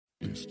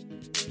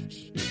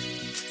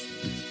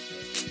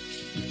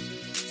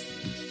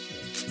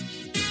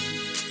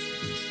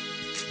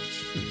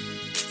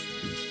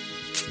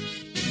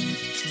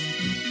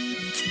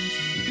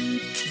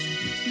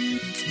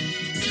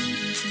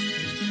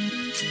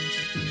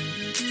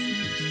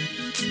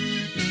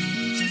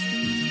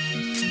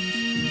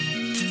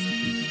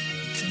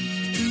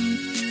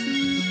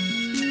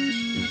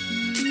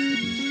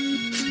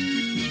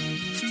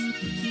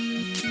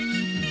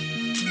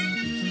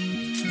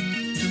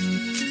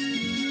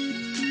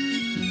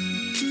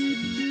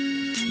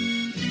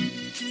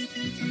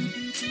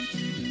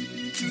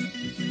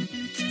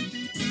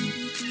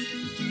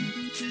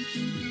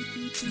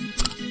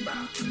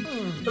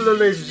Hello,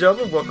 ladies and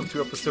gentlemen. Welcome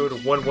to episode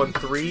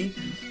 113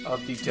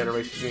 of the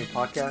Generation Game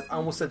Podcast. I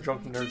almost said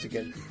Drunken Nerds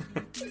again.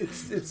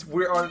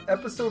 We're on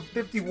episode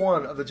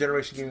 51 of the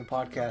Generation Gaming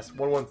Podcast,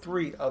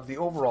 113 of the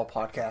overall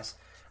podcast.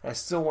 And I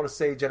still want to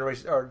say Drunk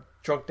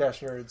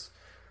Nerds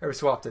every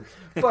so often,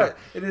 but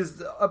it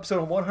is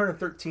episode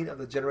 113 of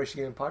the Generation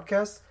Gaming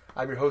Podcast.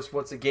 I'm your host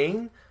once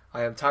again.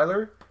 I am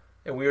Tyler,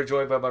 and we are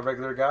joined by my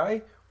regular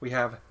guy. We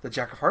have the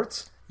Jack of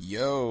Hearts.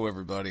 Yo,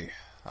 everybody.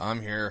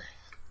 I'm here.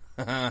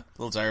 A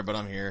little tired, but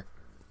I'm here.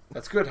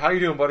 That's good. How you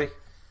doing, buddy?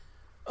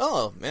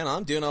 Oh, man,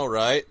 I'm doing all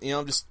right. You know,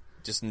 I'm just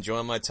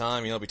enjoying my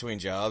time, between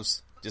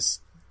jobs.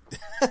 Just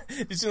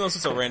doing all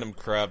sorts of random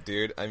crap,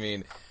 dude. I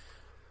mean,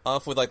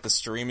 off with, the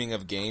streaming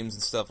of games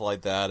and stuff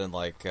like that, and,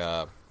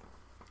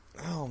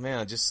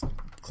 just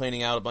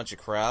cleaning out a bunch of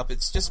crap.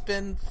 It's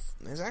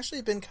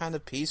actually been kind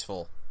of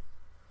peaceful.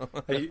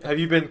 Have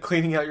you been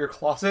cleaning out your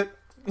closet?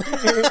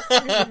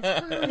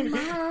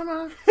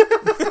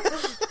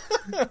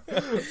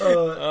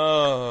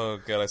 Oh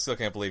god, I still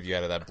can't believe you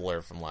added that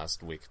blur from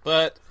last week.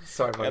 But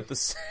sorry, buddy.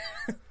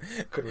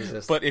 Couldn't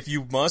resist. But if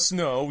you must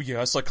know,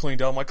 yes, I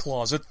cleaned out my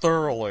closet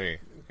thoroughly.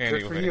 Anyway.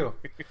 Good for you.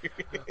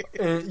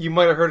 You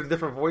might have heard a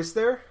different voice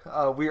there.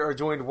 We are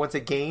joined once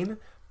again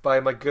by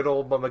my good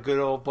old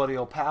buddy,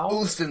 old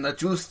pal,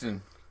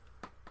 Justin.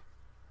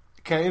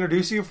 Can I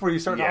introduce you before you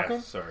start talking?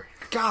 Yeah, sorry.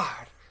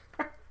 God.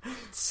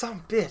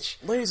 Some bitch.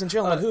 Ladies and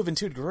gentlemen,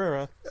 Juventud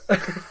Guerrera.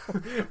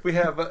 We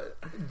have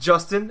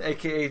Justin,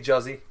 a.k.a.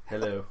 Juzzy.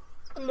 Hello.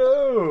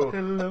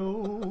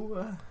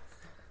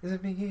 Is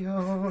it me?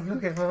 Oh,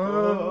 look at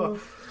home.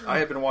 I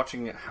have been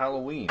watching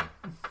Halloween.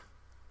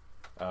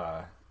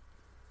 5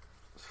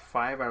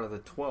 out of the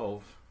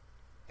 12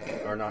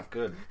 are not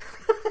good.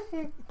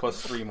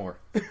 Plus 3 more.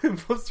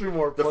 Plus 3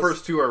 more. The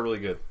first 2 are really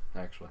good,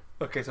 actually.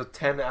 Okay, so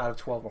 10 out of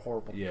 12 are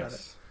horrible.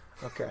 Yes.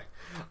 Okay.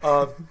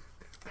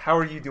 How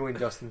are you doing,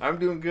 Justin? I'm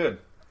doing good.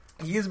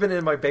 He has been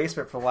in my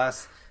basement for the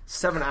last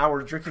 7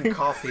 hours drinking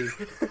coffee.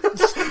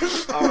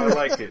 Oh, I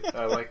like it.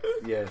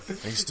 Yes.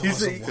 He still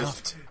hasn't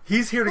left.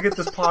 He's here to get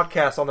this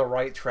podcast on the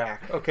right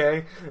track,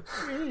 okay?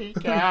 Hey,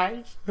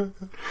 guys.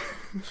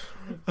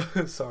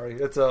 Sorry.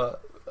 It's Oh,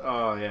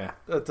 yeah.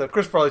 a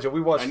Chris Farley joke. We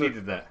watched I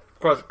needed that.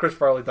 Chris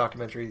Farley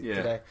documentary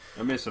today.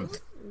 I miss him.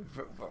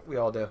 We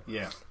all do.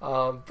 Yeah.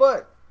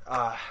 But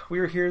we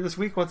are here this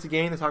week once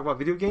again to talk about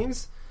video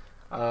games.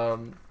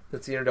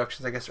 That's the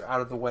introductions, I guess, are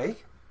out of the way.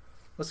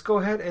 Let's go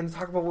ahead and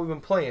talk about what we've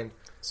been playing.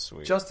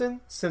 Sweet.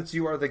 Justin, since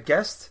you are the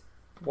guest,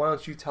 why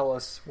don't you tell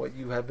us what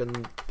you have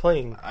been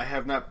playing? I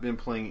have not been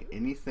playing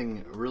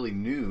anything really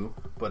new,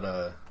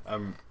 but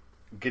I'm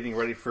getting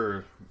ready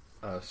for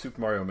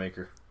Super Mario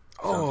Maker.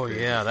 Oh,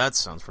 yeah, that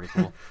sounds pretty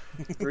cool.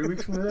 3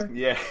 weeks from today?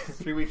 Yeah,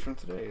 3 weeks from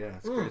today, yeah.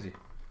 It's crazy.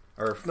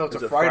 Or, No, it's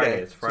is a it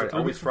Friday. It's Friday. So 3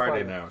 Always weeks from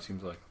Friday Friday now, it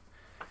seems like.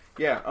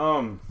 Yeah,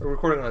 We're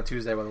recording on a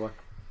Tuesday, by the way.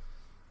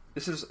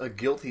 This is a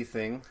guilty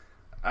thing.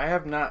 I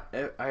have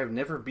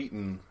never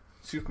beaten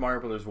Super Mario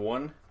Brothers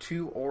 1,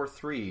 2, or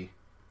 3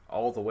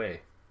 all the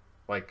way.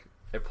 Like,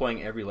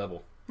 playing every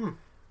level.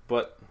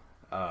 But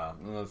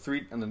on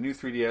the new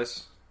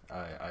 3DS,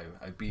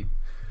 I beat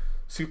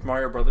Super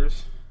Mario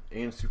Brothers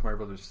and Super Mario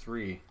Brothers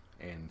 3,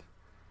 and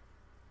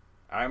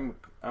I'm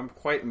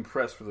quite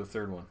impressed for the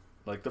third one.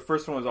 Like, the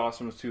first one was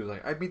awesome too.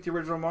 Like, I beat the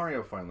original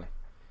Mario finally.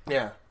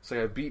 Yeah. It's like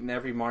I've beaten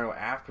every Mario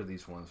after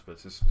these ones, but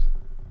it's just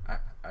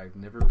I've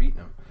never beaten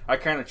them. I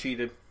kind of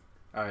cheated.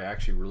 I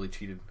actually really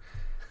cheated.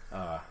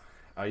 I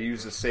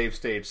use the save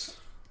states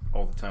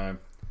all the time,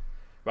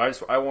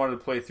 but I wanted to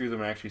play through them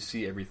and actually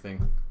see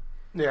everything.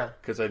 Yeah.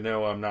 Because I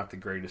know I'm not the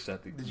greatest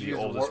at the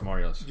oldest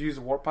Marios. Marios. Did you use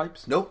warp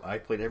pipes? Nope, I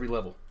played every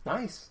level.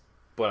 Nice.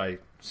 But I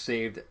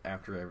saved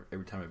after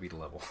every time I beat a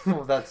level.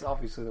 Well, that's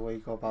obviously the way you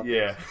go about it.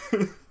 Yeah.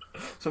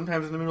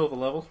 Sometimes in the middle of a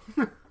level.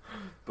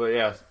 But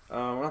yeah,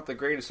 I'm not the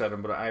greatest at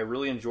them, but I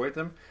really enjoyed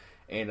them.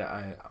 And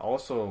I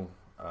also,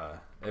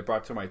 it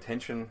brought to my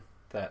attention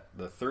that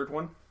the third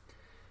one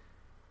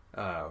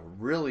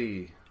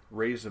really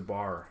raised the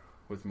bar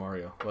with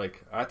Mario.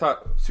 Like, I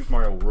thought Super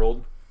Mario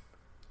World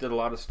did a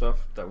lot of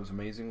stuff that was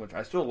amazing, which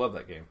I still love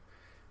that game.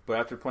 But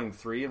after playing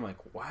 3, I'm like,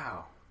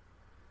 wow.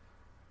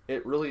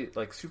 It really,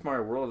 like, Super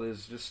Mario World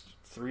is just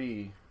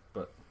 3,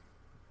 but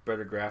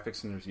better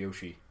graphics, and there's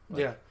Yoshi.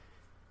 Like, yeah.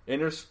 And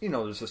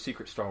there's a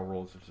secret Star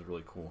Worlds, which is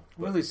really cool.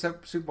 But Really,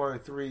 Super Mario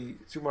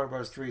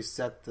Bros. 3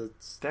 set the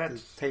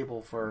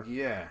table for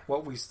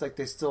what we like.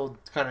 They still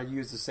kind of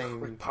use the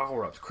same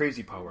power-ups,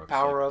 crazy power-ups.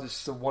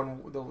 Power-ups, the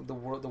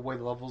way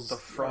the levels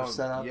are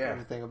set up,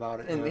 everything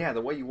about it. And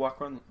the way you walk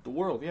around the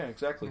world,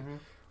 exactly. Mm-hmm.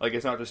 Like,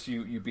 it's not just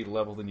you beat a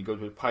level, then you go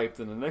to a pipe,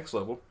 then the next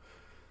level,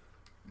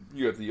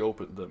 you have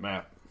the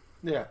map.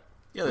 Yeah.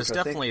 Yeah, there's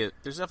definitely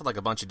like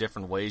a bunch of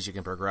different ways you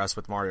can progress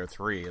with Mario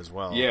 3 as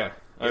well. Yeah,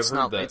 I've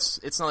heard that.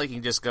 It's not like you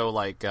can just go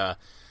like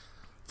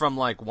from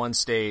like one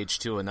stage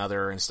to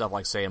another and stuff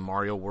like say in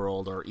Mario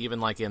World or even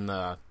like in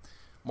the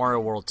Mario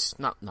World,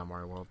 not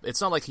Mario World.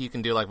 It's not like you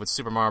can do like with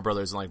Super Mario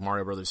Brothers and like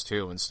Mario Brothers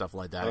 2 and stuff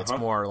like that. It's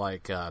more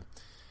like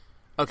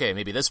okay,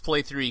 maybe this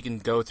playthrough you can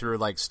go through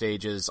like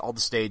stages, all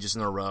the stages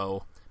in a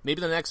row.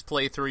 Maybe the next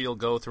playthrough you'll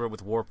go through it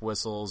with warp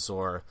whistles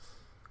or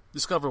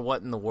discover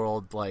what in the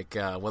world, like,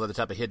 what other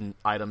type of hidden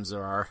items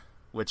there are,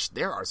 which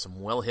there are some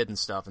well-hidden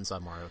stuff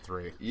inside Mario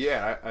 3.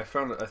 Yeah, I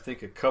found, I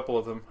think, a couple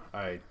of them.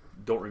 I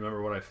don't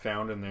remember what I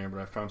found in there, but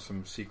I found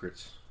some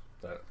secrets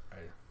that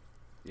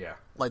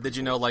Like, did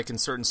you know, like, in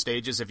certain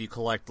stages, if you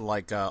collect,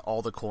 like,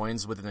 all the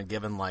coins within a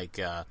given, like,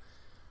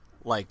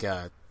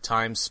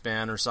 time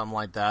span or something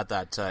like that,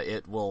 that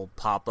it will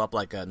pop up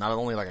like not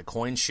only like a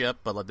coin ship,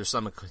 but like there's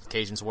some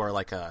occasions where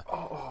like a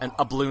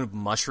blue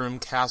mushroom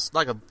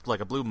like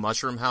a blue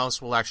mushroom house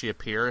will actually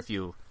appear if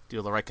you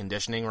do the right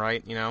conditioning,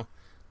 right? You know.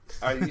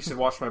 I used to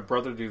watch my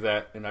brother do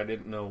that, and I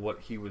didn't know what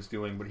he was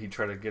doing, but he'd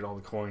try to get all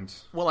the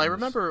coins. Well, I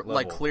remember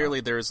like clearly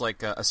there's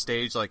like a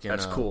stage like in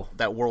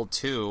that World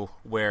 2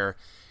 where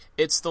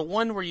it's the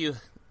one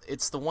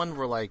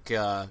where like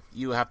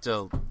you have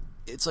to.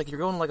 It's like you're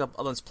going like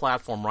on this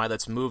platform, right?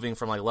 That's moving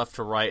from like left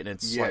to right, and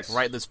it's like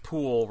right this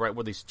pool, right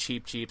where these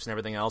cheeps and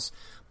everything else.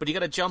 But you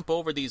got to jump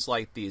over these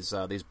like these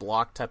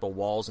block type of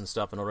walls and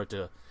stuff in order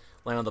to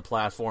land on the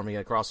platform and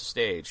get across the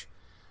stage.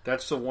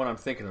 That's the one I'm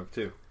thinking of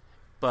too.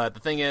 But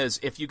the thing is,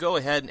 if you go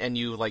ahead and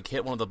you like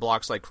hit one of the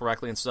blocks like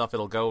correctly and stuff,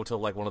 it'll go to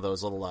like one of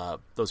those little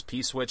those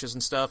P switches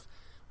and stuff.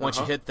 Once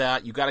you hit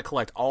that, you got to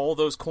collect all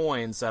those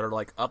coins that are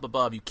like up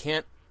above. You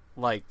can't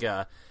like.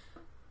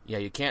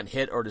 You can't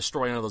hit or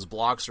destroy any of those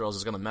blocks or else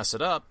it's going to mess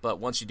it up. But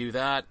once you do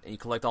that and you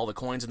collect all the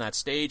coins in that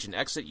stage and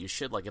exit, you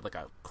should like get like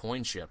a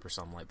coin ship or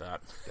something like that.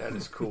 That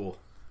is cool.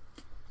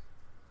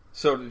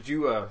 So did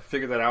you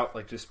figure that out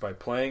like just by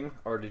playing,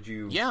 or did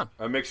you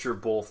a mixture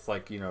of both?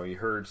 Like you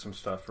heard some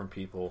stuff from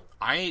people.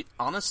 I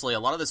honestly, a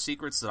lot of the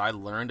secrets that I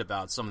learned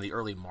about some of the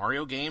early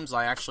Mario games,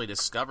 I actually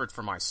discovered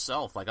for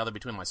myself, like either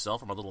between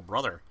myself or my little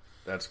brother.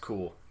 That's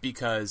cool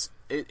because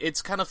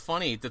it's kind of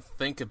funny to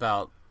think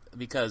about.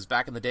 Because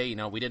back in the day,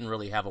 we didn't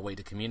really have a way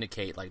to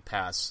communicate, like,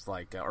 past,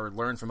 like, or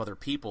learn from other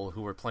people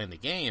who were playing the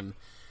game,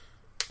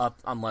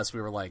 unless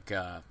we were, like,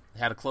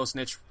 had a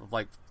close-knit,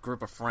 like,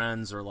 group of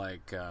friends, or,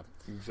 like,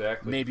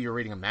 maybe you're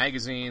reading a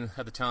magazine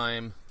at the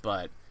time,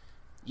 but,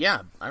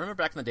 yeah, I remember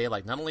back in the day,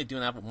 like, not only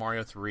doing that with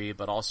Mario 3,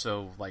 but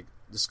also, like,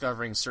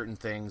 discovering certain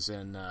things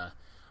in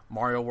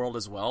Mario World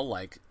as well,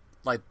 like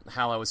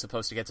how I was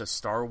supposed to get to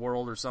Star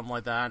World or something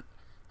like that,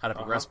 how to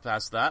progress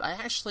past that. I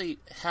actually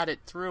had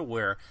it through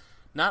where...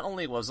 Not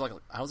only was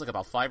I was like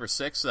about 5 or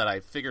 6 that I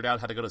figured out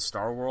how to go to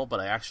Star World,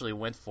 but I actually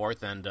went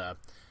forth and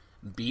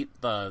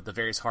beat the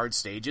various hard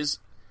stages.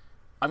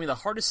 I mean, the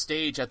hardest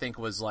stage I think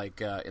was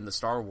like in the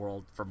Star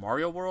World for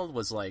Mario World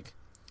was like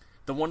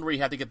the one where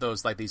you had to get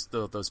those like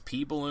those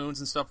pea balloons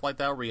and stuff like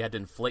that, where you had to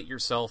inflate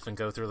yourself and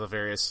go through the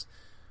various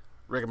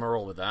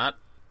rigmarole with that.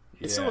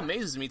 Yeah. It still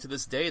amazes me to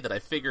this day that I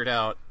figured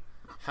out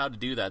how to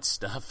do that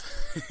stuff.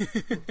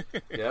 Yeah,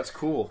 that's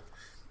cool.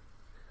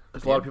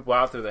 There's a lot of people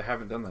out there that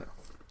haven't done that.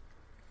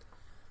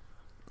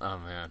 Oh,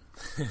 man.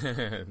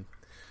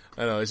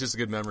 I know, it's just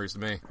good memories to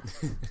me.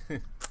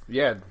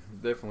 Yeah,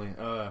 definitely.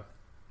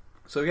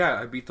 So,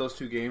 I beat those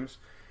 2 games.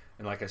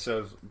 And like I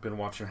said, I've been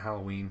watching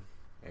Halloween.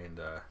 And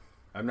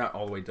I'm not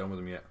all the way done with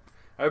them yet.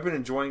 I've been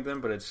enjoying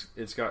them, but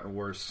it's gotten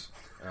worse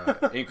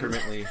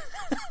incrementally.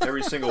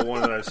 Every single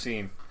one that I've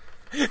seen.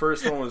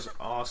 First one was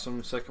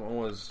awesome. Second one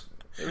was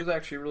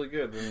actually really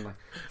good. And the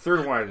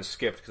third one I just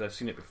skipped because I've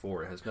seen it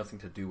before. It has nothing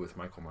to do with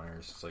Michael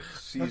Myers. It's like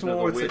Season of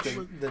the Witch.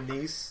 Like the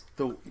niece.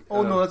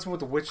 No, that's what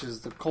the witch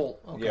is. The cult.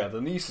 Okay. Yeah, the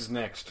niece is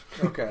next.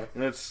 Okay,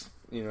 and it's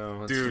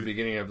it's the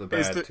beginning of the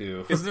bad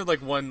too. Isn't there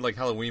like one like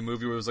Halloween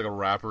movie where there's like a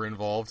rapper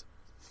involved?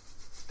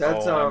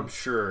 That's I'm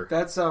sure.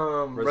 That's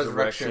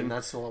Resurrection.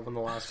 That's the one. The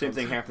last. Same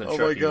thing happened to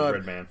Chucky and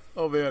Red Man.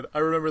 Oh man, I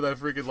remember that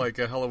freaking like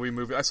Halloween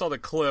movie. I saw the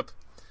clip.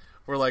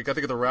 Where, like, I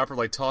think the rapper,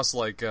 like, tossed,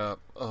 like, oh,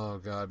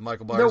 God,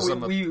 Michael Myers.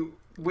 No,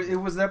 it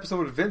was an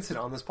episode with Vincent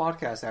on this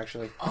podcast,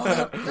 actually.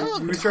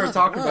 We started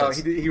talking about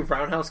he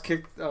roundhouse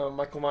kicked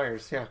Michael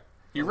Myers, yeah.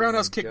 He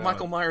roundhouse kicked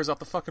Michael Myers out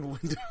the fucking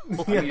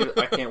window.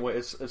 I can't wait.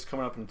 It's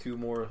coming up in 2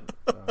 more.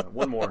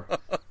 One more.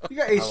 You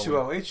got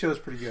H2O. H2O is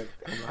pretty good.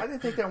 I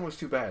didn't think that one was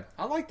too bad.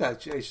 I like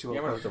that H2O. Yeah, I'm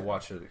going to have to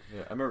watch it.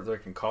 Yeah, I remember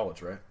they're in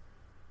college, right?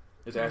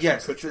 Is Ashton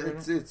Kutcher in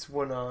it? It's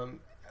when... No,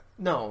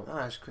 not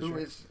Ashton Kutcher. Who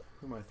is...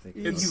 Who am I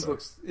thinking? He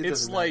looks.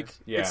 It's like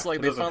it's like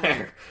it they doesn't found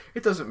matter.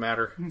 It doesn't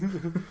matter.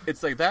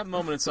 it's like that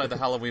moment inside the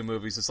Halloween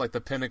movies. It's like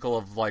the pinnacle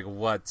of like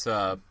what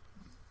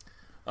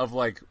of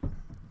like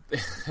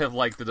of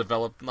like the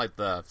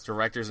the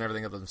directors and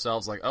everything of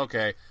themselves. Like,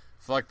 okay,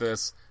 fuck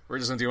this. We're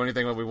just gonna do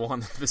anything that we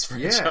want in this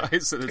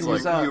franchise. And it's It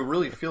like was, you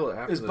really feel it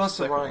after It's the Busta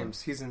second one.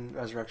 Rhymes. He's in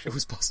Resurrection. it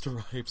was Buster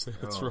Rhymes.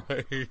 That's Oh.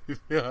 right.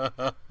 Yeah.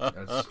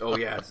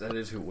 That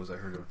is who it was. I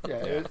heard of.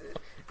 Yeah,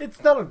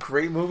 it's not a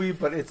great movie,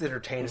 but it's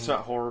entertaining. It's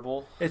not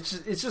horrible. It's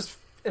just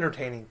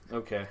entertaining.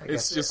 Okay. I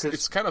It's guess, just 'cause-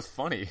 it's kind of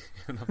funny.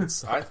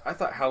 I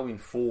thought Halloween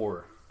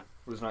 4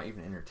 was not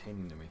even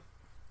entertaining to me.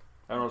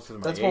 I don't know if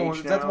it's that's my one.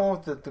 age That's now.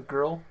 one with the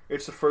girl.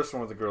 It's the first one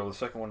with the girl. The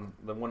second one,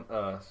 the one.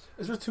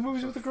 Is there 2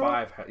 movies with the girl?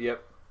 5.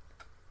 Yep.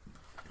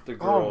 The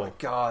girl. Oh my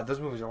god, those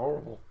movies are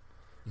horrible.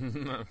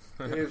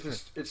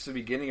 It's the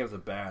beginning of the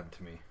bad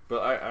to me.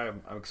 But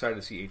I'm excited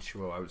to see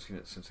H2O. I haven't seen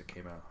it since it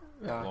came out.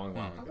 Yeah. A long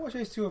while I ago. watched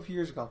H2 a few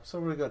years ago. So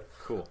really good.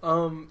 Cool.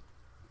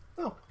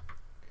 No,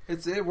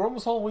 we're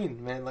almost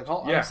Halloween, man. Like,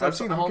 Yeah, I've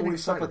seen I'm Halloween getting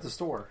stuff excited. at the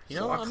store. You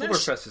know, I'm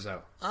Oktoberfest is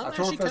out.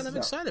 actually Oktoberfest kind is of out.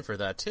 excited for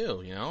that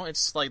too. You know,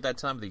 it's like that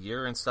time of the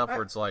year and stuff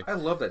where it's like, I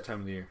love that time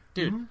of the year.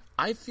 dude,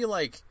 I feel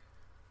like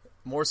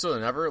more so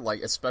than ever,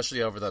 like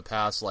especially over the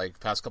past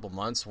couple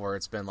months where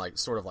it's been like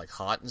sort of like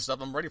hot and stuff.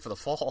 I'm ready for the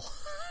fall.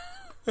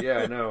 Yeah,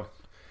 I know.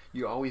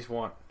 You always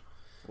want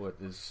what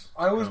is.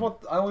 I always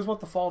want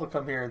the fall to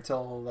come here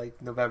until like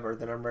November.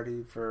 Then I'm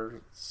ready for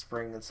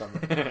spring and summer.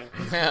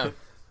 Yeah.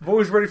 I'm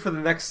always ready for the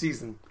next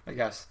season, I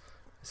guess.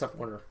 Except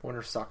winter.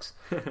 Winter sucks.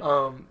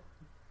 No.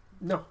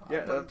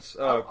 Yeah, that's.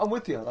 I'm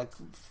with you. Like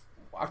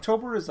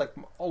October is like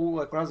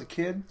like when I was a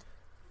kid,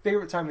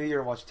 favorite time of the year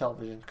to watch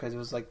television because it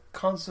was like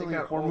constantly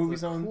horror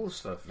movies on cool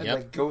stuff. and Yep.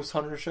 like ghost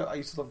hunter show. I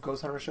used to love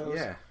ghost hunter shows.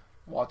 Yeah.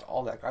 Watch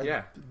all that. I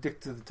Yeah.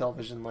 addicted to the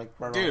television like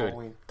right around Dude,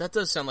 Halloween. that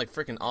does sound like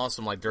freaking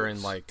awesome. Like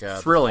during like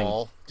the Thrilling.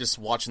 fall, just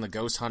watching the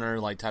Ghost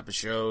Hunter like type of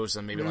shows,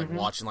 and maybe like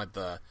watching like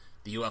the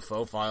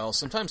UFO files.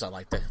 Sometimes I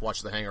like to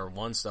watch the Hangar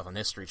 1 stuff on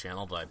History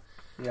Channel, but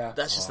Yeah.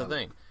 that's just the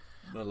thing,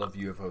 I love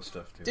UFO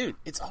stuff too. dude.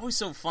 It's always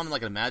so fun,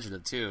 like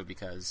imaginative too,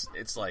 because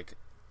it's like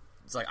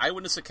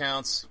eyewitness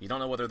accounts. You don't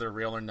know whether they're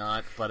real or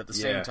not, but at the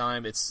same Yeah.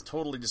 time, it's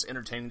totally just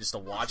entertaining just to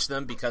watch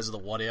them because of the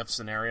what if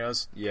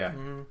scenarios. Yeah.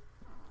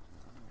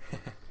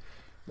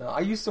 No,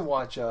 I used to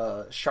watch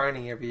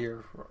Shining every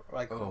year,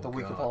 like Oh, the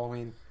week of God.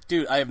 Halloween.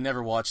 Dude, I have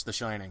never watched The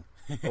Shining.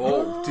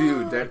 Oh,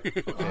 dude,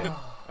 that.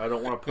 I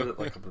don't want to put it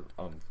like.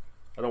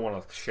 I don't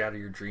want to shatter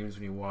your dreams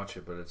when you watch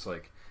it, but it's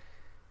like.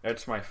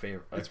 That's my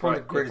favorite. It's one of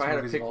the greatest If I had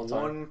to movies pick of all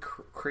time. one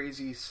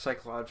crazy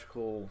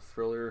psychological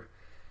thriller,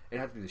 it'd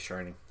have to be The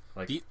Shining.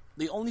 Like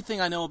The only thing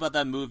I know about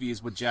that movie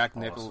is with Jack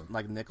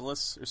Awesome.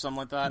 Nicholas or something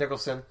like that.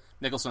 Nicholson,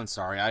 Nicholson,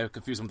 sorry, I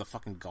confused him with the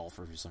fucking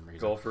golfer for some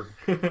reason. golfer.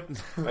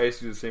 I used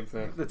to do the same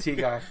thing. the tea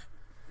guy.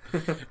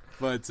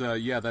 But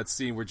yeah, that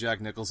scene where Jack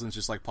Nicholson's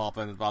just like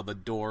popping about the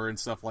door and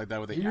stuff like that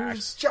with a Here's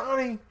axe.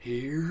 Johnny.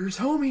 Here's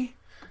homie.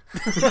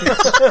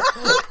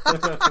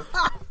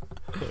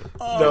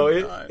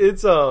 No, God.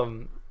 it's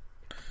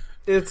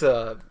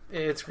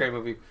a great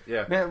movie.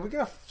 Yeah. Man, we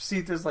gotta see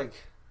if there's like,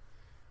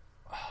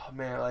 oh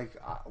man, like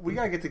we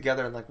gotta get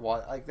together and like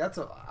watch. Like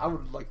I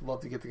would like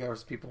love to get together with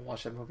some people and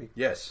watch that movie.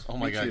 Yes. Oh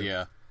my me god, too.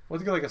 yeah. We'll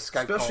have to get like a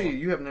Skype Especially call.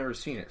 you have never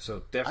seen it,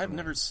 so definitely. I've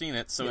never seen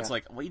it, so it's Yeah.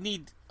 like we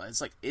need.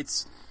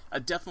 It's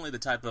definitely the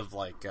type of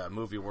like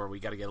movie where we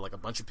got to get like a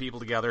bunch of people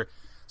together,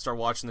 start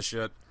watching the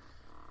shit.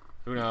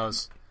 Who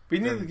knows? We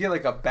need to get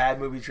like a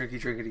bad movie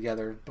drinky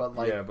together, but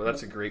like Yeah, but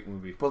that's a great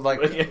movie. But like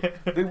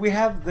we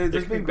have, there's It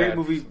can been be great bad.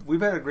 movie.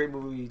 We've had a great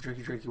movie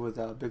drinky with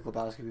Big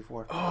Lebowski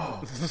before.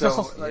 Oh,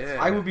 So like, yeah.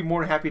 I would be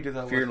more than happy to do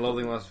that. Fear and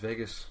Loathing in Las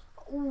Vegas.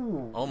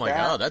 Ooh, Oh my that-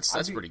 god, that's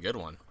I'd a be- pretty good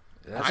one.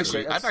 That's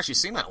Actually, that's- I've actually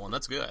seen that one.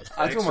 That's good. That's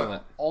one of my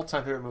Excellent.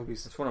 all-time favorite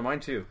movies. It's one of mine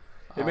too.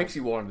 It makes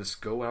you want to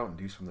just go out and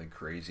do something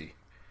crazy.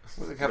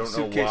 Like have a don't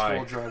know suitcase why.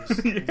 full of drugs,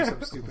 and do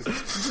something stupid. You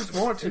just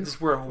want to. And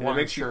just wear a And it Hawaiian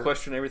makes you shirt.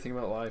 question everything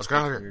about life. Let's get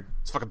out of It's here.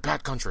 It's fucking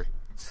bad country.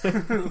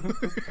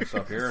 weird.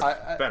 Stop here.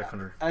 Bad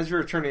country. As your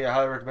attorney, I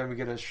highly recommend we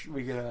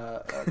get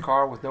a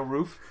car with no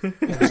roof and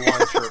a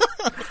Hawaiian shirt.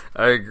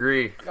 I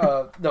agree.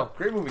 No,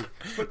 great movie.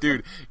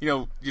 Dude, you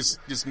know,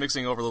 just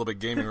mixing over a little bit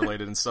gaming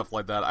related and stuff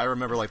like that. I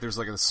remember like there's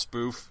like a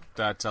spoof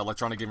that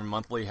Electronic Gaming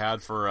Monthly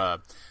had for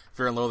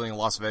Fear and Loathing in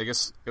Las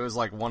Vegas. It was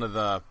like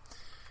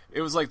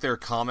it was like their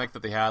comic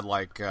that they had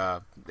like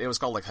it was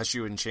called like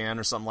Hushu and Chan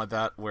or something like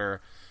that,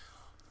 where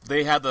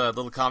they had the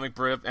little comic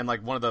strip and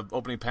like one of the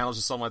opening panels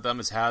or something like them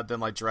has had them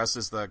like dressed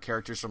as the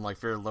characters from like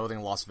Fear and Loathing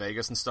in Las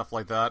Vegas and stuff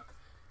like that.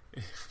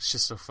 It's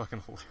just so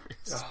fucking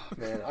hilarious. Oh,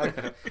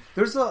 man,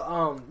 there's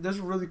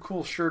a really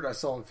cool shirt I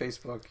saw on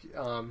Facebook,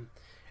 and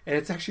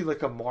it's actually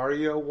like a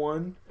Mario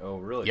one. Oh,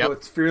 really? Yep. So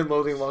it's Fear and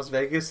Loathing in Las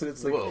Vegas, and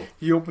it's like Whoa.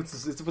 he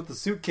opens it's with the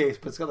suitcase,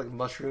 but it's got like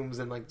mushrooms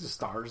and like just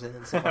stars in it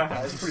and stuff like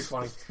that. It's pretty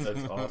funny.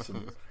 That's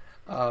awesome.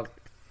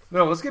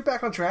 No, let's get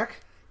back on track.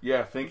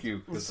 Yeah, thank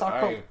you. 'cause Let's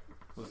talk about-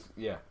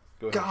 yeah,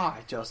 go ahead.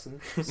 God,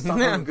 Justin, stop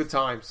having good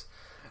times.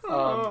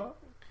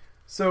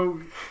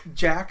 So,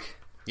 Jack,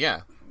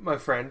 Yeah. my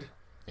friend,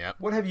 Yep.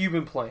 what have you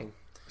been playing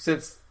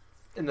since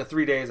in the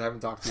 3 days I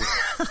haven't talked to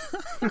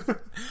you.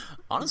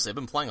 Honestly, I've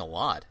been playing a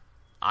lot.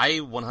 I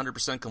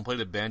 100%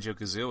 completed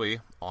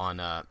Banjo-Kazooie on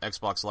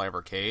Xbox Live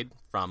Arcade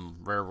from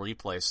Rare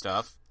Replay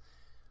stuff.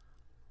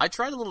 I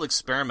tried a little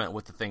experiment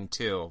with the thing,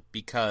 too,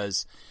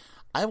 because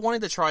I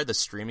wanted to try the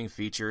streaming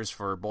features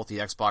for both the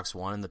Xbox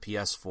One and the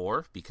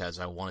PS4, because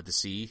I wanted to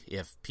see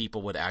if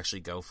people would actually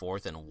go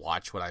forth and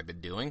watch what I've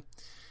been doing.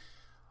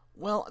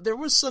 Well, there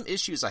was some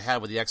issues I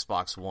had with the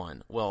Xbox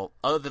One. Well,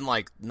 other than,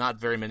 not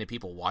very many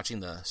people watching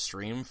the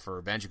stream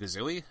for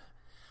Banjo-Kazooie,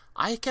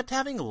 I kept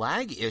having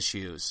lag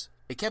issues.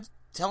 It kept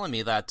telling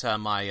me that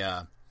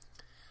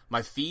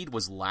my feed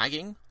was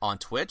lagging on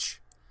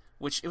Twitch,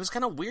 which it was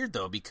kind of weird,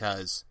 though,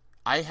 because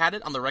I had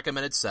it on the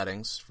recommended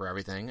settings for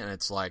everything, and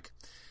it's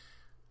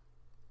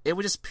it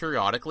would just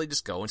periodically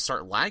just go and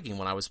start lagging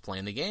when I was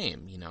playing the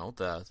game,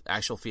 the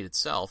actual feed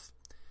itself.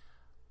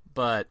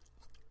 But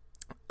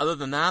other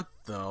than that,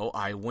 though,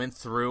 I went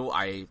through,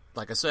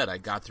 like I said, I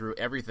got through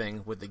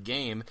everything with the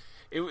game.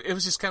 It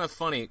was just kind of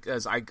funny,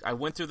 because I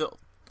went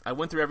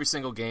through every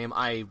single game.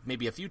 I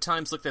maybe a few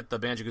times looked at the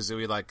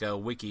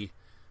Banjo-Kazooie, wiki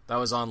that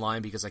was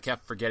online, because I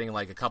kept forgetting,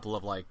 a couple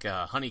of,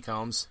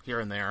 honeycombs here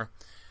and there.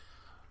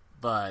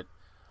 But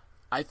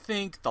I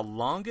think the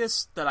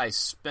longest that I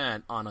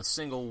spent on a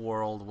single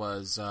world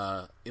was,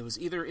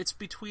 it's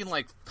between,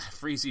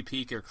 Freezy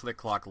Peak or Click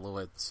Clock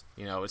Woods.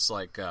 It's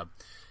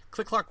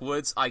Click Clock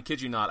Woods, I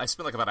kid you not, I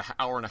spent about an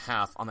hour and a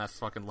half on that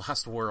fucking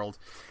last world,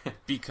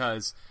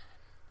 because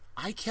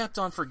I kept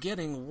on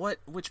forgetting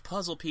which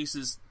puzzle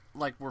pieces,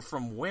 were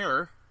from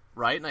where,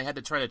 right? And I had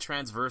to try to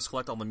transverse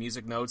collect all the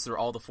music notes through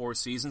all the 4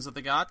 seasons that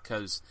they got,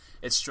 because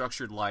it's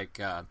structured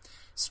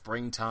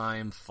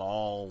springtime,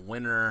 fall,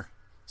 winter,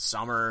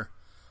 summer,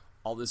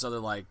 all this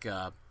other,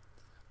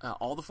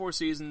 all the 4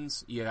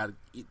 seasons. You got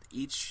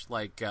each,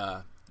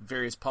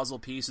 various puzzle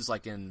pieces,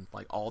 in,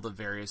 all the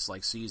various,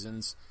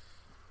 seasons.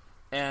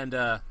 And,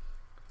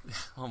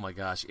 oh my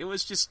gosh, it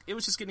was just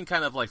getting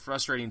kind of,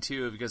 frustrating,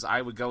 too, because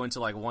I would go into,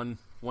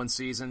 one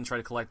season, try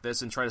to collect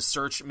this, and try to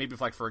search maybe,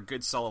 for a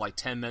good solid,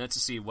 10 minutes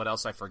to see what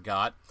else I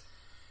forgot.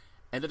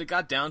 And then it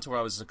got down to where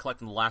I was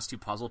collecting the last 2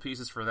 puzzle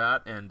pieces for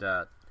that, and,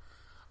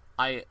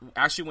 I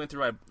actually went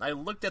through, I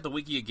looked at the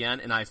wiki again,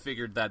 and I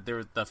figured that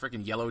the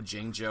freaking yellow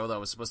Jingjo that I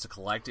was supposed to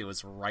collect, it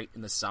was right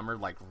in the summer,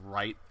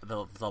 right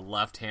the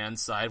left-hand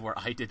side where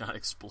I did not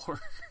explore.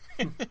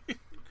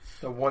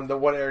 The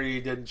one area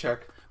you didn't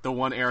check. The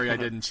one area I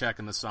didn't check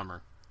in the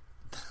summer.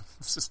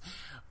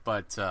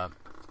 But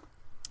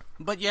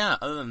yeah,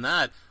 other than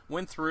that,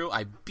 went through,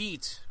 I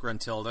beat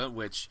Gruntilda,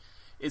 which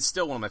is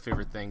still one of my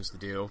favorite things to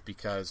do,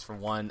 because, for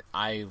one,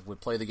 I would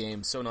play the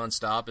game so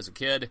nonstop as a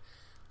kid.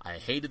 I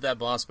hated that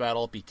boss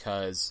battle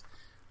because,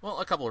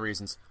 well, a couple of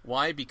reasons.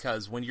 Why?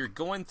 Because when you're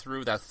going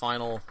through that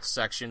final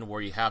section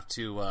where you have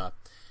to,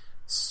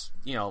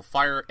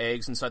 fire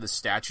eggs inside the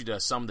statue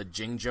to summon the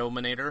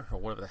Jingjo-minator, or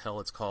whatever the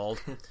hell it's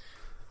called,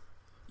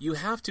 you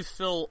have to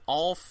fill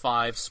all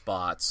 5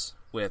 spots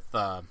with,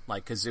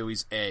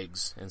 Kazooie's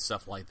eggs and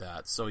stuff like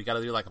that. So you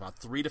gotta do, about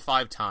 3 to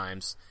 5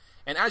 times.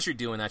 And as you're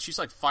doing that, she's,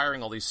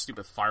 firing all these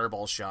stupid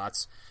fireball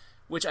shots,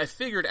 which I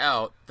figured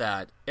out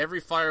that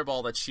every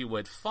fireball that she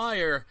would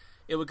fire,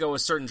 it would go a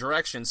certain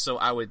direction, so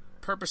I would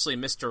purposely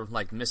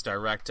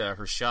misdirect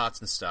her shots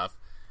and stuff,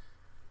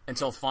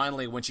 until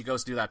finally, when she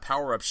goes to do that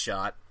power-up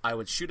shot, I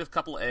would shoot a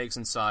couple eggs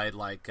inside,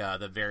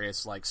 the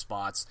various,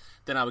 spots,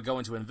 then I would go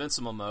into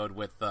invincible mode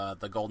with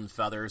the golden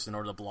feathers in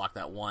order to block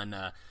that one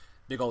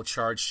big old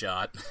charge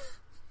shot.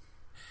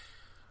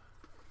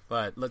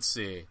 But, let's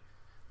see.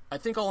 I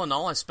think all in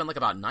all, I spent,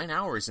 about 9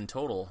 hours in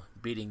total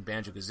beating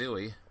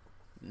Banjo-Kazooie.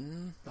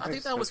 I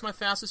think that was my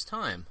fastest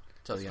time,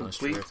 to tell you the honest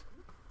truth.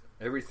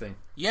 Everything.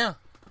 Yeah.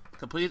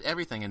 Completed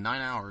everything in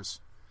 9 hours.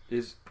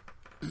 I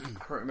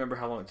don't remember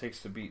how long it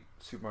takes to beat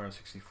Super Mario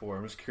 64.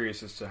 I'm just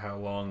curious as to how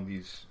long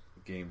these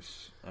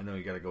games... I know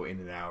you gotta go in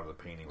and out of the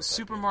painting with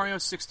Super Mario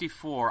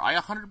 64. I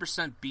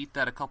 100% beat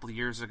that a couple of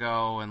years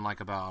ago in,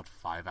 about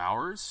 5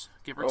 hours,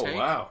 give or take. Oh,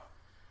 wow.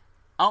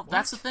 Oh,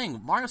 that's the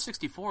thing. Mario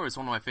 64 is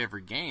one of my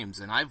favorite games,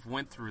 and I've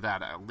went through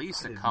that at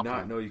least a couple. I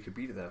did not know you could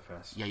beat it that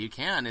fast. Yeah, you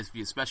can,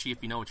 especially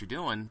if you know what you're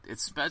doing.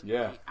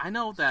 Yeah. I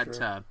know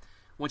that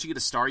once you get a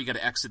star, you got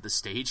to exit the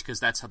stage,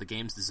 because that's how the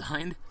game's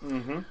designed.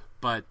 Mm-hmm.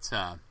 But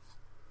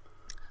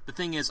the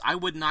thing is, I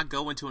would not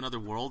go into another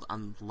world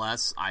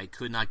unless I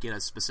could not get a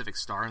specific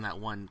star in that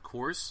one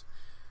course.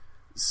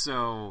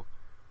 So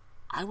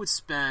I would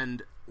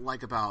spend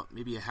about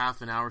maybe a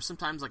half an hour,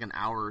 sometimes an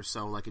hour or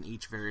so, in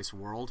each various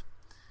world.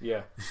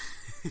 Yeah.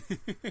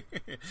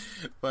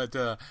 But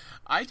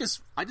I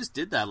just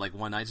did that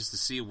one night just to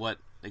see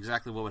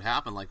exactly what would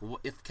happen.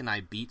 If can I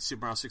beat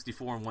Super Mario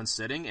 64 in one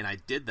sitting? And I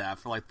did that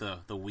for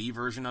the Wii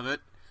version of it.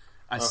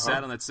 I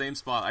sat on that same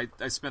spot.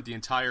 I spent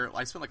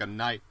a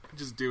night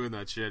just doing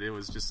that shit. It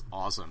was just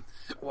awesome.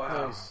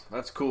 Wow.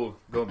 That's cool.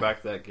 Going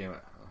back to that game.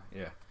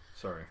 Yeah.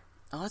 Sorry.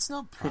 Oh, that's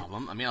no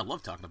problem. I mean, I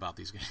love talking about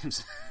these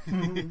games.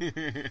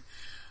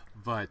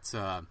 But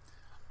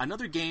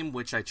another game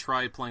which I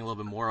tried playing a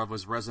little bit more of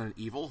was Resident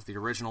Evil, the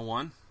original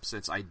one,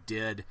 since I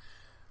did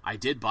I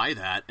did buy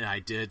that, and I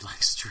did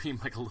like stream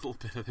like a little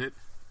bit of it.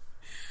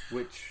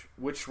 Which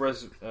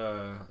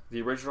the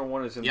original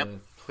one is in Yep. the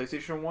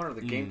PlayStation one or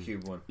the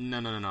GameCube one?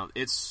 No.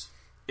 It's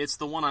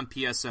the one on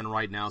PSN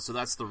right now, so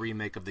that's the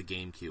remake of the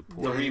GameCube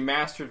port. The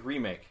remastered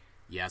remake.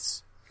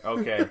 Yes.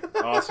 Okay,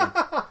 awesome.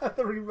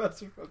 The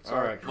remastered.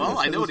 All right, cool. Well,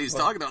 I know what he's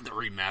talking about, the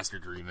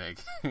remastered remake.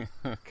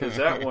 Because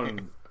that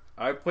one,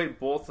 I played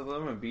both of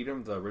them and beat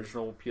them, the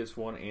original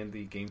PS1 and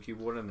the GameCube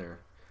one, and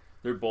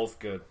they're both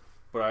good.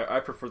 But I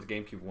prefer the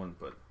GameCube one,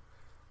 but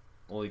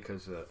only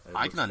because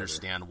I can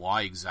understand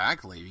why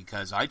exactly,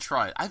 because I've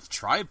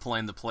tried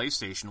playing the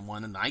PlayStation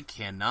one, and I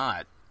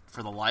cannot,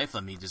 for the life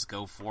of me, just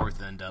go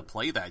forth and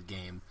play that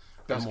game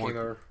Best game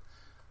ever.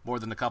 more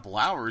than a couple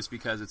hours,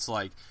 because it's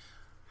like,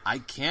 I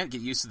can't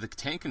get used to the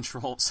tank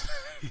controls.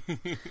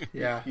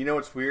 Yeah. You know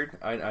what's weird?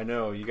 I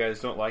know you guys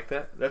don't like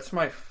that. That's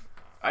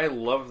I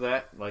love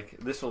that. Like,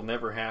 this will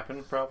never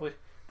happen, probably.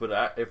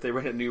 But if they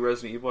ran a new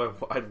Resident Evil,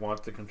 I'd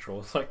want the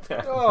controls like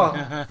that. Oh.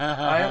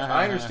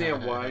 I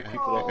understand why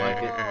people don't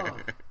like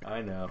it.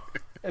 I know.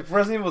 If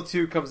Resident Evil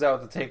 2 comes out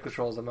with the tank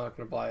controls, I'm not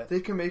going to buy it. They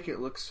can make it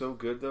look so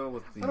good, though,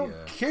 with the... I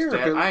don't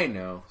care. I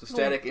know. The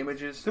static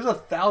images. There's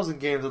 1,000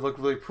 games that look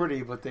really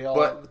pretty, but they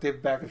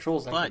have bad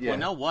controls. But you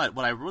know what?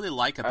 What I really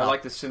like about... I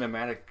like the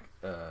cinematic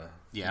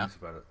Yeah. things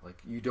about it. Like,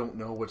 you don't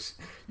know what's...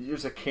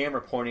 There's a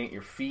camera pointing at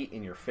your feet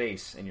and your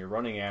face, and you're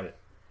running at it.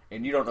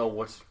 And you don't know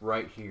what's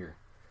right here.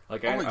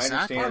 Like, I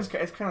exactly.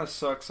 understand. It kind of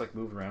sucks, like,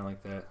 moving around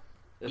like that.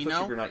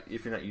 Especially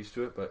if you're not used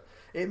to it, but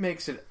it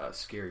makes it a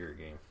scarier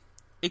game.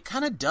 It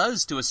kind of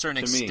does to a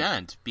certain To me.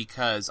 extent,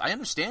 because I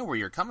understand where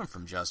you're coming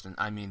from, Justin.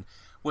 I mean,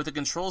 with the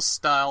control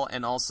style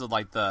and also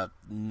like the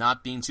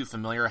not being too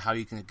familiar how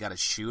you can get a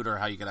shoot or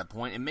how you get a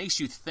point, it makes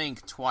you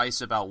think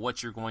twice about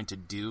what you're going to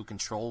do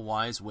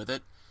control-wise with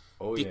it.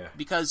 Oh, yeah.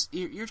 Because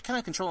you're kind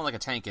of controlling like a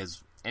tank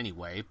is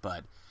anyway,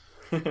 but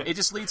it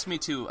just leads me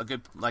to a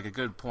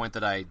good point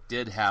that I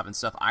did have and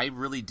stuff. I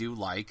really do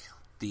like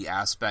the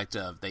aspect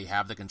of they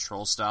have the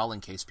control style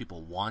in case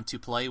people want to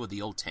play with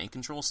the old tank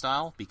control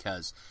style,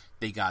 because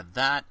they got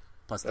that,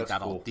 plus they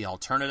got cool. the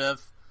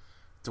alternative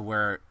to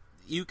where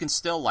you can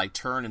still like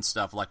turn and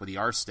stuff like with the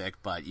R stick,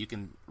 but you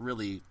can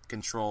really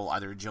control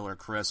either Jill or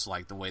Chris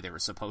like the way they were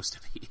supposed to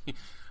be,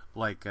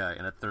 like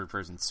in a third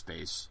person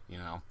space, you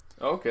know.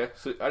 Oh, okay.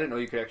 So I didn't know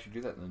you could actually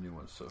do that in the new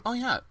ones. So Oh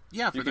yeah.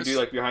 you could do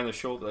like behind the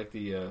shoulder, like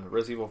the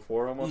Resident Evil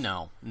 4 almost.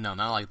 No, not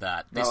like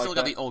that. They Not still like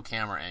got that? the old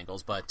camera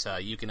angles, but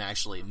you can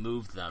actually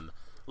move them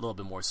a little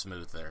bit more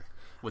smooth there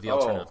with the Oh,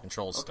 alternative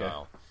control okay.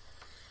 style.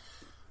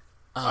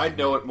 I'd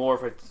know it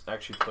more if I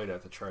actually played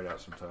it to try it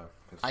out sometime.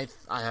 'Cause-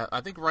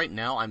 I think right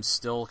now I'm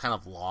still kind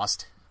of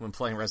lost when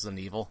playing Resident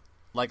Evil.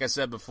 Like I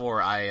said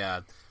before,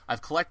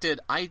 I've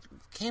collected. I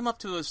came up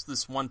to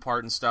this one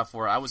part and stuff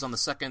where I was on the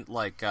second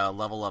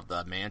level of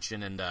the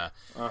mansion, and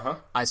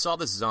I saw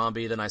this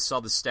zombie. Then I saw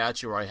the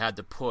statue where I had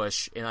to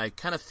push, and I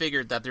kind of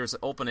figured that there's an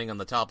opening on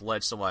the top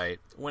ledge, so I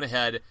went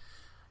ahead.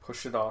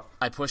 Push it off.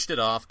 I pushed it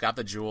off, got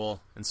the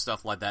jewel and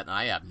stuff like that, and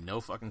I have no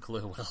fucking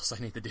clue what else I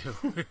need to do.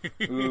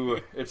 Ooh,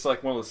 it's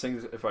like one of those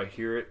things. If I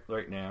hear it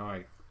right now,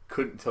 I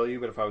couldn't tell you.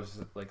 But if I was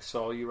like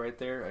saw you right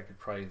there, I could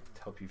probably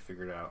help you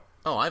figure it out.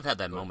 Oh, I've had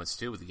that moments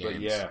too with the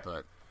games, yeah.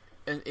 but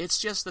and it's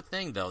just the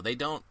thing though. They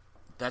don't.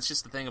 That's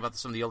just the thing about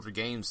some of the older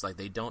games. Like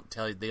they don't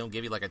tell you, they don't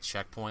give you like a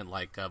checkpoint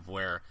like of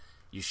where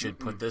you should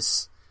put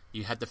this.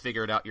 You had to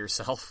figure it out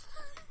yourself.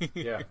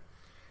 Yeah,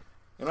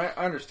 and I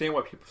understand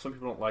why some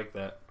people don't like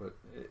that, but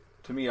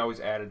to me, it always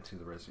added to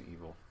the Resident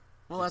Evil.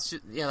 Well, that's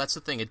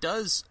the thing. It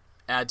does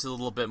add to a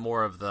little bit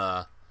more of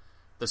the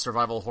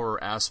survival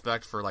horror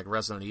aspect for like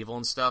Resident Evil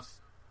and stuff.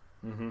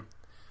 Mm-hmm.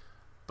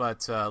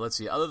 But let's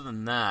see. Other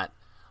than that,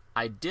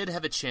 I did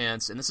have a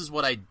chance, and this is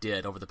what I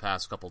did over the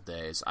past couple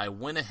days. I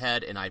went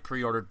ahead and I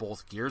pre-ordered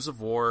both Gears of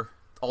War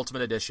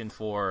Ultimate Edition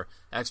for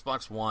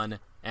Xbox One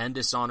and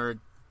Dishonored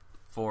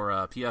for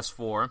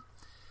PS4,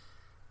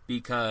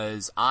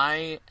 because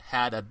I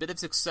had a bit of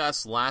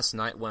success last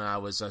night when I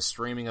was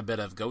streaming a bit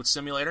of Goat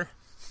Simulator.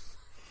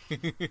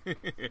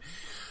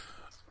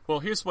 Well,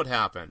 here's what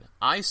happened.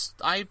 I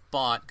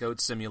bought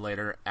Goat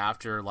Simulator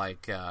after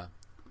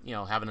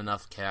having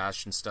enough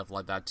cash and stuff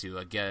like that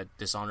to get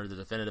Dishonored the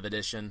Definitive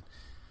Edition.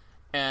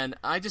 And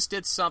I just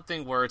did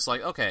something where it's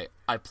like, okay,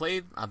 I'm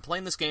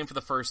playing this game for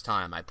the first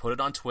time. I put it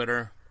on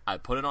Twitter. I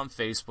put it on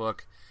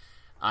Facebook.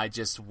 I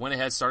just went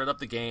ahead, started up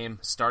the game,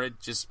 started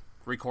just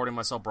recording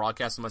myself,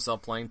 broadcasting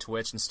myself, playing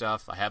Twitch and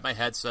stuff. I had my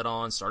headset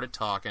on, started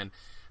talking.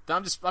 Then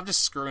I'm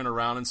just screwing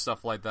around and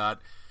stuff like that.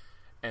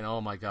 And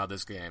oh my god,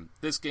 this game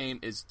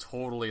is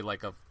totally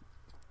like a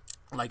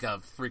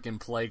freaking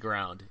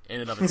playground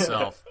in and of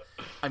itself.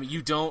 I mean,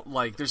 you don't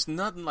there's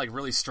nothing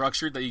really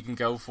structured that you can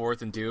go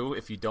forth and do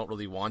if you don't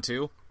really want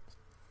to.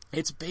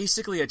 It's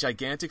basically a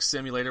gigantic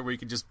simulator where you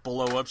can just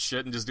blow up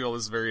shit and just do all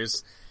this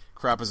various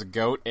crap as a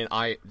goat, and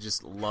I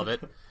just love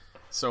it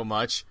so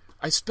much.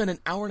 I spent an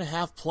hour and a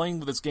half playing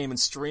with this game and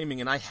streaming,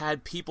 and I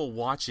had people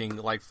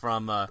watching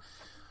from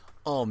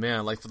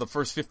for the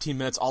first 15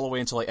 minutes all the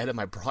way until I edit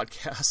my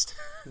broadcast.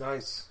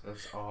 Nice.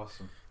 That's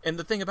awesome. And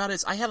the thing about it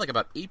is, I had like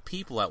about 8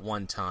 people at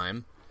one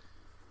time.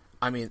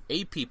 I mean,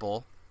 8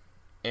 people.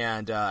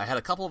 And I had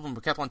a couple of them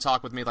who kept on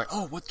talking with me, like,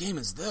 oh, what game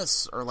is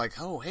this? Or like,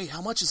 oh, hey,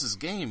 how much is this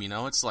game? You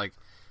know, it's like,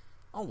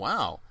 oh,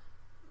 wow.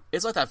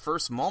 It's like that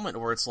first moment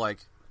where it's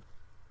like,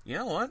 you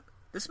know what?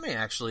 This may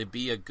actually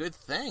be a good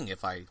thing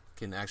if I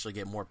can actually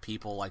get more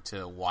people like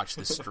to watch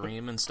the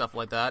stream and stuff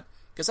like that.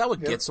 Because that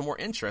would get some more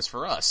interest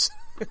for us.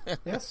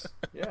 Yes.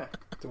 Yeah.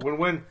 It's a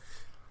win-win.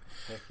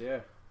 Heck yeah.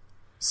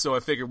 So I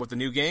figured with the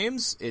new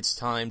games, it's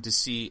time to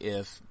see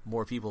if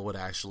more people would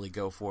actually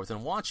go forth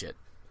and watch it.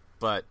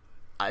 But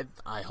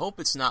I hope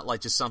it's not like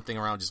just something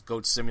around just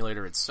Goat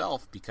Simulator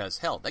itself, because,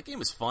 hell, that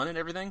game is fun and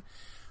everything.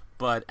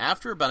 But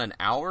after about an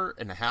hour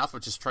and a half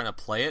of just trying to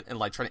play it and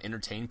like trying to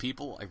entertain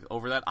people like,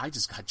 over that, I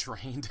just got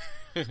drained.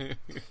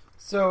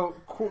 So,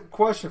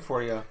 question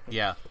for you.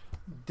 Yeah.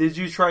 Did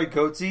you try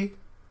Goatsy?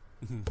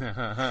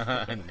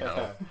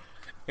 No.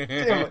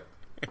 Damn it.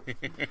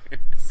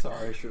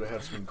 Sorry, I should have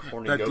had some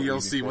corny That goat meat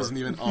DLC before. wasn't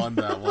even on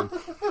that one.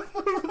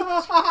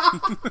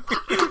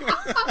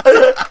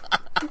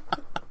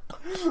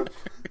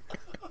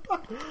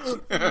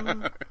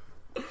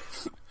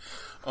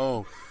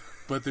 Oh,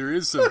 but there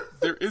is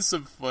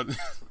some fun.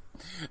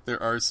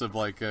 There are some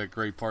like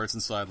great parts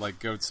inside, like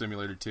Goat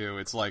Simulator 2.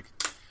 It's like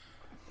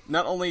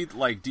not only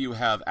like do you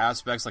have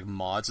aspects like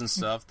mods and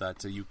stuff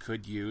that you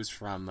could use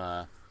from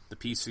the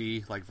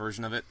PC like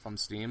version of it from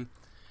Steam.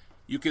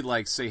 You could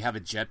like say have a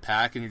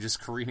jetpack and you're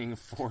just careening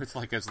forth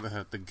like as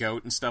the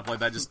goat and stuff like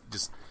that,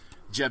 just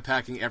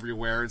jetpacking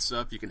everywhere and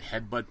stuff. You can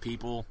headbutt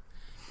people.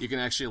 You can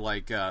actually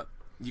like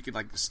you can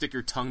like stick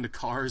your tongue to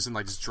cars and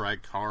like just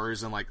drag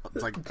cars and like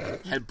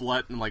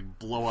headbutt and like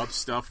blow up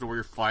stuff to where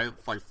you're flying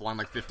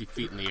like 50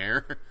 feet in the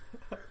air.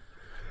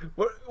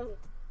 What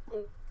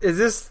is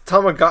this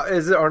Tamagotchi?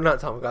 Is it or not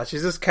Tamagotchi?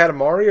 Is this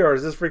Katamari or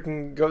is this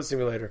freaking Goat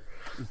Simulator?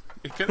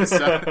 It kind of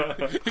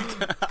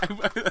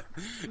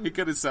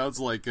sounds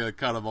like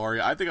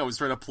Katamari. I think I was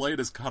trying to play it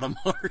as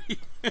Katamari.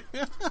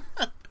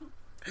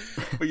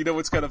 But you know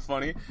what's kind of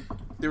funny?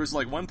 There was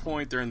like one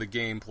point during the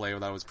gameplay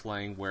that I was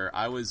playing where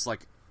I was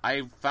like,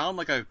 I found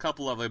like a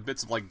couple of like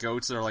bits of like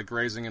goats that are like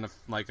grazing in a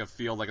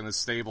field like in a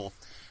stable,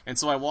 and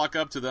so I walk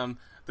up to them.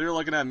 They're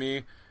looking at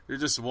me. They're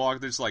just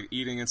like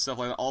eating and stuff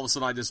like that. All of a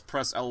sudden, I just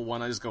press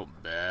L1. I just go,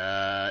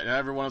 bah, and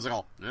everyone was like,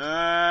 all,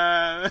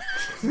 bah.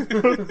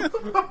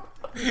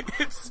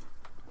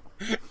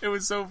 It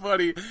was so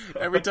funny.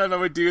 Every time I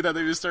would do that,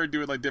 they just started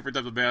doing like different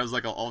types of bands.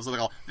 Like all of a sudden,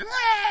 like all.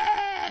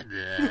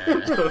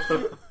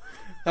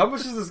 How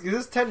much is this? Is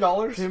this $10?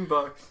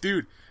 $10.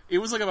 Dude, it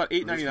was like about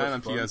 $8.99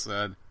 on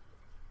PSN.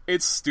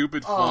 It's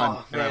stupid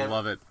fun, and I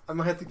love it. I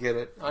might have to get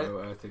it. I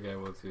think I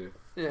will too.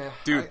 Yeah,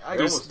 dude. I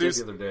almost did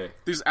the other day.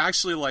 There's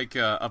actually like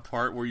a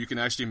part where you can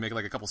actually make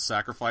like a couple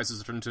sacrifices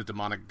to turn into a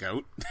demonic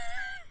goat.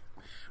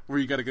 Where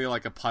you got to get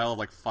like a pile of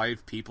like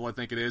 5 people, I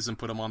think it is, and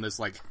put them on this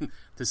like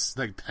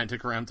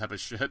pentagram type of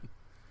shit.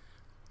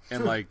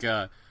 And like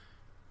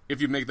if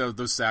you make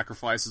those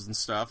sacrifices and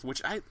stuff,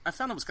 which I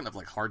found it was kind of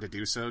like hard to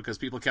do so because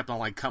people kept on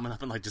like coming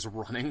up and like just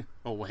running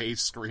away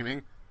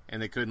screaming,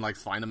 and they couldn't like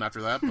find them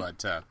after that.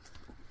 But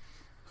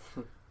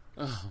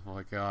oh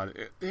my god,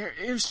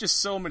 there's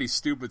just so many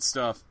stupid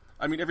stuff.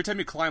 I mean, every time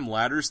you climb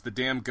ladders, the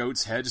damn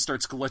goat's head just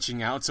starts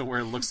glitching out to where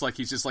it looks like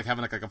he's just like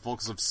having like a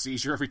convulsive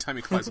seizure every time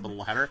he climbs up a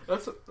ladder.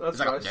 That's what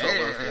like, I saw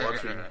when I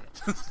was watching.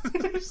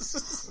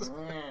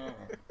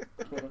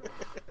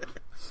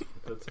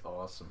 That's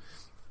awesome.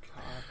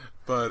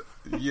 But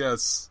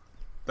yes,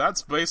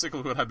 that's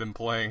basically what I've been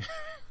playing.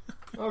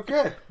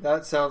 Okay,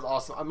 that sounds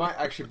awesome. I might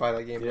actually buy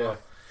that game. Yeah.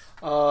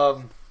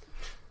 Now.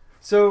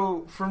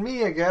 So for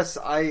me, I guess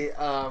I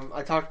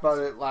talked about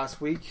it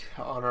last week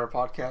on our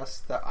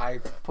podcast that I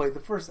played the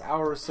first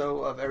hour or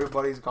so of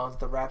Everybody's Gone to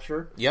the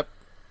Rapture. Yep.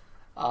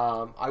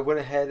 I went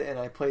ahead and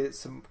I played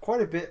it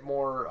quite a bit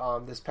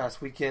more this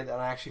past weekend,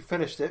 and I actually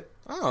finished it.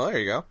 Oh, there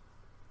you go.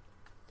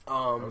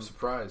 I was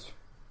surprised.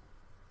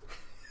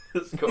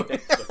 Let's go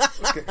ahead.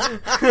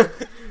 Okay.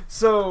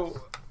 So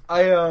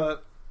I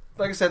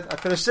like I said, I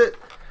finished it.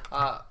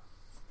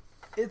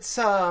 It's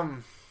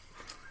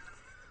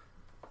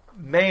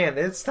man,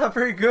 it's not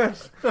very good.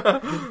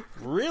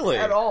 Really?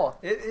 At all.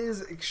 It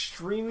is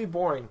extremely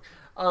boring.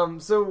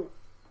 So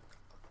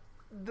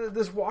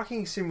this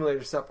walking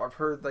simulator stuff, I've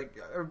heard, like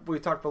we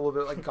talked a little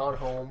bit, like Gone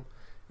Home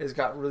has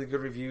got really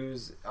good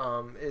reviews.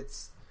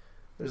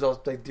 There's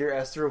also like Dear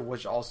Esther,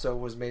 which also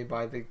was made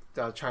by the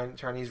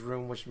Chinese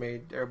Room, which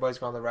made Everybody's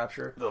Gone to the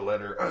Rapture. The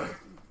letter.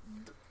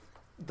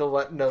 The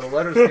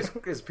letter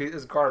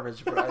is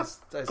garbage, but I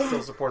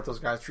still support those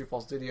guys,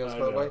 Treefall Studios,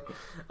 by the way.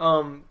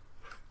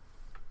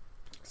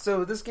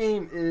 So this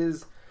game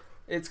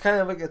it's kind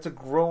of like, it's a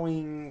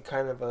growing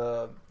kind of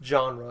a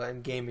genre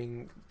in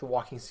gaming, the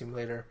walking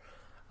simulator,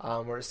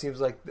 where it seems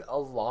like a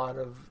lot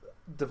of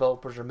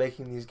developers are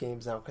making these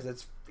games now because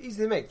it's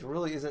easy to make. There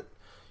really isn't.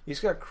 You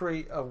just got to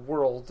create a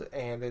world,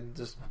 and then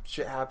just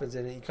shit happens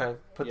in it. You kind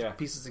of put the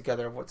pieces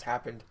together of what's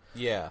happened.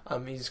 Yeah.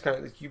 You just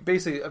kind of, you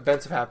basically,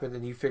 events have happened,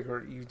 and you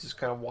just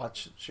kind of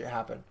watch shit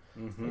happen,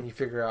 and you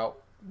figure out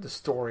the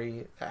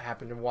story that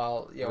happened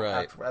while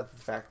Right. after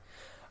the fact.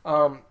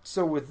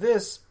 So with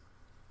this,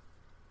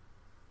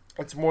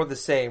 it's more the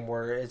same.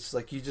 Where it's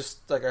like you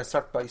just like I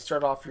talked about. You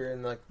start off, you're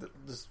in like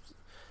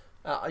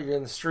you're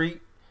in the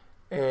street,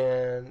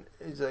 and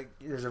it's like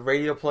there's a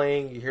radio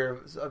playing. You hear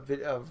a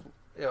bit of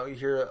you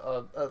hear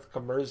a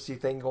emergency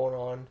thing going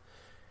on,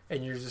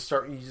 and you just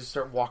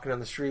start walking down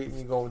the street, and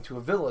you go into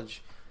a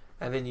village,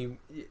 and then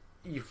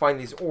you find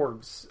these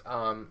orbs.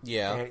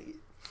 Yeah.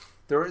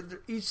 And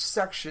each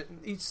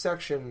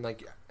section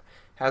like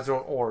has their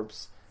own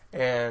orbs,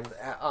 and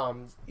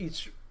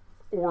each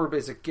orb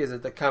is a kind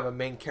of a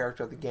main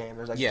character of the game.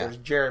 There's there's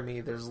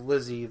Jeremy, there's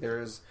Lizzie,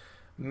 there's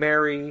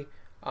Mary,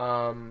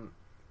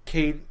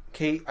 Kate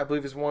I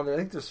believe is one. I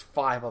think there's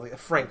 5.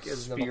 Frank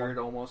is another one. Spirit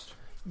almost.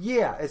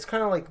 Yeah, it's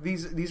kind of like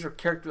these are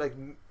characters like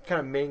kind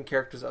of main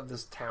characters of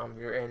this town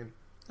you're in.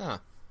 Huh.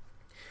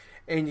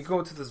 And you go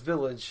into this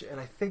village, and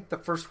I think the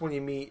first one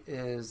you meet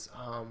is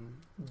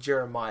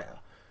Jeremiah,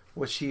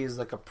 which he is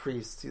like a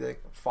priest,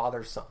 like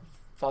Father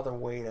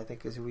Wade, I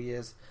think is who he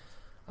is.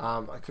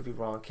 I could be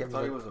wrong. I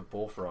thought he was a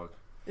bullfrog.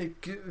 He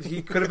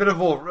could have been a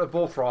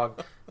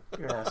bullfrog.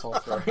 You're an asshole.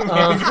 Sorry.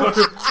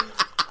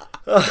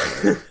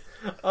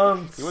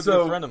 He was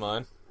a friend of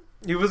mine.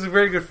 He was a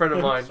very good friend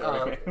of mine.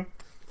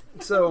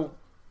 So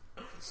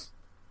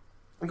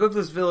you go to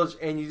this village,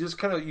 and you just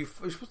kind of you're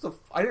supposed to.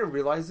 I didn't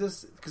realize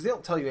this because they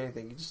don't tell you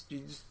anything.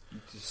 You just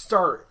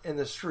start in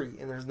the street,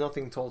 and there's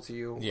nothing told to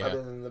you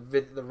other than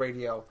the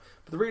radio.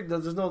 But the radio,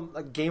 there's no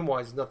like game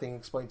wise, nothing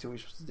explained to you what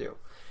you're supposed to do.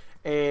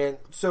 And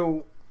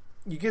so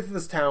you get to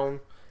this town,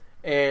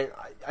 and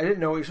I didn't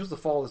know you're supposed to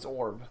follow this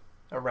orb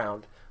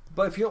around.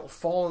 But if you don't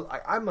follow,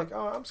 I'm like,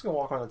 oh, I'm just gonna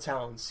walk around the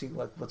town and see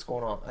what's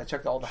going on. I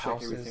checked all the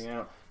houses. Everything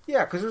out.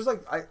 Yeah, because there's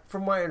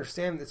from what I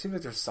understand, it seems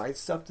like there's side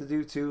stuff to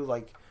do too.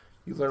 Like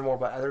you learn more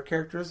about other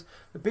characters.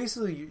 But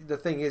basically, the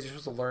thing is, you're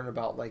supposed to learn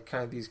about like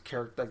kind of these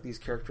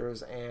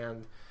characters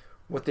and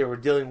what they were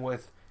dealing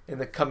with in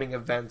the coming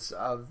events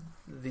of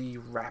the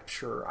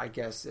rapture. I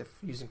guess if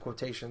using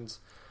quotations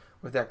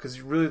with that, because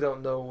you really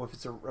don't know if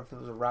it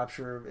was a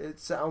rapture. It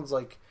sounds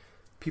like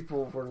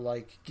people were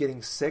like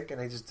getting sick and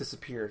they just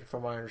disappeared,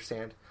 from what I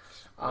understand.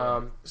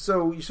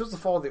 So you're supposed to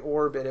follow the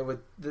orb, and it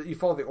would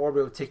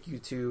take you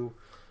to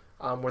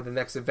where the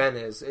next event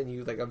is, and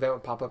you like event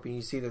would pop up, and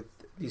you see that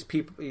these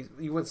people.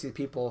 You wouldn't see the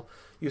people.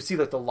 You see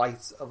like the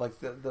lights of like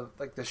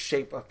the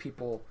shape of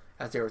people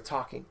as they were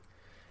talking,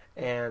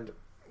 and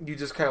you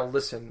just kind of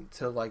listen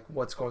to like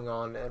what's going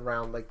on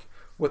around, like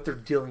what they're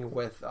dealing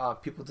with,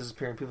 people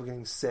disappearing, people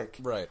getting sick,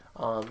 right?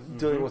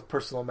 Dealing with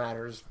personal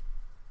matters,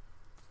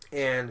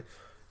 and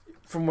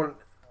from what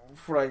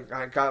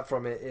I got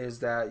from it is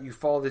that you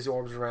follow these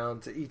orbs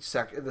around to each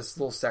this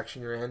little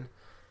section you're in,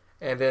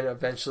 and then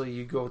eventually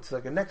you go to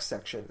like a next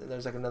section, and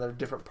there's like another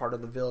different part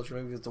of the village, or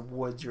maybe it's the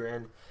woods you're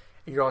in,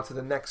 and you're on to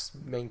the next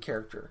main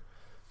character.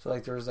 So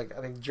like there's like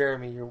I think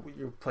Jeremy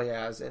you play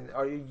as, and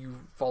you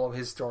follow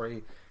his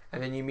story,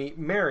 and then you meet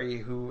Mary,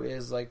 who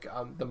is like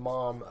the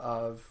mom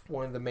of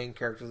one of the main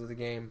characters of the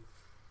game,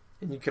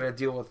 and you kind of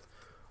deal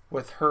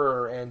with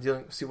her and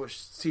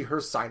see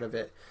her side of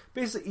it.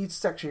 Basically, each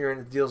section you're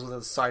in deals with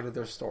a side of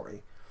their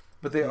story,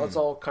 but it's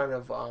all kind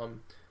of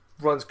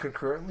runs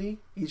concurrently.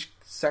 Each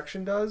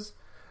section does,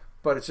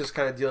 but it's just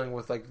kind of dealing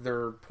with like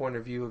their point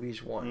of view of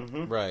each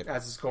one, right,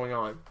 as it's going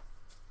on.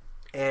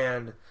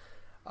 And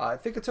I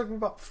think it took me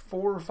about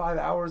 4 or 5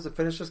 hours to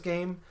finish this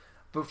game.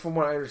 But from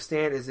what I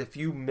understand, is if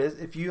you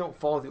don't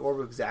follow the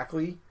orb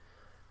exactly,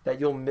 that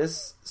you'll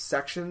miss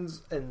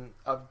sections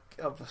of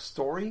a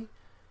story.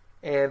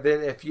 And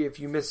then if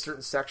you miss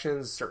certain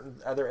sections, certain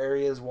other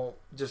areas won't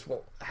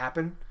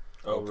happen.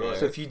 Oh, really?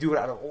 So if you do it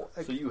out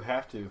of so you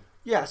have to.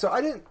 Yeah. So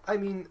I didn't. I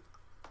mean,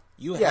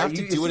 you have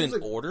to do it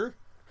in order.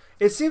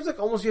 It seems like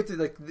almost you have to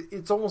like.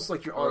 It's almost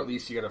like you're or on. At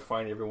least you got to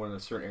find everyone in a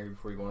certain area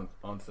before you go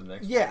on to the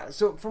next. Yeah.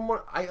 So from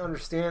what I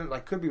understand, I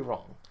could be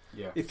wrong.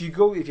 Yeah. If you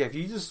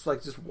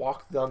just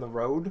walk down the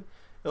road,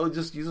 you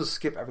just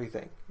skip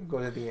everything and go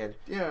to the end.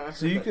 Yeah.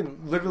 So you can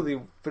literally,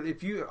 but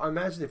if you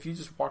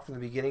just walk from the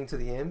beginning to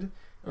the end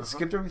and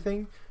skipped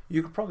everything,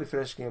 you could probably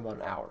finish the game about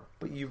an hour,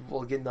 but you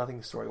will get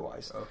nothing story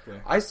wise. Okay.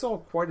 I saw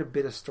quite a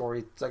bit of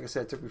story. Like I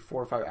said, it took me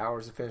 4 or 5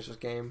 hours to finish this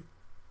game.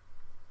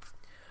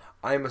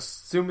 I'm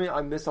assuming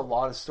I missed a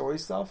lot of story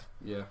stuff.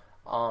 Yeah.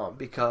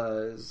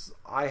 Because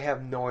I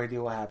have no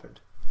idea what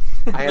happened.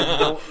 I have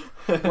no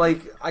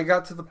like. I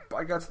got to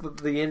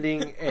the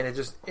ending, and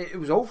it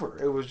was over.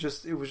 It was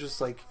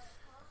just like.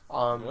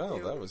 Well,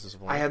 that was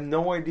disappointing. I have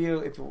no idea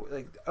if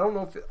I don't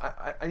know if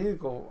I need to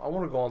go. I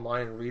want to go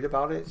online and read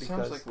about it. It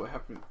sounds like what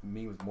happened to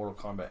me with Mortal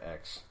Kombat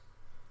X.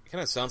 It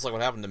kind of sounds like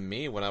what happened to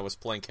me when I was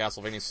playing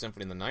Castlevania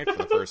Symphony of the Night for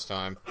the first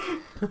time.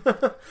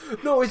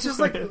 No, it's just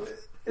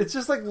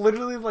like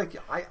literally like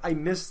I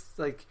missed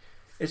like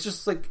it's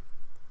just like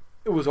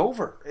it was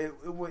over.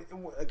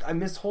 I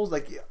missed holes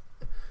like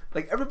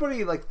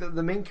everybody like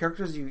the main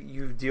characters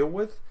you deal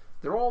with.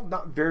 They're all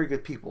not very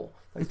good people.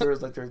 Like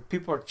there's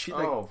people are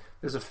cheating. Like,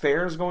 there's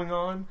affairs going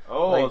on.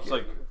 Oh, like, it's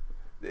like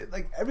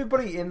like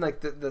everybody in like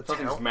the It's not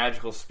these town.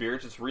 magical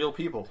spirits. It's real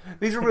people.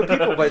 These are real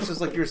people, but it's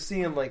just like you're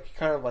seeing like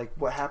kind of like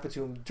what happened to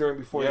them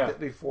before Yeah.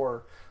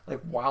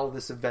 like while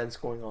this event's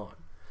going on.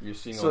 You're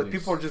seeing So all like,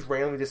 these people are just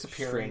randomly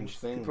disappearing. strange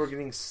things. People are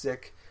getting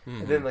sick,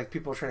 and then like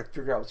people are trying to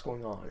figure out what's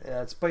going on. And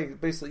it's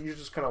basically you're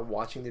just kind of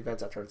watching the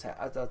events after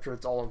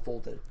it's all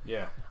unfolded.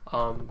 Yeah.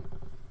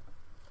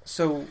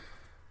 So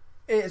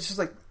it's just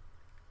like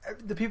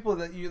the people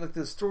that you like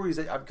the stories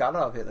that I've got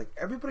out of it. Like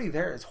everybody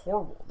there is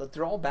horrible. Like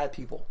they're all bad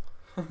people.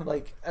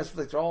 Like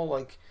they're all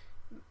like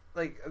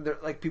they're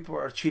like people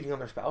are cheating on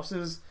their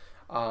spouses.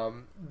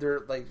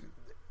 They're like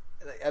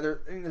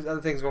there's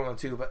other things going on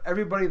too. But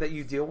everybody that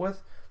you deal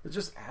with, they're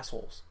just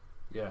assholes.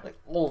 Yeah. Like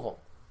all of them.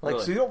 Like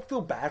Really? so you don't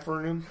feel bad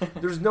for them.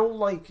 There's no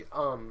like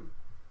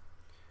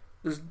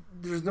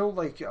there's no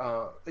like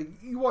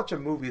you watch a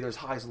movie. There's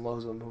highs and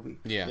lows of a movie.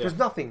 Yeah. There's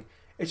nothing.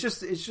 It's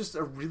just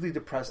a really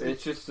depressing.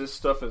 It's just this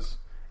stuff is.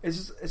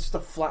 It's just a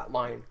flat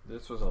line.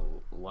 This was a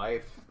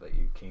life that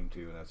you came to,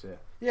 and that's it.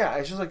 Yeah,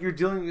 it's just like you're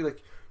dealing with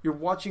like you're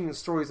watching the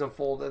stories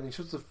unfold, and you're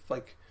supposed to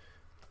like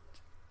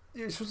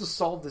you're supposed to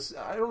solve this.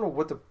 I don't know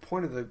what the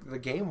point of the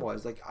game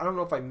was. Like I don't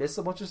know if I missed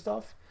a bunch of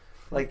stuff.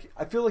 Like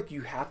I feel like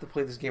you have to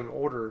play this game in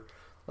order.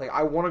 Like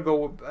I want to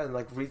go and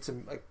like read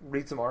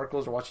some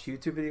articles or watch a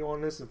YouTube video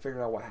on this and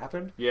figure out what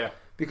happened. Yeah.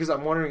 Because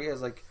I'm wondering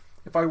is like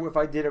if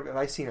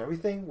I seen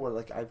everything where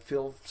like I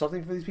feel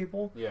something for these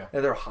people. Yeah.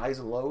 And their highs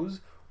and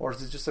lows. Or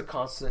is it just a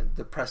constant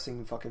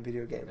depressing fucking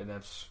video game? And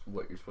that's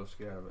what you're supposed to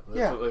get out of it. That's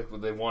Yeah.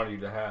 what they wanted you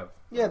to have.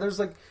 Yeah, there's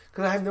like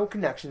because I have no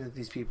connection to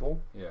these people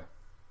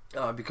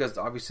Yeah. because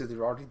obviously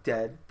they're already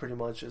dead, pretty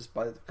much.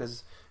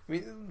 Because I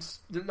mean,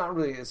 they're not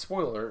really a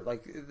spoiler.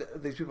 Like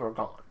these people are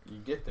gone. You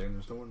get there and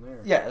there's no one there.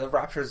 Yeah, the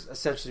rapture's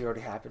essentially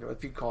already happened,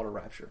 if you call it a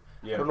rapture.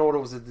 Yeah. I don't know what it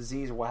was, a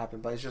disease or what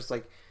happened, but it's just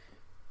like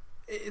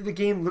the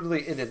game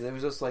literally ended. It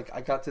was just like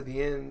I got to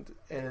the end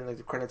and then like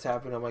the credits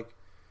happened. I'm like,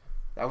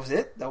 that was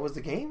it. That was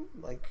the game.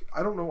 Like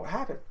I don't know what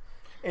happened.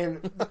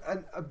 And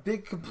a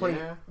big complaint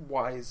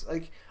wise,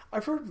 like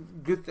I've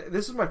heard good.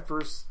 This is my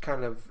first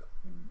kind of.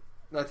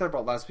 I thought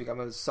about last week. I'm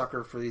a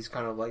sucker for these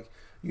kind of like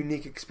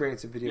unique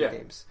experience in video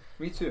games.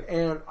 Me too.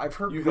 And I've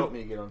heard You helped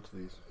me get onto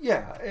these.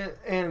 Yeah,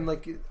 and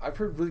like I've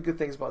heard really good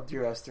things about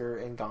Dear Esther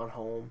and Gone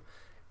Home,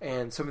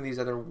 and some of these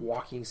other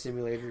walking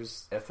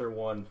simulators. Ether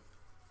 1.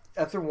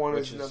 Ether 1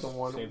 Which is another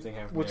one. Same thing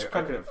happened. Which I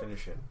kind couldn't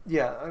finish it.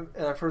 Yeah,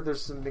 and I've heard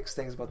there's some mixed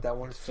things about that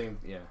one. Same.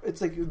 Yeah. It's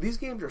like these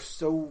games are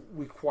so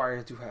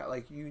required to have.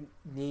 Like you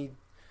need,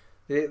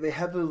 they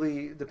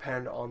heavily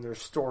depend on their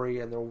story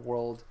and their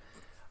world.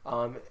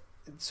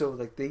 So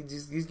like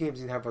these games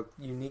need to have a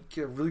unique,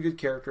 really good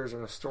characters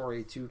and a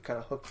story to kind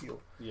of hook you.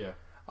 Yeah.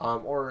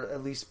 Or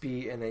at least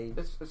be in a.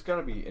 It's got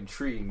to be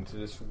intriguing to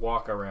just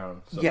walk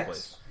around someplace.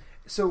 Yes.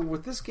 So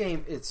with this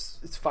game, it's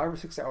 5 or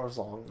 6 hours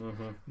long.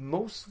 Mm-hmm.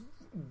 Most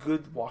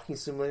good walking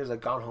simulators,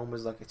 like Gone Home,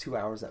 is like 2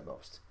 hours at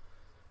most,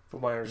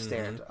 from what I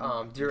understand.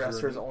 Dear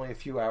Esther is only a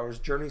few hours.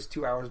 Journey's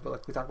 2 hours, but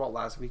like we talked about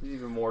last week, There's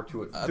even more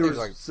to it. There's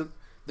like some,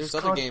 there's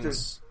other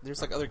games.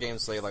 There's like other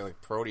games, say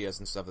like Proteus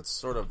and stuff. That's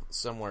sort of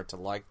similar to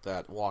like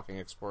that walking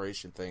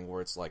exploration thing,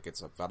 where it's like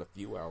it's about a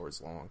few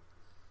hours long.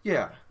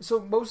 Yeah.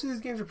 So most of these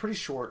games are pretty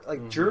short.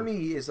 Like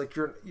Journey is like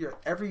you're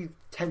every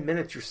 10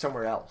 minutes you're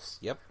somewhere else.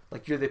 Yep.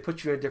 Like they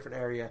put you in a different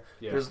area.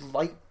 Yeah. There's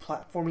light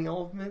platforming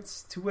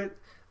elements to it.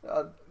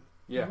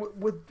 Yeah.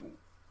 With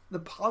the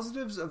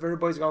positives of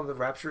Everybody's Gone to the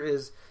Rapture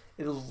is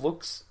it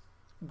looks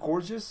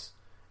gorgeous.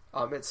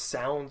 It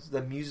sounds,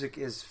 the music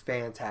is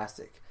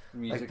fantastic.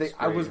 Music's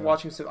I was great,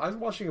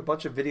 watching a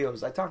bunch of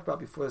videos I talked about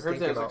before this I heard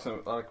thing came there's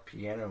out. like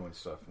piano and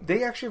stuff.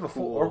 They actually have a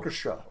full Cool.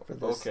 orchestra for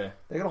this. Okay.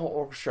 They got a whole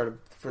orchestra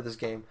for this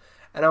game.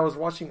 And I was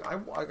watching. I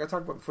talked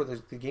about before the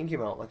game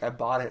came out. Like I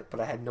bought it,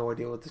 but I had no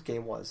idea what this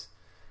game was.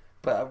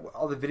 But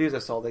all the videos I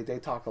saw, they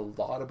talk a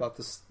lot about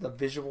the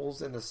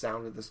visuals and the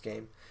sound of this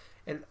game.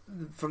 And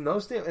from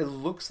those things, it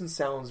looks and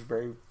sounds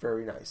very,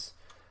 very nice.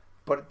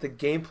 But the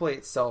gameplay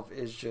itself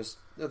is just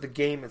the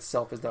game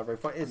itself is not very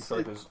fun. It's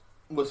it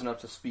wasn't up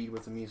to speed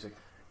with the music.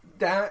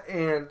 that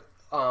and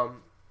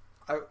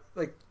I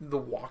like the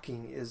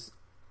walking is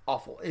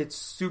awful. It's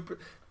super.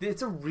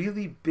 It's a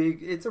really big.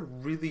 It's a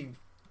really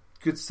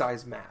good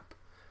sized map.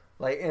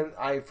 Like,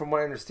 and from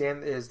what I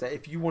understand is that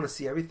if you want to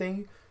see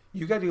everything,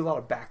 you got to do a lot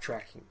of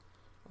backtracking.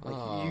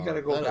 Like you got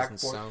to go that back doesn't and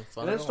forth. sound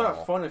fun And at it's all.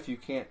 not fun if you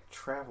can't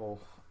travel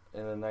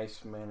in a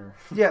nice manner.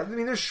 Yeah, I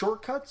mean there's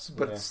shortcuts,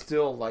 but Yeah. it's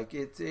still like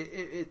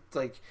it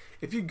like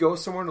if you go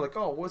somewhere and like,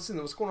 oh, what's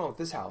going on with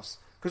this house?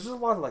 Because there's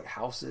a lot of like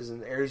houses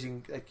and areas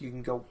you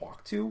can go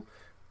walk to,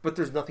 but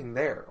there's nothing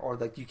there, or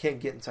like you can't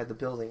get inside the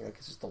building, like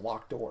it's just a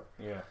locked door.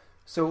 Yeah.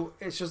 So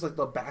it's just like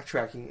the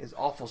backtracking is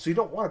awful. So you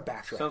don't want to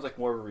backtrack. Sounds like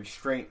more of a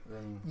restraint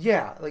than.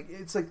 Yeah, like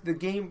it's like the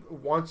game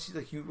wants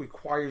like you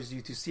requires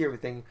you to see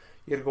everything.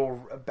 You got to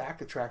go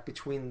back a track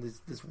between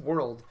this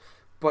world,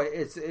 but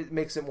it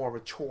makes it more of a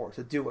chore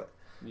to do it.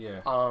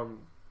 Yeah.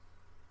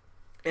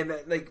 And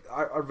like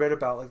I read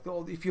about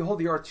like if you hold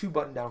the R2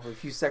 button down for a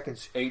few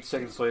seconds, 8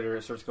 seconds later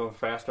it starts going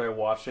faster. I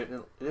watched it,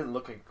 and it didn't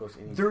look like it goes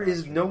any there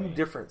is faster no to me.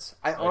 difference.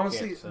 I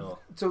honestly, can't tell.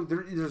 so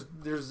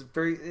there's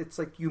very. It's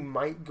like you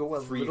might go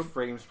a 3 little.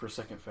 frames per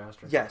second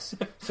faster. Yes.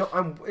 So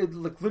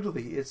like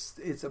literally, it's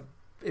a.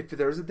 If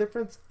there is a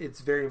difference, it's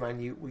very minute.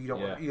 You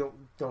don't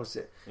notice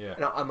it. Yeah.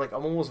 And I'm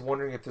almost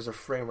wondering if there's a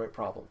frame rate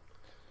problem,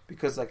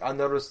 because like I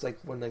noticed like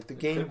when like the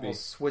game could be. will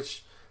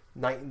switch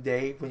night and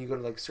day when you go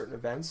to like certain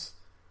events,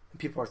 and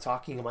people are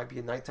talking, it might be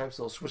at nighttime,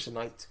 so they'll switch to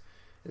night,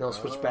 and they'll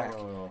switch back.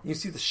 Oh. And you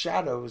see the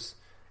shadows,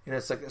 and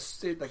it's like it's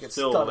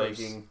Still stutters.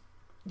 lagging.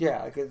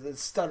 Yeah, like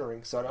it's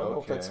stuttering. So I don't know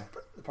if that's Okay.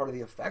 part of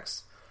the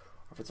effects,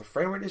 or if it's a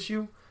frame rate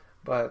issue.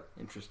 But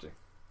Interesting.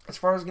 as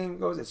far as the game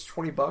goes, it's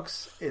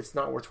 $20. It's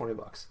not worth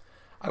 $20.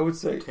 I would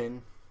say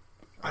 10.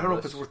 I don't know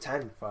if it's worth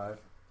 10, 5.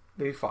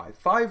 maybe 5.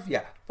 5,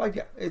 yeah, 5,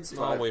 yeah. It's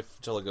I'll 5. wait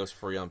until it goes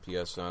free on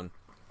PSN.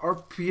 Or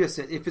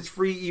PSN, if it's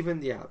free,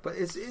 even yeah. But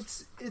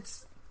it's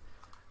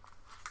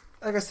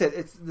like I said,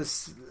 it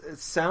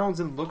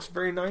sounds and looks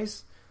very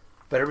nice,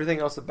 but everything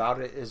else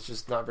about it is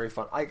just not very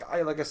fun.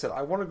 I like I said,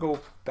 I want to go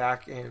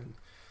back and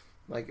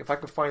like if I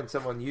could find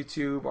some on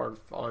YouTube or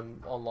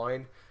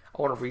online,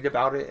 I want to read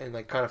about it and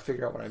like kind of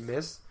figure out what I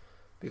missed,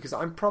 because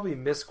I'm probably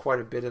missed quite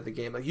a bit of the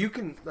game. Like you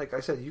can, like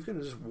I said, you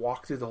can just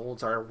walk through the whole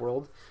entire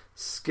world,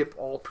 skip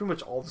pretty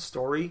much all the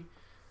story,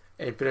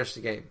 and finish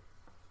the game.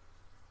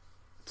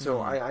 So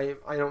I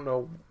don't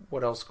know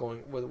what else.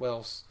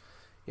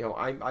 You know,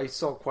 I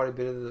saw quite a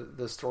bit of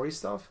the story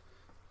stuff.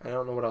 I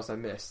don't know what else I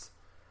missed.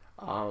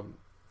 Yeah,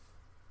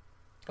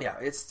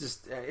 it's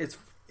just it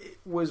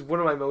was one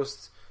of my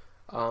most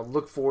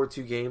look forward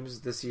to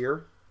games this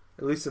year,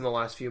 at least in the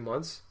last few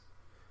months.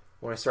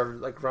 When I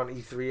started like around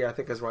E3, I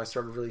think that's when I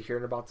started really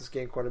hearing about this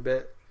game quite a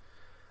bit.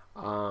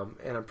 And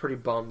I'm pretty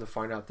bummed to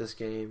find out this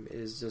game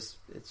is just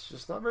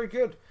not very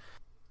good.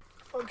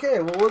 Okay,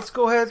 well let's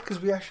go ahead because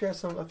we actually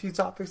have a few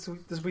topics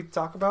this week to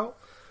talk about.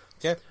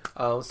 Okay.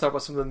 Let's talk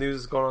about some of the news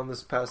that's going on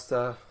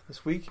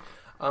this week.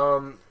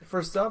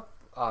 First up,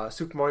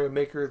 Super Mario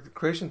Maker, the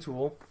creation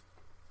tool.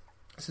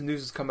 Some news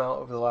has come out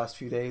over the last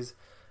few days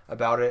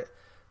about it,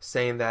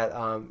 saying that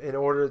in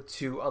order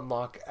to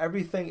unlock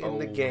everything in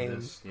the game,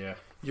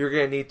 you're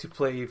going to need to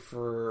play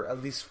for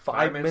at least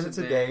 5 minutes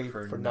a day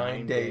for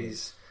 9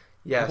 days.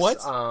 Yes. What?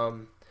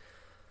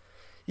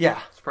 Yeah.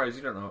 Surprised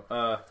you don't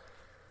know.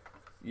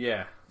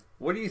 Yeah.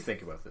 What do you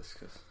think about this?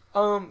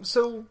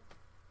 So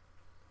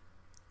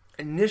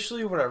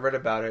initially when I read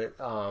about it,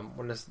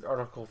 when this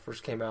article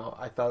first came out,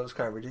 I thought it was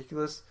kind of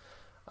ridiculous.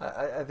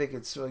 I think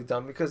it's really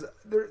dumb because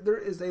there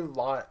is a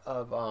lot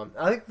of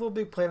I think Little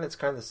Big Planet's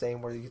kind of the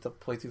same, where you get to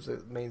play through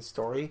the main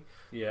story.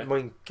 Yeah.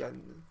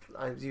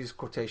 I use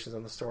quotations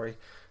on the story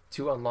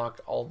to unlock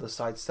all the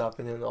side stuff,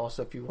 and then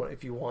also if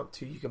you want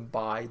to, you can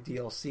buy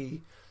DLC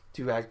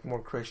to add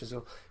more creations,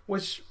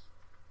 which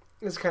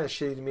is kind of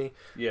shitty to me.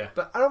 Yeah.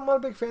 But I'm not a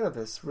big fan of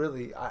this,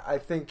 really. I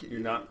think You're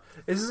not?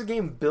 This is a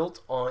game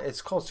built on.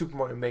 It's called Super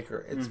Mario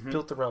Maker. It's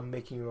built around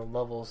making your own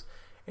levels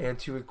and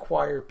to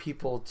require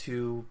people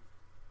to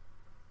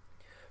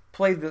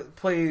play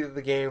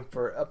the game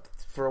for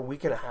a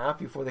week and a half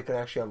before they can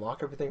actually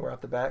unlock everything right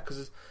off the bat.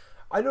 Because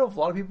I know of a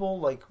lot of people,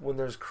 like when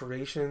there's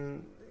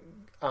creation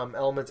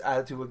elements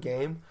added to a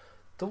game,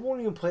 they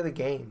won't even play the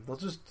game.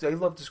 They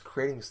love just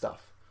creating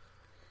stuff.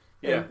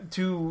 Yeah. And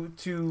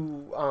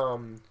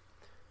to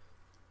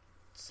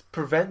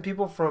prevent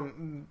people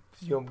from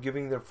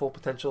giving their full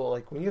potential,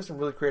 like when you have some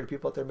really creative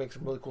people out there make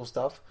some really cool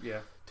stuff, Yeah.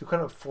 to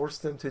kind of force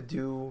them to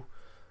do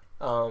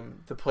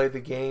to play the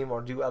game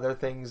or do other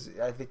things,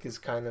 I think is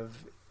kind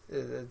of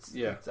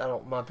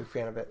I'm not a big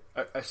fan of it.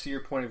 I see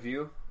your point of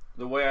view.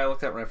 The way I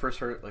looked at it when I first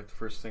heard it, like the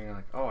first thing, I'm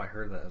like, oh, I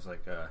heard that. I was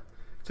like,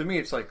 to me,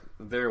 it's like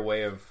their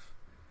way of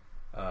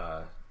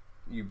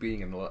you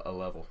being in a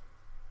level.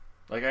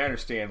 Like I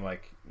understand,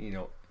 like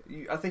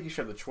I think you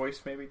should have the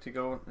choice maybe to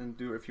go and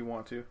do it if you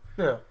want to.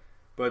 Yeah.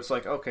 But it's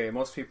like, okay,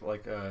 most people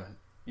like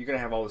you're gonna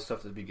have all this stuff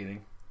at the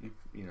beginning.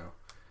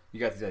 You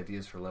got these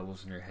ideas for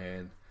levels in your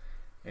head,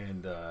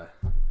 and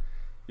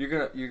you're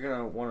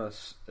gonna want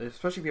to,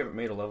 especially if you haven't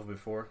made a level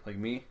before, like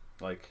me.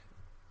 Like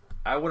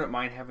I wouldn't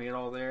mind having it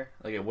all there.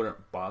 Like it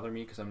wouldn't bother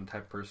me because I'm the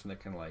type of person that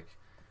can like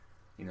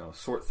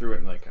sort through it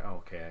and like, oh,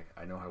 okay,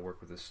 I know how to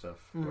work with this stuff,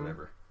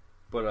 whatever.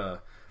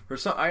 But for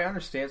some, I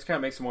understand. It kind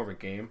of makes it more of a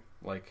game.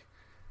 Like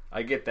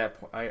I get that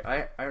point.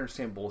 I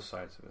understand both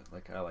sides of it.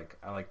 Like I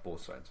like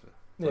both sides of it.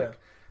 Like, Yeah.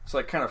 It's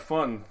like kind of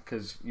fun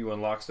because you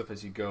unlock stuff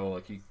as you go.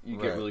 Like you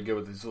get Right. really good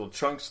with these little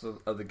chunks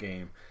of the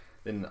game.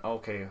 Then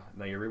okay,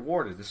 now you're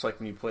rewarded. Just like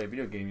when you play a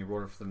video game, you're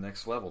rewarded for the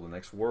next level, the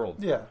next world.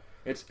 Yeah.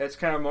 It's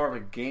kind of more of a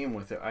game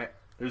with it.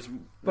 There's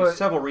But-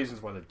 several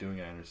reasons why they're doing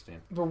it. I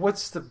understand. But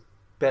what's the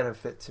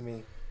benefit to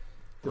me?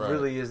 There Right.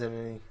 really isn't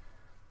any.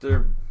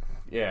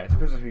 It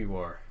depends on who you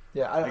are.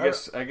 Yeah, I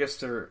guess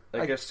there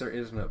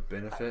isn't a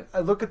benefit. I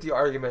look at the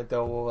argument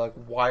though, well, like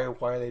why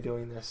are they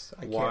doing this?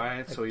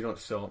 Why? So you don't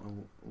sell it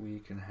in a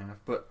week and a half.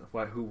 But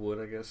why? Who would?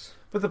 I guess.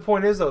 But the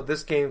point is though,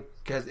 this game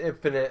has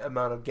infinite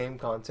amount of game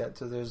content,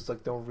 so there's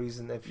like no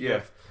reason if you Yeah.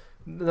 have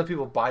enough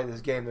people buy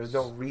this game. There's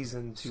no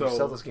reason to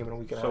sell this game in a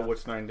week and a half. So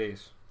what's 9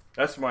 days?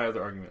 That's my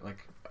other argument.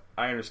 Like,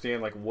 I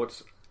understand like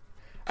what's.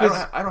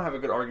 I don't have a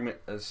good argument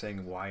as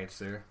saying why it's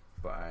there,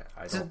 but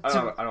I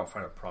don't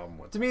find a problem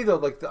with it. To me though,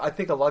 like I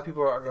think a lot of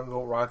people are going to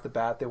go right off the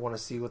bat. They want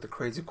to see what the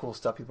crazy cool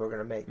stuff people are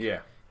going to make. Yeah.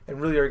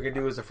 And really, all you're going to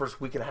do is the first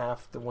week and a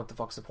half. Then what the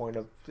fuck's the point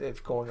of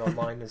if going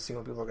online and seeing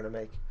what people are going to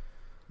make?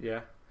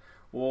 Yeah.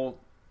 Well,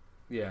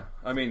 yeah.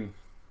 I mean,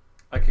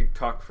 I could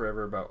talk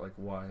forever about like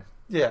why.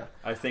 Yeah.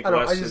 I think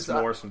less is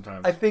more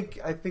sometimes. I think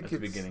at the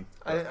beginning.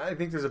 I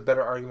think there's a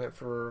better argument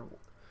for.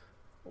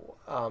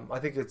 I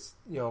think it's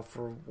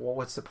for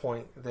what's the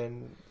point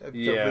than the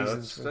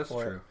reasons that's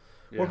true.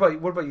 Yeah.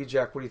 What about you,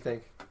 Jack? What do you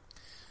think?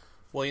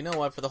 Well, you know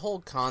what? For the whole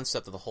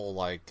concept of the whole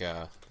like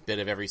bit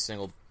of every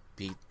single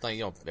beat,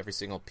 like, every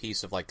single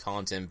piece of like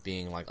content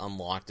being like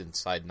unlocked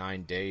inside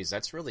 9 days,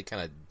 that's really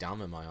kind of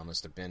dumb in my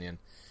honest opinion.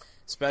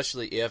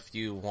 Especially if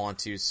you want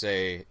to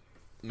say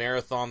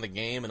marathon the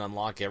game and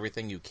unlock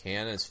everything you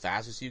can as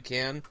fast as you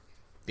can,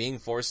 being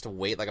forced to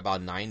wait like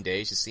about 9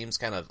 days just seems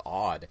kind of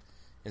odd.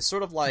 It's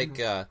sort of like,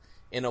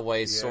 in a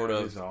way, is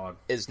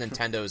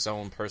Nintendo's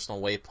own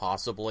personal way,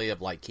 possibly, of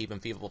like keeping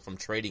people from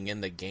trading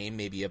in the game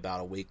maybe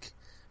about a week,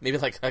 maybe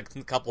like a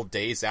couple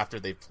days after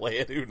they play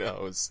it. Who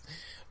knows?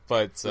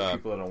 But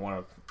people that don't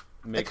want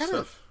to make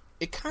stuff.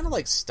 It kind of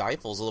like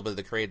stifles a little bit of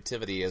the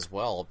creativity as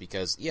well.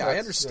 Because I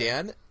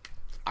understand. Yeah.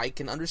 I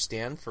can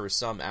understand for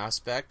some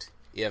aspect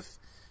if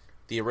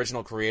the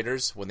original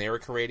creators, when they were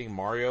creating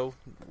Mario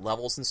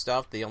levels and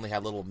stuff, they only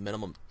had little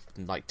minimum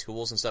like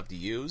tools and stuff to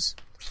use.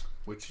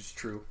 Which is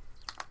true.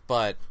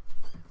 But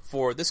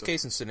for this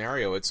case and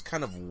scenario, it's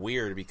kind of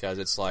weird because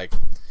it's like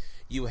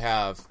you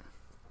have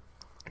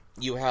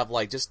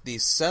like just the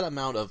set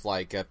amount of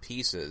like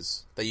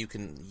pieces that you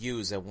can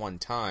use at one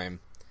time,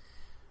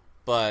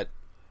 but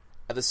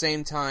at the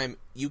same time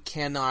you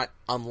cannot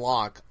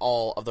unlock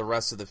all of the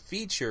rest of the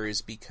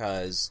features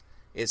because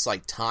it's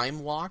like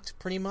time locked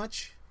pretty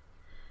much.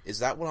 Is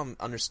that what I'm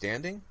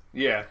understanding?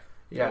 Yeah.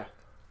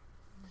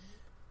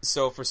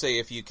 So for say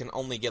if you can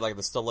only get like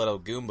the Stiletto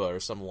Goomba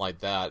or something like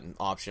that, an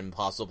option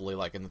possibly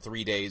like in the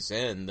 3 days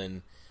in,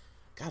 then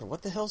God,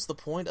 what the hell's the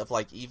point of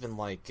like even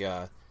like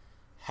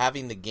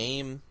having the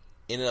game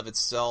in and of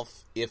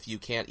itself if you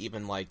can't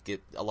even like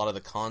get a lot of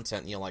the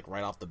content, like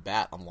right off the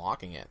bat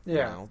unlocking it?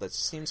 Yeah, that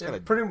seems kind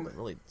of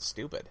really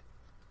stupid.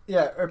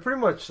 Yeah, pretty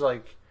much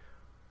like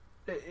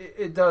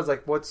it does.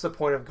 Like, what's the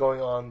point of going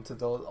on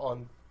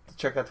to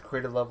check out the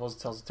creative levels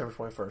until September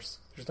 21st?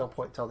 There's no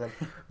point until then.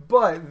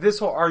 But this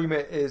whole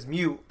argument is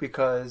mute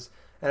because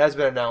it has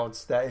been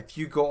announced that if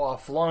you go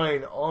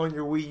offline on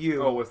your Wii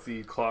U, with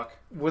the clock,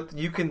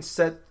 you can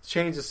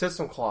change the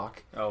system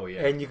clock. Oh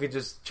yeah, and you can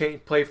just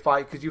play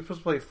 5 because you're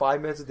supposed to play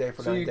 5 minutes a day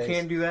for 9 days. So you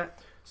can do that.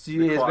 So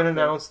it's been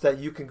announced that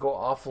you can go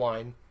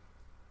offline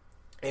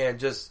and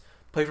just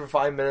play for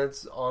 5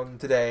 minutes on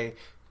today.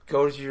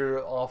 Go to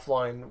your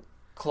offline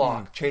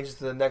clock, change it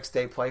to the next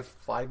day, play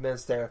 5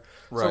 minutes there.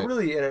 Right. So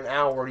really, in an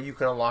hour, you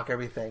can unlock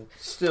everything.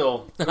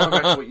 Still, going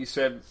back to what you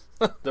said,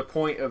 the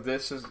point of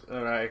this is,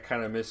 and I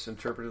kind of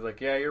misinterpreted.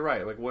 Like, yeah, you're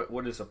right. Like,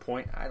 what is the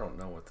point? I don't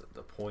know what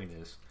the point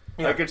is.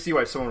 Yeah. I could see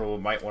why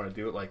someone might want to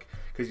do it, like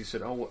because you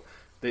said,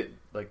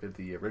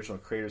 the original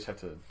creators had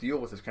to deal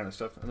with this kind of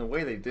stuff, and the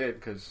way they did,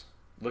 because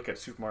look at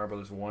Super Mario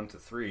Brothers 1 to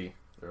 3,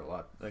 they're a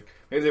lot like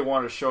maybe they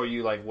wanted to show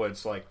you like what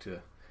it's like to,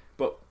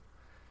 but.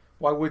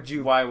 Why would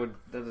you?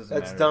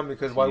 That's dumb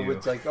because why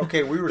would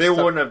okay we were they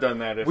wouldn't have done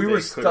that if we they were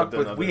stuck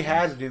with we things.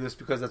 Had to do this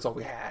because that's all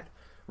we had.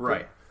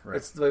 Right.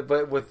 It's like,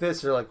 but with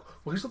this you're like,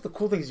 well, here's what the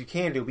cool things you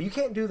can do, but you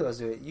can't do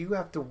those. We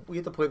have to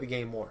play the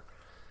game more,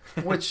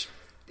 which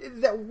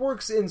that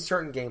works in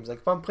certain games. Like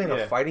if I'm playing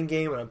a fighting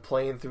game and I'm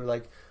playing through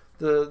like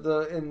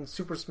the in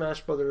Super Smash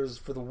Brothers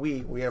for the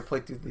Wii, we had to play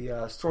through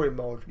the story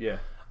mode. Yeah.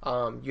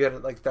 You had to,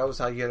 like that was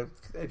how you had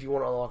to, if you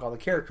want to unlock all the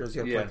characters,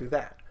 you had to play through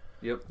that.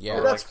 Yep.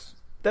 Yeah.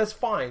 That's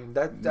fine.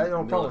 I don't have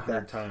a problem with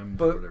that.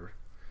 But whatever.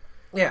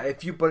 Yeah,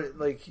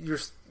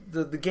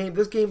 the game.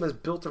 This game is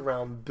built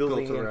around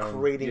building and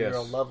creating your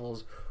own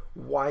levels.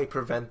 Why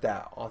prevent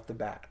that off the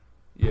bat?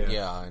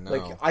 Yeah, I know.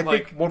 Like I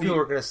think more people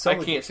are going to sell.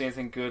 I can't say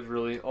anything good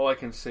really. All I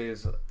can say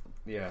is,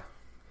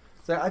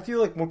 So I feel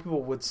like more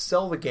people would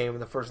sell the game in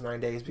the first 9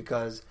 days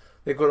because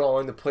they go to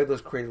online to play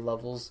those creative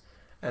levels,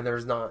 and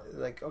there's not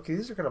like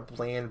these are kind of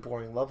bland,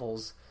 boring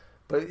levels.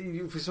 But if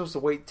you're supposed to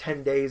wait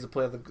 10 days to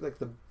play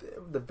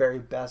the very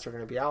best are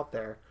going to be out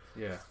there.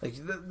 Yeah. Like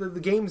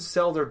the games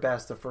sell their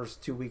best the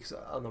first 2 weeks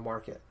on the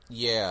market.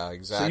 Yeah,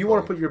 exactly. So you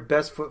want to put your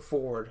best foot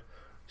forward.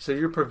 So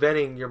you're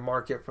preventing your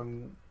market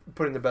from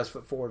putting the best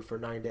foot forward for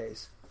 9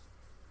 days.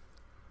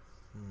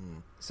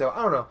 So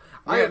I don't know.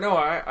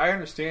 I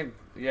understand.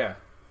 Yeah.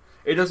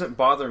 It doesn't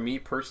bother me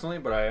personally,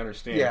 but I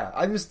understand. Yeah,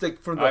 I just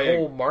think for the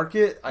whole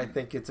market, I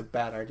think it's a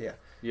bad idea.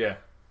 Yeah.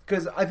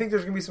 Because I think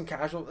there's going to be some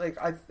casual...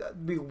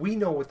 we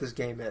know what this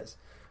game is.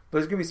 But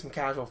there's going to be some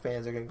casual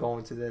fans that are going to go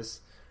into this,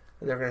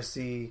 and they're going to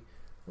see,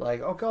 like,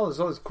 there's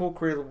all these cool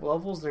creative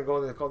levels, and they're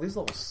going, these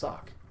levels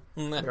suck.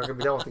 And they're going to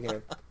be done with the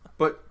game.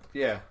 But,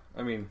 yeah,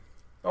 I mean...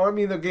 Or I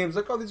mean, the game's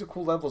like, oh, these are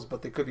cool levels,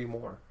 but they could be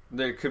more.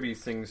 There could be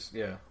things,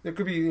 yeah. There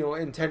could be,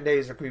 in 10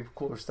 days, there could be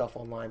cooler stuff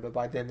online, but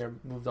by then they're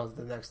moved on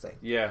to the next thing.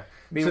 Yeah.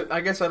 I mean, So I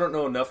guess I don't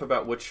know enough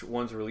about which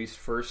ones released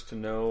first to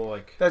know,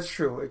 like... That's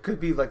true. It could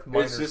be, like,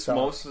 minor Is this stuff.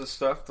 most of the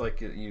stuff, like,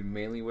 you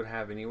mainly would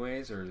have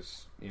anyways, or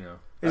is, I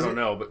Is don't it-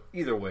 know, but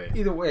either way.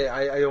 Either way,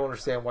 I don't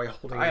understand why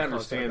holding I the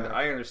content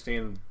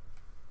understand.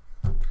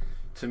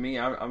 To me,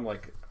 I'm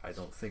like, I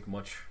don't think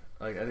much.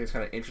 Like, I think it's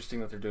kind of interesting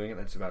that they're doing it.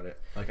 That's about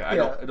it. Like,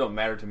 it don't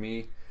matter to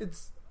me.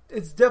 It's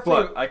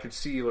definitely But I could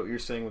see what you're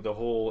saying with the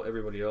whole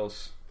everybody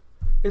else.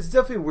 it's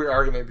definitely a weird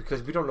argument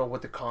because we don't know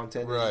what the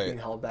content Right. is being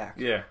held back.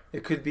 Yeah.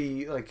 It could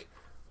be like,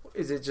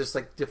 is it just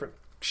like different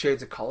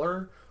shades of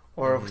color,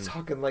 or are we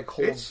talking like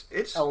whole It's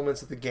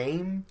elements of the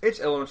game? it's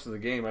elements of the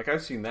game. Like,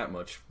 I've seen that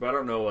much, but I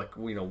don't know, like,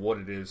 what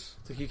it is.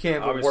 Like you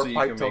can't have a Obviously, warp you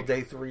pipe can till make-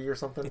 day 3 or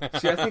something.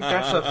 See, I think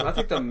I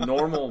think the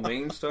normal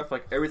main stuff,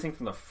 like everything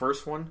from the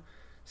first one,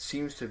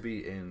 seems to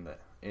be in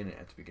it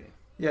at the beginning.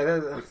 Yeah, I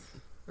don't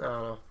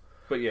know.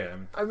 But yeah,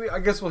 I mean, I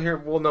guess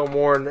we'll know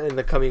more in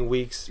the coming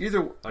weeks.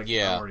 either like,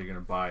 Yeah. I'm already gonna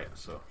buy it.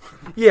 So,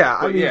 Yeah,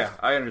 I but mean, yeah,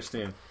 I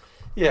understand.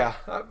 yeah,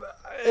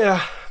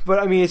 yeah. But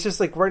I mean, it's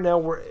just like right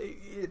now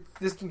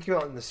this can come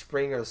out in the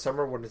spring or the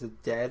summer when it's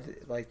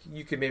dead. Like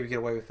you could maybe get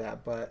away with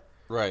that, but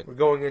Right. we're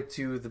going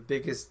into the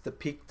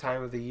peak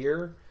time of the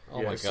year. Oh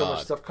Yeah, my There's so much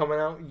god. stuff coming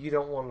out. You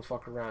don't want to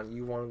fuck around.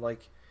 You want to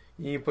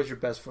you need to put your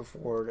best foot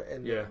forward.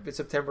 And Yeah. if it's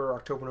September,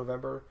 October,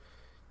 November,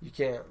 you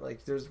can't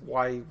there's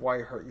why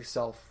hurt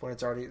yourself when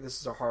it's already this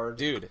is a hard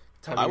Dude,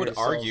 time. I of would year to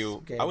sell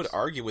argue. games. I would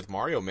argue with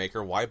Mario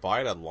Maker. Why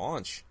buy it at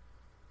launch?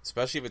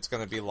 Especially if it's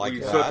going to be like You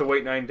still have that. to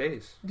wait 9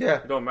 days. Yeah.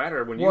 It don't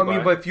matter when you Well, I buy.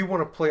 mean, but if you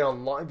want to play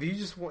online,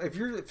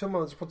 if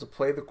someone just wants to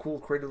play the cool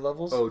created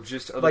levels,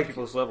 just other like,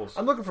 people's levels.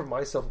 I'm looking for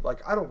myself.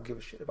 Like, I don't give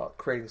a shit about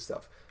creating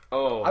stuff.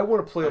 Oh, I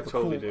want to play I all the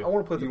totally cool. do. I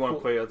want to play the You cool. wanna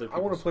play other I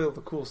want people's- to play all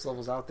the coolest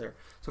levels out there.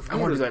 So for I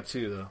me, want to do there's- that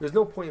too, though. There's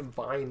no point in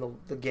buying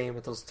the game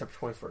until September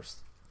 21st.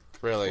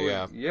 Really,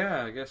 yeah.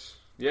 Yeah, I guess.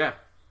 Yeah.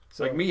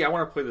 So, Like me, I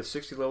want to play the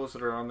 60 levels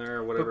that are on there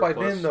or whatever. but by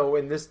plus, then, though,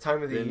 in this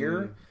time of the then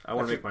year, I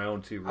want to after- make my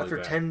own too. Really after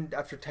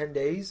bad. 10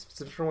 days,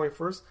 September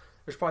 21st,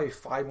 there's probably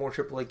 5 more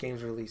AAA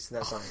games released in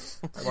that time.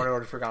 I've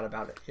already forgot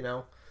about it.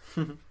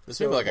 This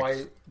So may be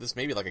why- this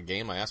may be like a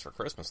game I asked for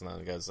Christmas, and then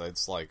because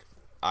it's like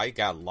I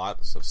got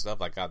lots of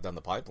stuff I got down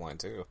the pipeline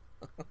too.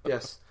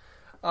 Yes.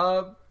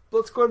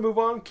 Let's go ahead and move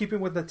on. Keeping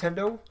with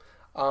Nintendo,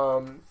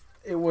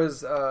 it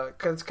was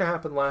it's kind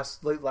of happened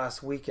late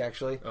last week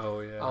actually. Oh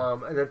yeah. A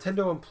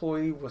Nintendo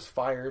employee was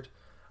fired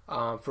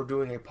for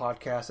doing a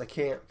podcast. I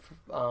can't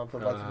for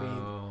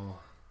like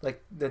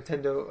like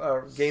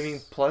Nintendo Gaming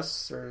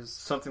Plus or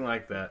Something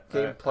like that.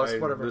 Game Plus, I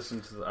whatever.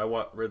 Listened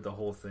to. Read the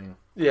whole thing.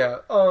 yeah.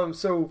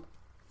 So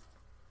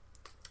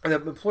an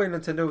employee of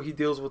Nintendo, he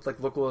deals with like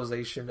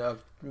localization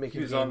of making.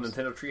 He was games. on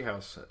Nintendo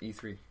Treehouse at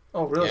E3.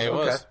 Oh really? Yeah, it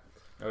Okay. was.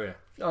 Oh yeah.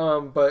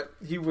 But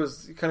he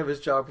was kind of his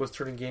job was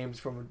turning games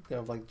from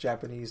like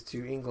Japanese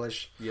to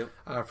English Yep.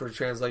 for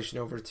translation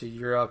over to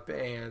Europe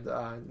and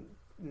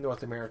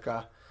North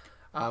America.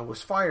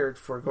 Was fired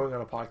for going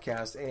on a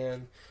podcast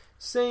and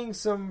saying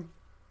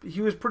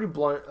he was pretty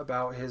blunt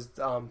about his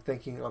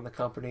thinking on the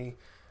company,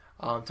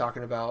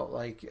 talking about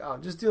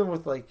just dealing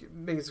with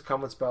making some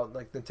comments about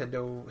like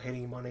Nintendo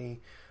hating money.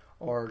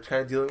 Or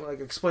kind of dealing,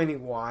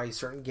 explaining why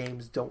certain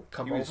games don't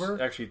come He was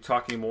over. actually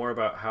talking more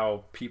about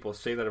how people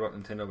say that about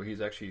Nintendo, but he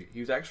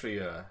was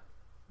actually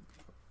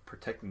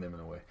protecting them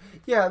in a way.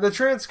 Yeah, the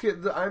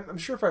transcript. I'm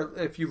sure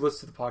if you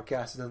listen to the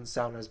podcast, it doesn't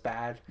sound as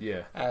bad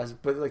Yeah.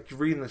 but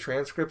reading the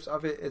transcripts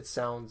of it, it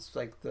sounds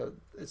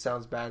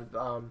bad.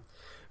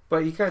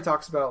 But he kind of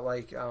talks about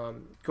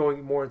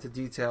going more into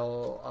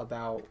detail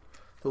about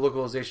the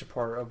localization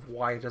part of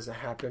why it doesn't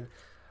happen.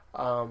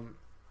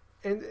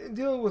 And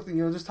dealing with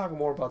just talking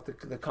more about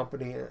the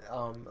company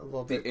a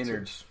little The bit.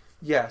 innards.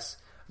 Yes,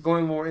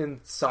 going more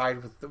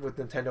inside with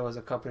Nintendo as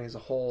a company as a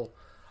whole,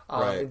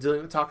 Right.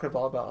 and talking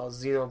about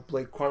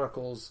Xenoblade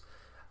Chronicles,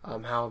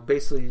 how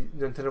basically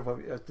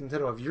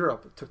Nintendo of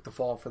Europe took the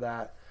fall for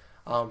that,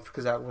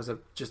 because that was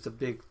just a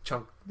big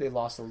chunk. They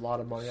lost a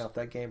lot of money off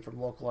that game from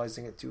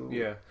localizing it to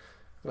Yeah.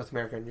 North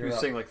America and He Europe.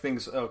 was saying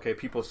things. Okay,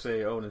 people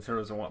say, "Oh, Nintendo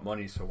doesn't want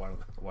money, so why?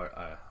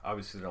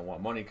 Obviously, they don't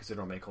want money because they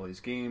don't make all these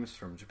games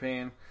from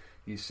Japan."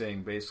 He's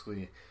saying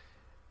basically,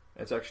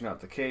 it's actually not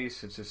the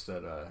case. It's just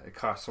that it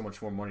costs so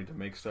much more money to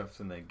make stuff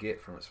than they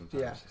get from it.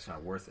 Sometimes Yeah. it's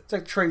not worth it. It's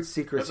like trade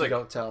secrets It's you like-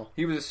 don't tell.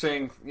 He was just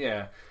saying,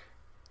 yeah,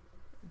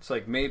 it's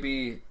like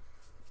maybe,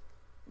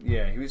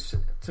 yeah. He was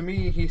to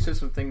me. He said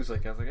some things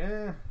like I was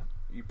like,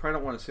 you probably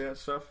don't want to say that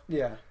stuff,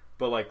 Yeah,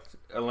 but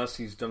unless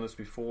he's done this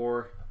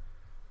before,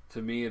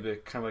 to me it'd be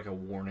kind of like a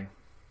warning.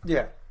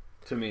 yeah.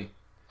 To me,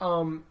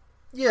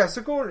 Yeah,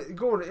 so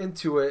going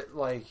into it,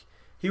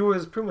 he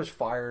was pretty much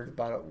fired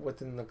about it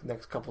within the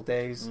next couple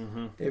days.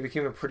 Mm-hmm. It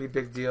became a pretty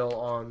big deal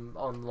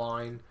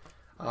online.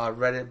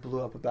 Reddit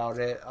blew up about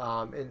it,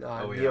 and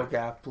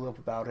NeoGAF blew up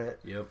about it.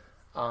 Yep.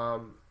 I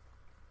don't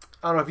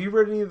know. Have you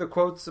read any of the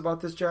quotes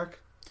about this, Jack?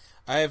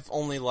 I've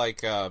only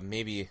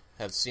maybe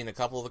have seen a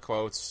couple of the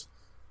quotes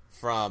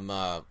from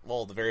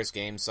the various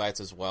game sites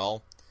as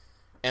well,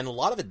 and a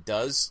lot of it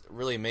does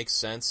really make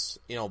sense,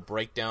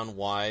 breakdown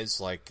wise,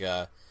 like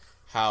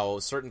how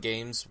certain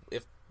games,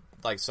 if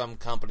like some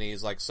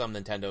companies, like some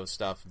Nintendo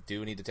stuff,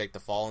 do need to take the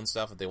fall and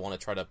stuff if they want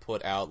to try to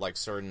put out like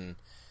certain,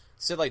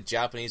 say like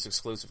Japanese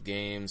exclusive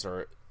games,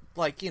 or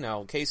like,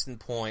 case in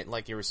point,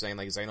 like you were saying,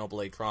 like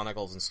Xenoblade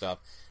Chronicles and stuff.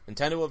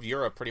 Nintendo of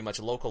Europe pretty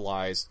much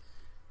localized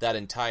that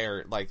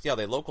entire,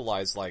 they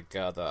localized like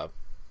the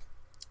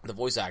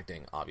voice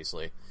acting,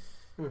 obviously.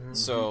 Mm-hmm.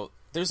 So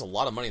there's a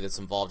lot of money that's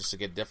involved just to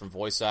get different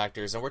voice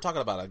actors, and we're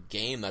talking about a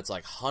game that's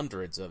like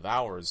hundreds of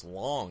hours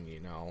long,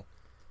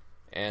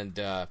 and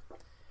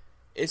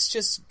it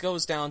just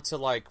goes down to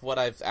like what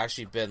I've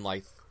actually been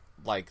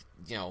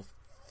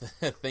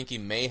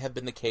thinking may have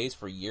been the case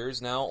for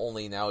years now,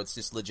 only now it's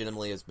just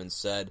legitimately has been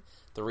said.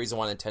 The reason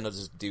why Nintendo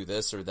doesn't do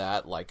this or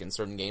that, like in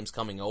certain games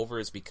coming over,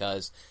 is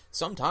because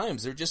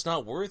sometimes they're just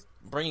not worth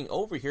bringing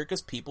over here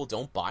because people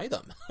don't buy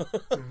them.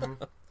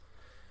 Mm-hmm.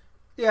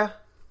 Yeah.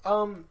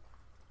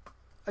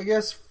 I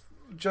guess,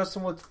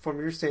 Justin, from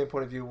your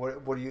standpoint of view,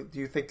 what do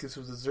you think this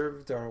was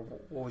deserved, or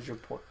what was your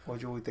point? What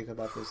did you think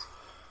about this?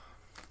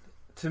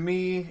 To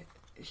me,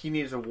 he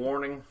needs a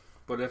warning.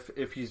 But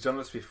if he's done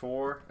this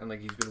before and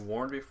like he's been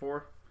warned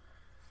before,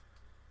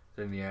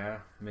 then yeah,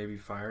 maybe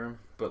fire him.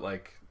 But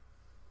like,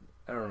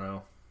 I don't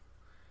know.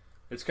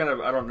 It's kind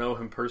of, I don't know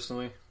him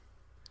personally.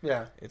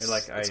 Yeah, it's and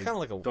like it's kind of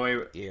like a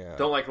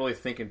don't like really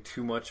thinking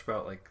too much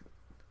about like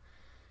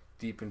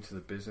deep into the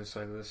business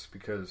side of this,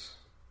 because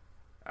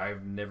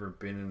I've never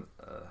been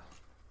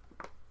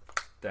in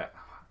that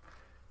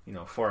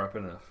far up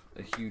in a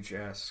huge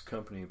ass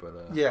company.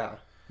 But yeah.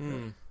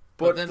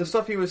 But then, the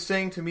stuff he was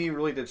saying to me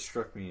really did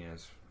struck me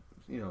as,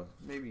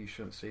 maybe you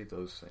shouldn't say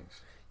those things.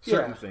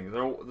 Certain things.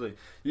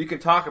 You can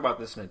talk about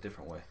this in a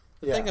different way.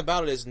 The thing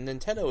about it is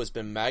Nintendo has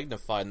been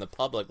magnified in the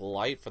public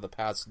light for the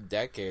past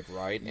decade,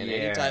 right? And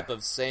any type of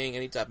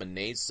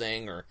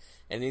naysaying or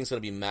anything's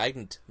going to be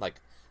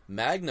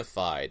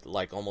magnified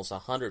like almost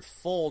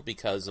 100-fold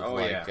because of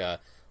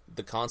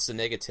the constant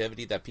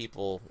negativity that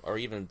people, or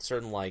even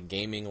certain like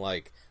gaming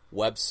like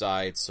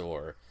websites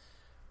or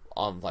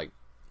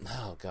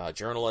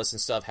journalists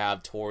and stuff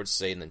have towards,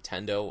 say,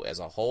 Nintendo as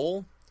a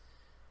whole.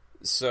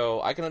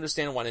 So I can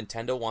understand why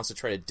Nintendo wants to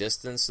try to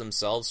distance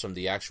themselves from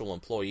the actual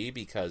employee,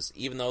 because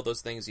even though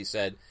those things he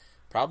said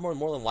probably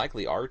more than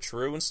likely are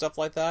true and stuff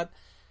like that,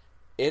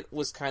 it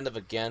was kind of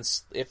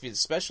against,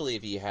 especially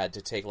if he had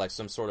to take like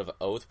some sort of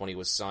oath when he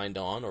was signed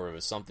on, or it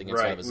was something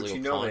inside of his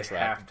legal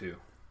contract.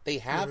 They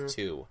have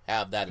to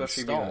have that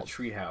especially Especially being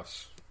installed. in a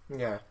treehouse.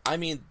 Yeah. I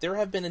mean, there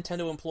have been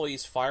Nintendo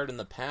employees fired in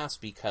the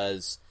past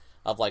because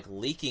of like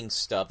leaking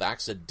stuff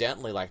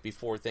accidentally, like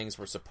before things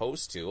were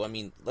supposed to. I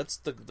mean, that's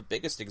the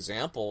biggest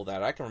example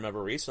that I can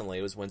remember recently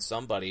was when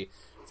somebody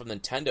from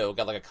Nintendo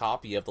got like a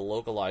copy of the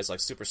localized like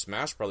Super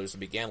Smash Brothers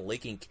and began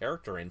leaking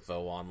character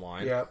info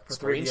online. Yeah, for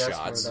 3DS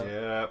screenshots.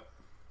 Yeah,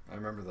 I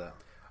remember that.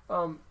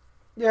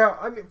 Yeah,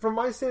 I mean, from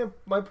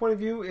my point of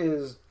view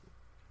is,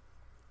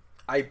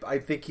 I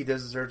think he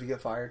does deserve to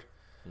get fired.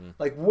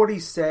 Like, what he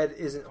said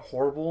isn't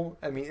horrible.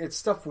 I mean, it's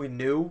stuff we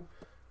knew,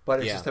 but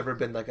it's just never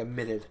been like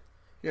admitted.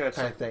 Yeah, it's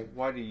kind like, of thing.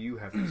 Why do you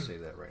have to say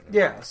that right now?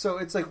 Yeah, so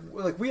it's like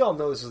we all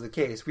know this is the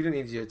case. We didn't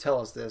need you to tell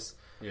us this.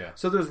 Yeah.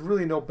 So there's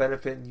really no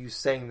benefit in you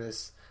saying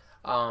this.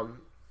 I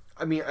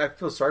mean, I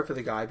feel sorry for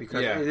the guy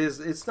because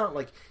it's not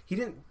like he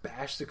didn't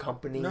bash the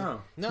company.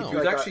 No. He was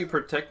like, actually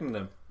protecting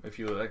them. If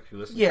you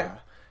listen. Yeah,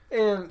 to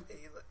him.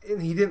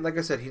 And he didn't, like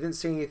I said, he didn't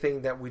say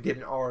anything that we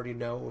didn't already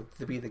know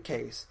to be the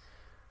case.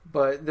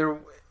 But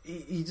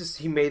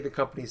he made the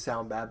company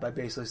sound bad by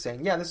basically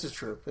saying, "Yeah, this is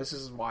true. This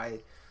is why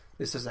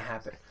this doesn't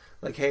happen."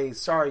 Like, hey,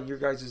 sorry, your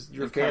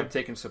You've kind of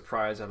taken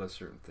surprise out of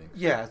certain things.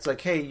 Yeah, it's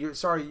like, hey, your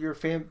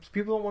fan.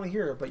 People don't want to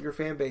hear it, but your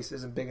fan base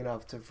isn't big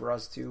enough for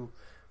us to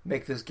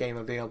make this game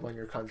available in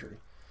your country.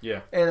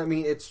 Yeah, and I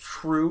mean, it's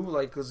true.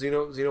 Like,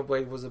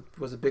 Xenoblade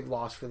was a big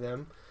loss for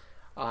them,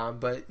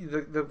 but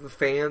the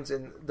fans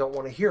don't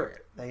want to hear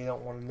it. They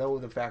don't want to know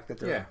the fact that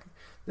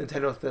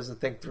Nintendo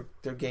doesn't think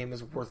their game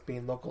is worth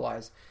being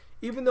localized,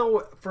 even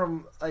though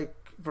from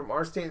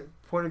our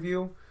point of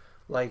view.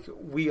 Like,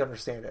 we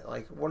understand it.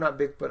 Like, we're not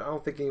big, but I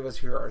don't think any of us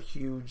here are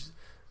huge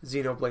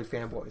Xenoblade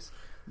fanboys.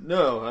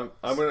 No,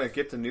 I'm gonna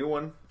get the new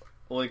one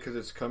only because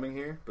it's coming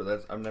here.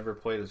 But I've never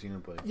played a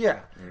Xenoblade. Yeah,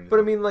 but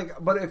I mean,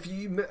 but if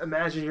you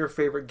imagine your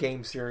favorite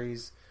game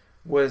series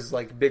was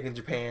like big in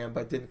Japan,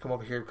 but didn't come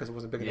over here because it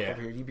wasn't big enough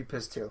over here, you'd be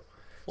pissed too.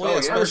 Well,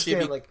 especially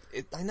if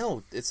you, I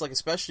know it's like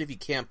especially if you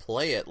can't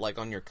play it like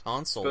on your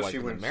console, especially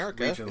like when in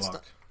America. It's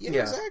locked.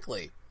 Yeah,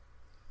 exactly.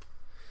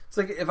 It's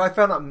like if I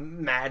found out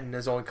Madden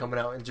is only coming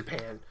out in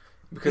Japan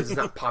because it's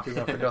not popular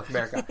enough in North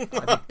America,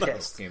 I'd be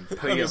pissed.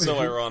 It's so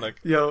ironic.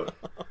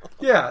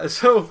 Yeah.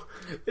 So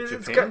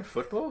it's kind of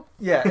football.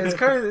 Yeah, it's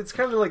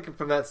kind of like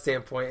from that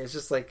standpoint. It's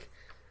just like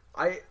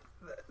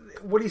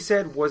what he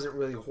said wasn't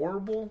really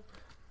horrible,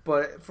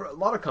 but for a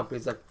lot of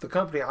companies, like the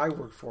company I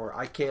work for,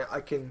 I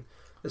can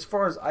as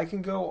far as I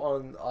can go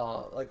on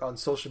on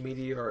social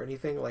media or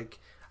anything, like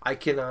I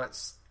cannot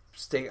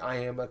state I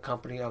am a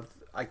company of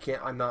I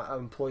can't. I'm not an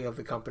employee of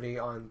the company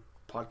on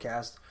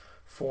podcast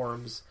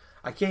forums.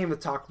 I can't even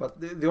talk about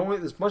the only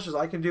as much as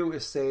I can do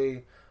is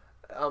say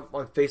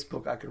on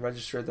Facebook I can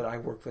register that I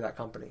work for that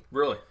company.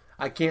 Really?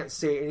 I can't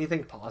say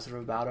anything positive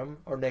about them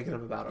or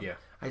negative about them. Yeah.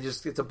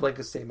 It's a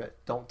blanket statement.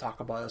 Don't talk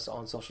about us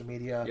on social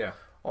media Yeah.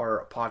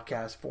 or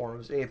podcast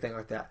forums, anything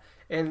like that.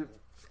 And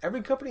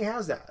every company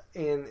has that,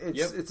 and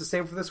it's the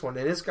same for this one.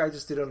 And this guy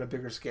just did it on a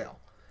bigger scale.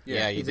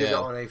 Yeah, He did it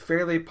on a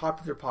fairly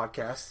popular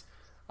podcast,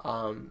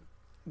 and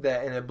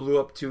it blew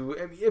up to.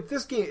 I mean,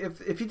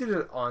 if he did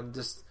it on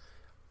just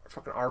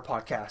fucking our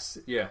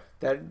podcast, Yeah.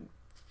 that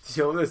it's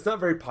not a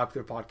very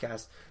popular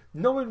podcast.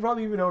 No one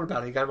probably even known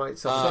about it. He guy might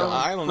sell.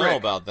 I don't know prick.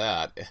 about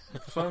that.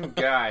 Some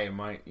guy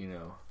might,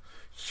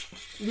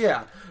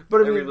 Yeah,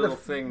 but I every mean, little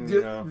thing,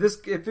 this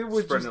if it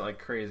was spreading just it like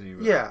crazy.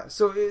 But yeah.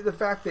 So the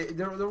fact that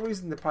the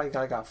reason the probably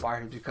guy got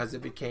fired is because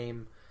it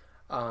became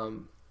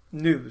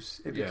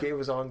news. It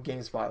was on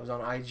GameSpot. It was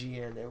on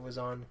IGN. It was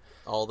on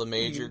All the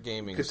major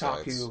gaming Kotaku.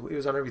 sites. It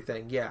was on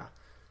everything. Yeah.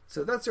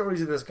 So that's the only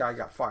reason this guy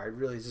got fired.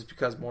 Really, is just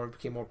because it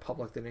became more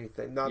public than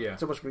anything. Not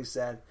so much what he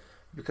said,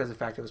 because of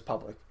the fact it was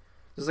public.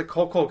 Just like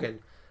Hulk Hogan.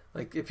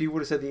 Like if he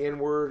would have said the N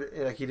word,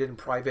 like he did in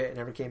private and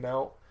never came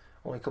out,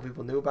 only a couple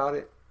people knew about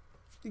it.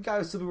 The guy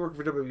would still be working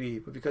for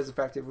WWE, but because of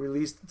the fact it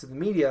released to the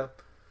media,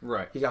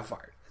 right. he got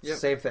fired. It's the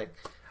same thing.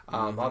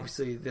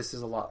 Obviously, this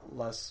is a lot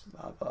less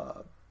of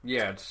a He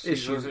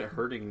wasn't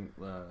hurting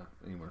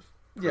anyone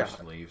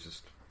personally. He was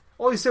just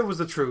all he said was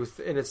the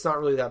truth, and it's not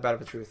really that bad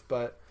of a truth.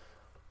 But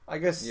I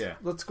guess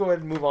let's go ahead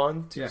and move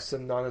on to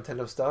some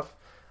non-Nintendo stuff.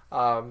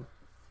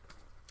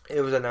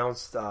 It was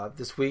announced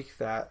this week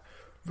that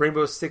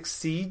Rainbow Six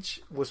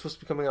Siege was supposed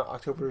to be coming out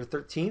October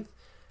 13th,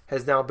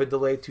 has now been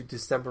delayed to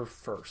December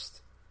 1st.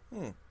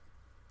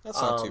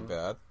 That's not too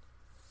bad.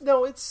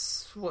 No,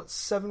 it's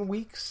 7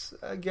 weeks,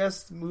 I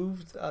guess,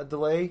 moved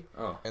delay.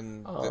 oh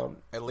And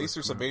at least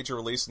there's a major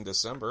release in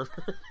December.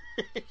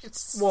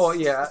 Well,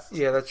 yeah,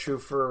 that's true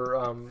for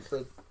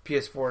the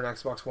PS4 and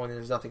Xbox One.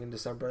 There's nothing in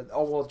December.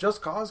 Oh well,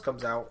 Just Cause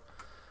comes out.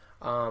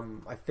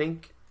 I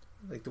think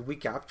like the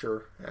week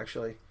after,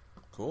 actually.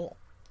 Cool.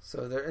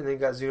 So there, and then you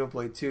got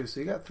Xenoblade 2. So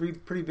you got 3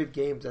 pretty big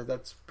games.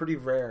 That's pretty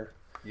rare.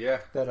 yeah.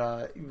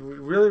 That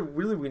really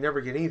we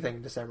never get anything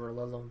in December,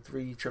 let alone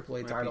 3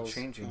 AAA Might titles.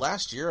 be changing.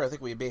 Last year, I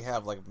think we may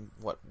have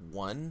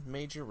one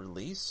major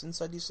release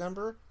inside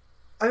December.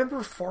 I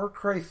remember Far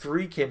Cry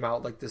 3 came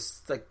out like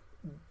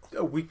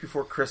a week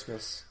before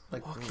Christmas,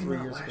 like 3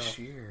 years ago. last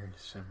year in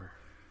December.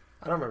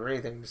 I don't remember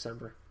anything in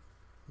December,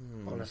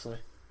 honestly.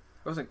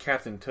 It wasn't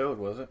Captain Toad,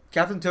 was it?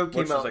 Captain Toad came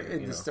Which was out like,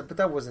 in December, but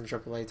that wasn't a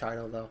AAA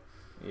title though.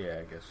 Yeah,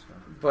 I guess so.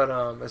 But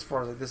as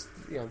far as like this,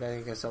 they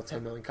think I sell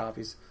 10 million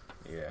copies.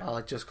 Yeah.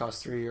 Like Just Cause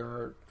 3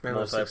 or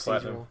Rainbow Six Siege.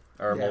 Multi-platinum.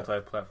 Or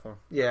multi-platform.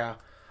 Yeah.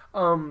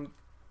 No,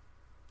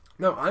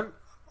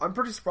 I'm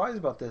pretty surprised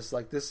about this.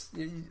 Like this,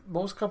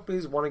 most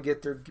companies want to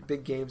get their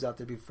big games out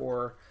there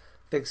before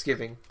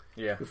Thanksgiving,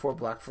 Yeah. before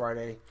Black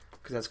Friday,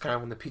 because that's kind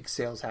of when the peak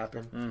sales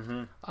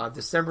happen. Mm-hmm.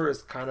 December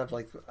is kind of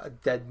like a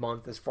dead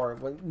month as far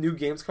as when new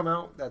games come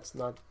out. That's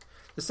not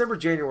December.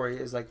 January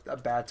is like a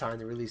bad time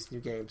to release new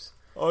games.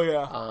 Oh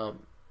yeah.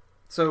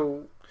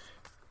 So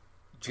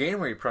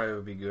January probably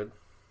would be good.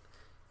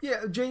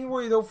 yeah,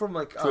 January though from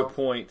like To a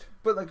point.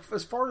 but like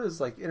as far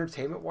as like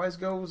entertainment wise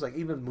goes, like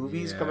even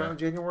movies come Yeah. out in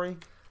January.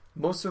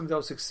 Most of them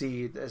don't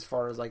succeed as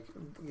far as like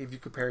if you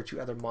compare it to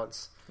other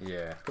months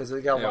Yeah. because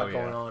they got a lot Oh,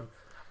 going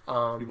yeah.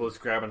 on. People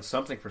just grabbing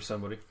something for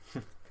somebody.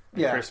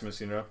 Yeah. Christmas,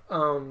 And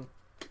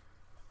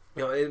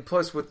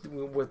plus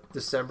with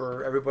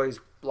December, a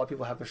lot of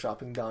people have their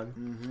shopping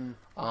done.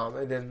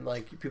 And then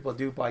like people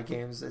do buy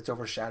games, it's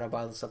overshadowed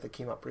by the stuff that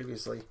came out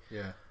previously.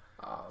 Yeah.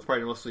 It's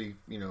probably mostly,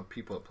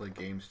 people that play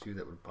games too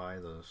that would buy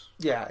those.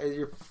 Yeah,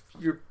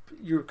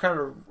 you're kind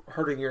of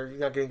hurting you're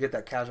not going to get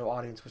that casual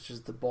audience, which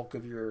is the bulk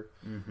of your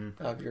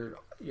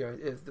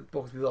if the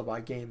bulk of people that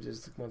buy games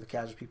is one of the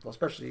casual people,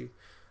 especially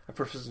a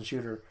first-person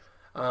shooter.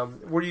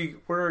 Where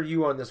are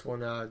you on this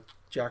one,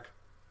 Jack?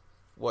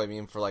 What I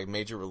mean for like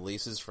major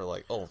releases for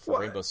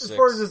Rainbow Six. As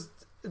far as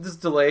this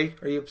delay,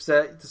 are you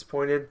upset,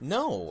 disappointed?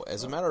 No,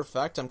 as a matter of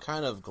fact, I'm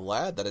kind of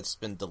glad that it's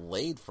been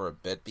delayed for a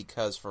bit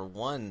because, for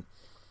one,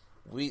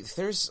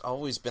 there's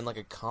always been like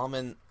a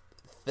common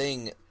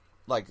thing,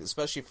 like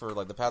especially for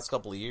like the past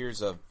couple of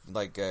years of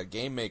like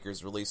game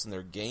makers releasing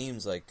their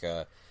games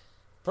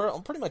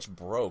pretty much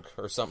broke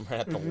or something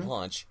right at the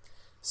launch.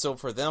 So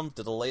for them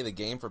to delay the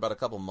game for about a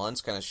couple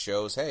months kind of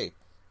shows, hey,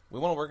 we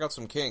want to work out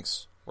some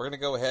kinks. We're going to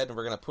go ahead and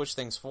we're going to push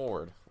things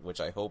forward,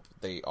 which I hope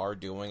they are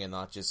doing and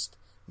not just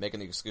making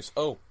the excuse,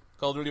 oh,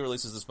 Call of Duty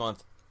releases this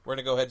month. We're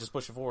going to go ahead and just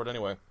push it forward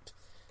anyway.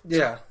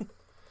 Yeah.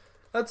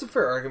 That's a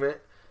fair argument.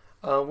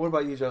 What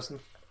about you, Justin?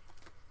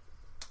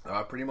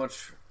 Pretty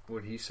much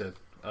what he said.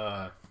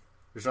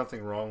 There's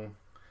nothing wrong,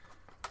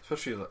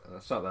 especially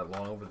it's not that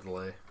long of a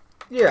delay.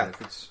 Yeah.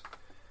 If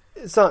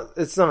It's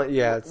not.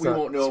 Yeah, it's we not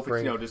won't know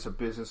spring. if it's just a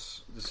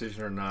business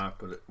decision or not,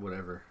 but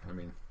whatever. I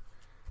mean,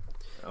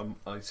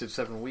 like I said,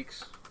 7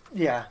 weeks.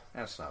 Yeah.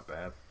 That's not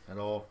bad at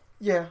all.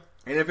 Yeah.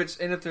 And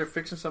if they're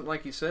fixing something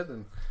like you said,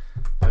 then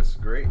that's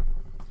great.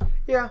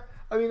 Yeah,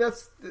 I mean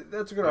that's a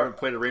good. I haven't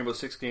played a Rainbow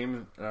Six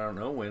game. I don't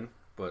know when,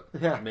 but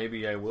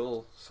maybe I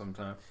will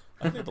sometime.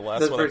 I think the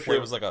last one I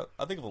played was like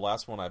I think the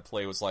last one I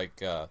played was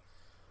like.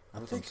 I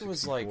think it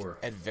was like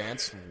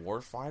Advanced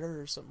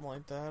Warfighter or something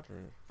like that.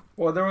 Or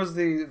well, there was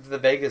the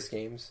Vegas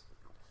games.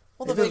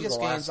 Well, the Vegas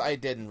games I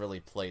didn't really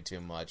play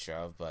too much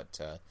of, but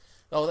that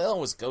one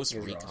was Ghost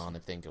Recon. Awesome. I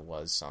think it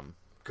was some.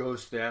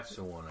 Ghost, that's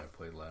the one I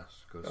played last.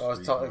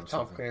 Ghost it's like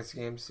Tom Clancy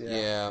games.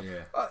 Yeah.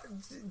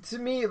 To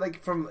me,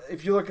 like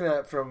if you're looking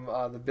at from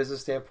the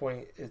business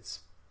standpoint, it's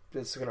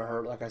going to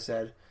hurt, like I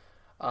said.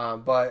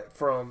 But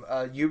from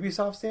a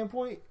Ubisoft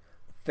standpoint,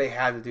 they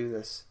had to do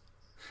this.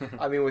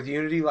 I mean, with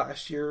Unity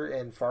last year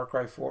and Far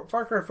Cry 4,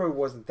 Far Cry 4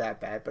 wasn't that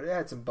bad, but it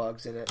had some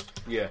bugs in it.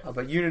 Yeah.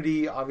 But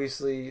Unity,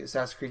 obviously,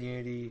 Assassin's Creed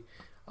Unity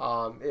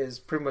is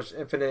pretty much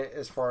infinite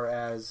as far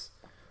as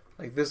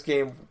like this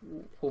game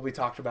will be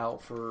talked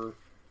about for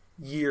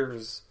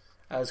years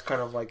as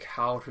kind of like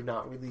how to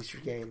not release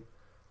your game.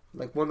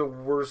 Like one of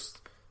the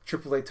worst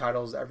AAA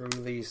titles ever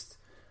released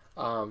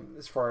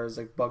as far as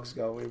like bugs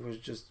go. It was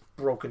just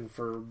broken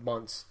for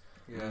months.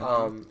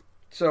 Yeah.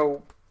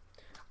 So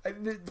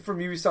from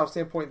Ubisoft's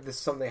standpoint, this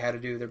is something they had to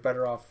do. They're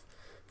better off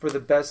for the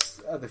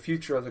best of the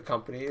future of the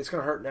company. It's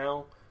going to hurt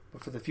now,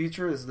 but for the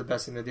future, this is the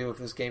best thing to do if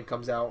this game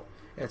comes out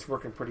and it's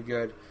working pretty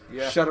good.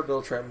 Yeah. Shut up,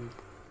 Bill Trenton.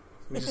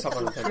 We just talk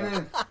about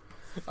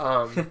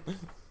Nintendo.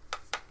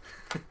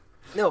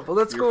 No, but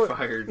let's You're go.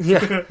 Fired.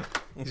 Yeah,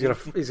 he's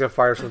gonna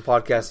fire us from the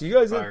podcast. You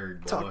guys Fired,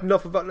 didn't talk boy.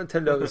 enough about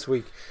Nintendo this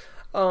week.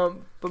 But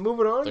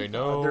moving on, They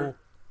know.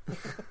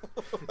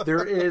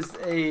 there is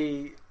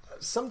a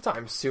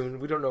sometime soon.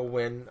 We don't know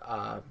when.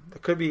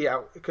 It could be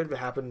out. It could have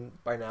happened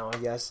by now, I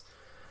guess.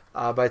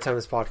 By the time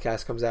this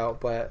podcast comes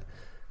out, but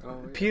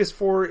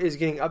PS4 is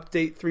getting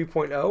update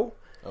 3.0.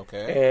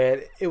 Okay.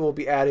 And it will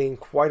be adding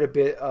quite a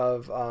bit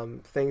of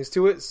things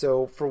to it.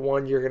 So, for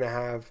one, you're going to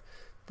have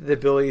the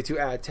ability to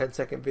add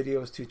 10-second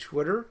videos to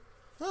Twitter.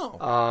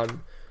 Oh.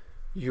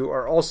 You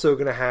are also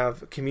going to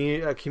have a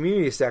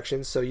community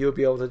section, so you'll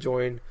be able to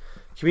join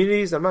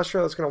communities. I'm not sure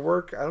how that's going to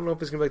work. I don't know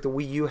if it's going to be like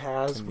the Wii U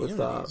has with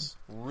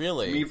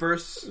really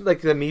Miiverse.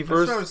 like the Miiverse.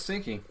 That's what I was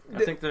thinking.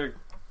 I think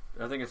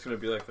it's going to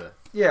be like that.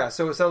 Yeah,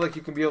 so it sounds like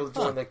you can be able to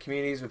join the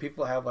communities where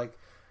people have like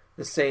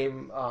the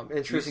same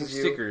interests Using as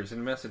you. stickers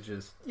and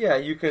messages. Yeah,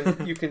 you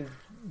can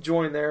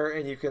join there,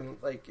 and you can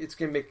like it's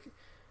gonna make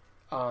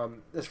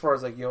as far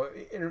as like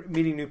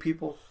meeting new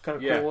people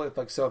kind of cool.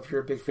 If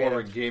you're a big fan More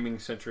of gaming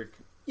centric.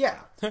 yeah,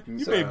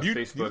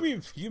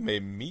 Facebook. You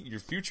may meet your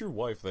future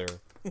wife there.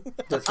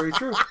 that's very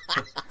true.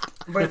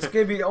 But it's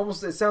gonna be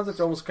almost. It sounds like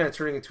they're almost kind of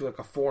turning into like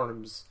a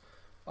forums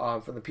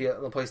from the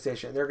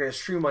PlayStation. And they're gonna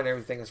streamline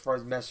everything as far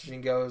as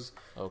messaging goes.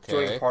 Okay.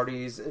 Joining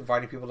parties,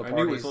 inviting people to I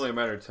parties. knew it was only a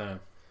matter of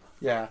time.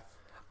 Yeah.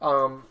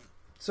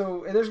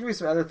 So and there's gonna be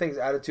some other things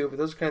added to it, but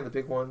those are kind of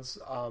the big ones.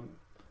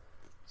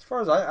 As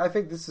far as I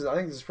think this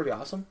is pretty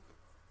awesome.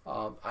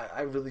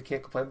 I really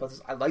can't complain about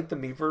this. I like the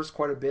Miiverse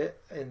quite a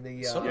bit, and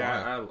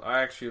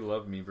I actually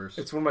love Miiverse.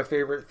 it's one of my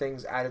favorite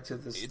things added to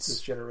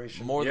this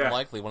generation. More than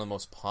likely one of the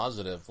most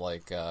positive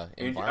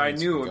environments. I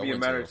knew it would be a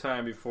into. matter of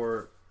time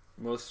before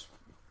most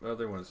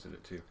other ones did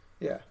it too.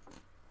 Yeah.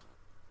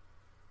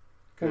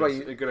 What about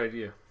you? A good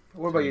idea.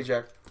 What about you,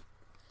 Jack?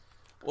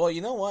 Well,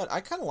 you know what?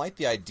 I kind of like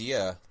the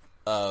idea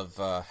of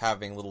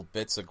having little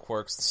bits of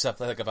quirks and stuff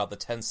like about the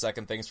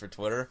 10-second things for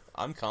Twitter.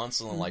 I'm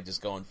constantly like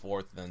just going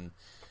forth and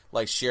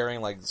like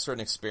sharing like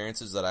certain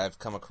experiences that I've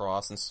come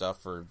across and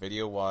stuff for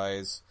video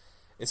wise,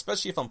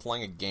 especially if I'm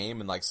playing a game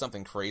and like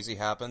something crazy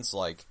happens.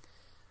 Like,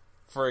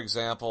 for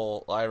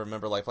example, I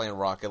remember like playing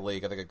Rocket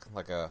League. I think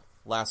like a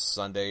last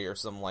Sunday or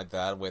something like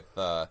that with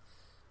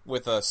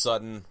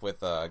Sutton, with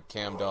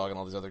Cam Dog and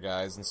all these other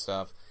guys and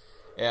stuff,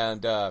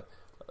 and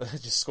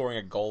just scoring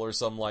a goal or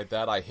something like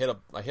that. I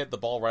hit the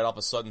ball right off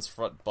of Sutton's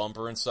front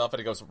bumper and stuff, and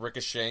it goes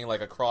ricocheting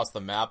like across the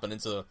map and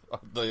into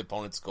the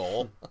opponent's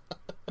goal.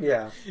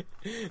 Yeah.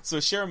 So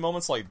sharing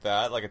moments like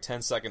that, like a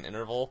 10-second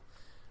interval,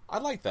 I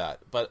like that.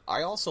 But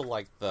I also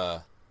like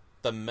the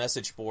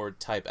message board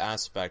type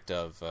aspect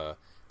of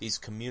these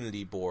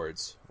community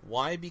boards.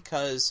 Why?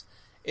 Because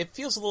it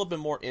feels a little bit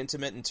more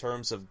intimate in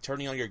terms of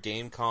turning on your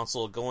game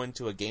console, going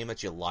to a game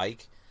that you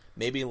like,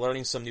 maybe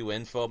learning some new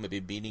info,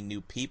 maybe meeting new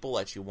people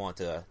that you want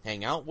to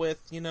hang out with,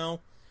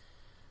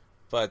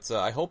 But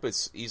I hope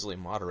it's easily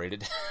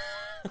moderated.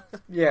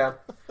 Yeah.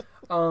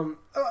 I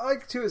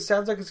like too. It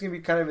sounds like it's gonna be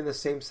kind of in the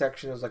same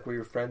section as like where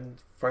your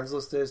friends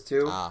list is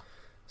too.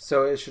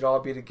 So it should all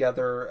be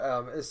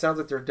together. It sounds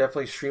like they're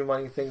definitely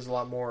streamlining things a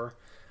lot more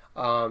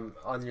on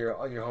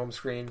your home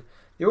screen.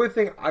 The only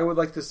thing I would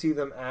like to see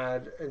them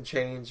add and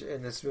change,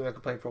 and this has been my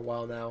complaint for a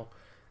while now,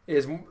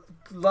 is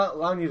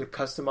allowing you to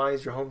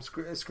customize your home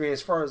screen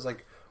as far as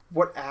like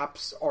what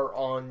apps are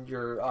on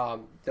your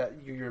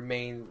your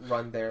main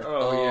run there.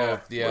 Oh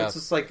yeah. Well, it's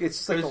just like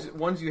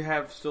ones you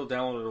have still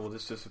downloaded will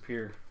just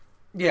disappear.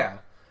 Yeah.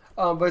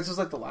 But it's just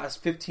like the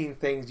last 15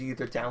 things you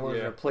either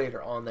downloaded or played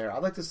are on there.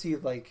 I'd like to see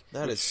like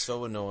that is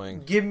so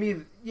annoying. Give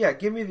me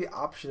the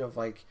option of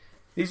like,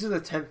 these are the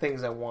 10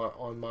 things I want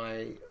on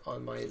my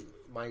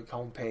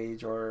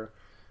homepage, or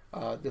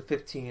the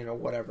 15 or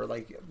whatever.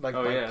 Like my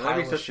that'd be pile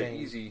of such shame.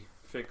 an easy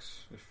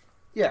fix.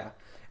 Yeah,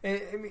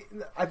 and I mean,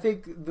 I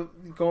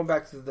think going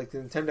back to like the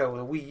Nintendo,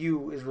 the Wii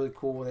U is really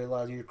cool when they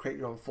allow you to create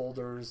your own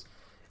folders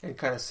and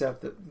kind of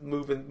set up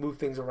move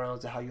things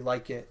around to how you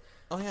like it.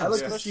 Oh yeah, I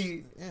like to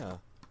see. Yeah,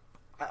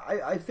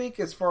 I think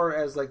as far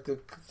as like the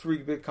 3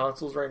 big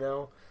consoles right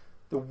now,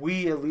 the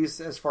Wii, at least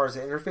as far as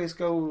the interface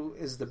go,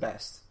 is the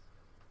best.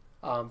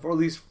 For at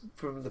least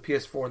from the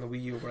PS4 and the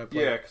Wii U when I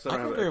play. Yeah, because I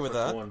can agree with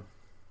that. One.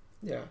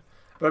 Yeah,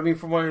 but I mean,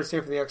 from what I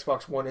understand from the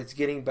Xbox One, it's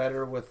getting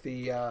better with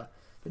the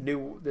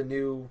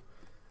new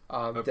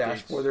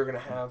dashboard they're going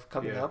to have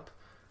coming up.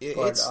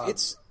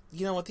 It's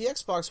you know, with the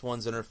Xbox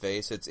One's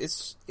interface,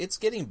 it's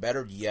getting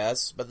better,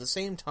 yes, but at the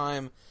same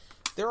time,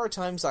 there are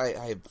times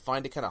I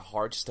find it kind of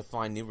hard just to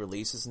find new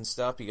releases and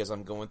stuff because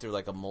I'm going through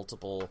like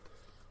multiple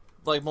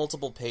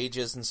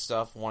pages and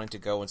stuff, wanting to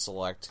go and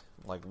select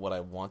like what I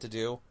want to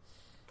do.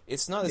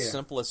 It's not as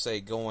simple as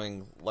say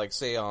going like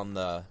say on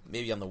the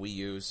Wii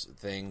U's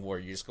thing where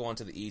you just go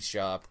onto the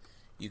eShop,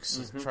 you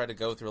try to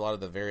go through a lot of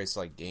the various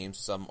like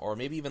games, or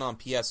maybe even on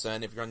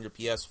PSN if you're on your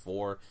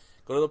PS4,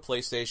 go to the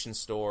PlayStation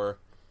Store,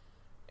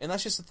 and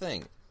that's just the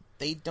thing.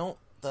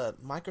 The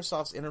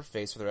Microsoft's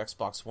interface for their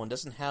Xbox One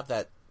doesn't have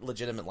that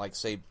legitimate like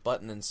say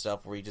button and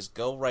stuff where you just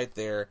go right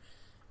there.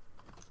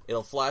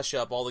 It'll flash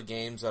up all the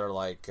games that are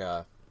like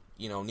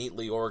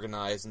neatly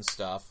organized and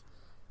stuff.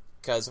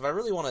 Because if I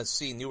really want to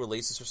see new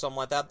releases or something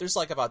like that, there's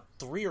like about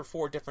 3 or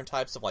 4 different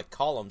types of like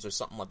columns or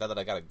something like that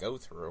I got to go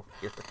through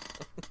here.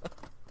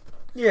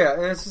 Yeah,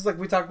 and it's just like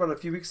we talked about a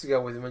few weeks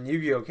ago when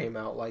Yu-Gi-Oh came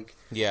out. Like,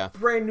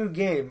 brand new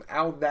game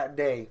out that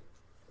day.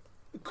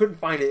 Couldn't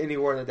find it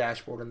anywhere in the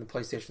dashboard in the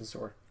PlayStation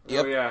Store.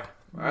 Yep. Oh yeah,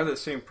 I had the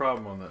same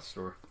problem on that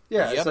store.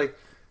 Yeah, it's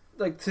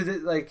like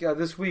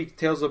this week,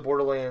 Tales of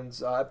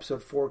Borderlands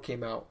episode 4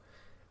 came out.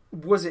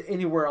 Was it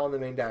anywhere on the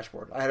main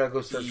dashboard? I had to go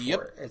search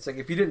for it. It's like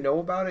if you didn't know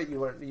about it, you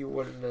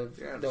wouldn't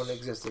have known it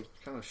existed.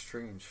 Kind of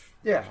strange.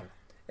 Yeah,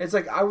 it's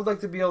like I would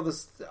like to be able to.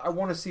 I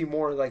want to see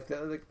more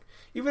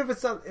even if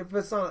it's not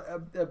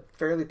a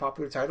fairly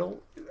popular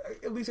title,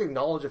 at least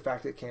acknowledge the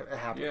fact that it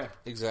happened. Yeah,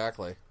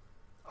 exactly.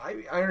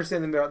 I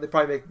understand they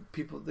probably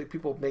make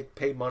people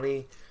pay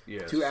money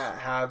to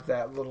have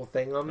that little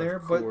thing on there,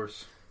 but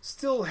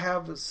still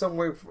have some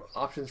way for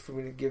options for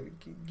me to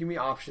give me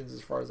options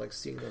as far as like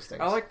seeing those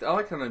things. I like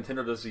how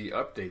Nintendo does the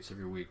updates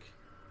every week.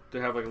 To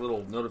have like a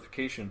little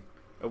notification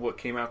of what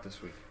came out this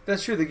week.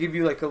 That's true. They give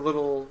you like a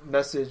little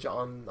message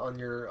on the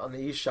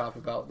eShop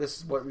about this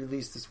is what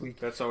released this week.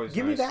 That's always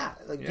give nice. me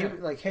that. Like give me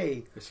like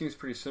hey. It seems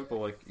pretty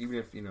simple. Like even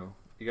if you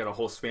got a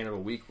whole span of a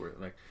week where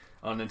like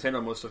on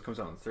Nintendo most stuff comes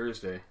out on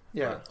Thursday.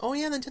 Yeah. Oh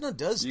yeah, Nintendo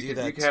does do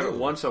that. You can have it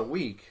once a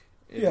week.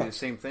 It'd be the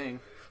same thing.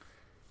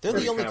 They're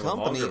the only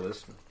company.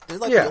 They're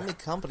like the only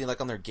company,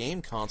 like on their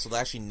game console, that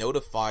actually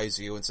notifies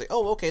you and say,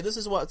 "Oh, okay, this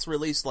is what's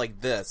released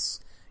like this,"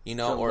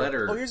 or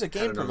 "Oh, here's a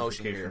game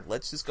promotion here.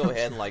 Let's just go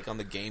ahead and like on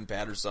the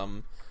gamepad or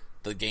something."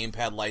 The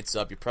gamepad lights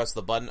up. You press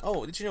the button.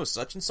 Oh, did you know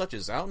such and such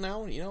is out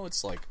now?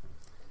 It's like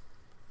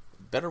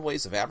better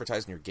ways of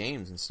advertising your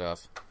games and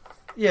stuff.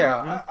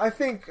 Yeah, I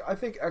think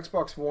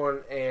Xbox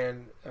One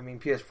and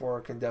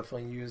PS4 can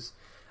definitely use.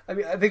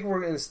 I think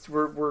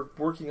we're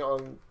working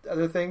on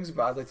other things,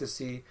 but I'd like to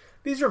see.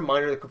 These are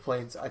minor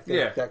complaints. I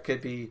think that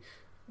could be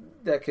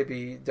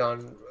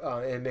done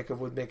and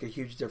would make a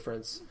huge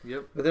difference.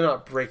 Yep. But they're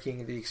not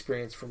breaking the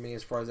experience for me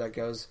as far as that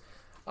goes.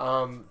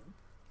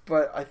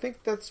 But I think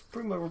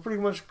we're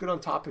pretty much good on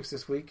topics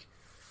this week.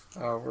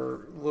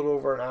 We're a little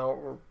over an hour.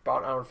 We're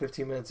about an hour and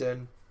 15 minutes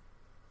in.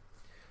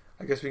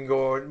 I guess we can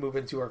go and move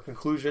into our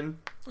conclusion.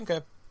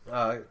 Okay.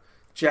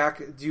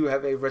 Jack, do you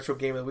have a retro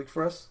game of the week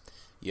for us?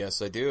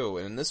 Yes, I do.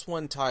 And this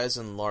one ties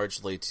in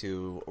largely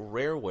to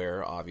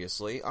Rareware,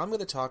 obviously. I'm going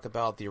to talk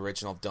about the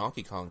original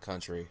Donkey Kong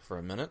Country for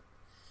a minute.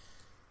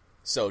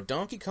 So,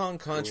 Donkey Kong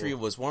Country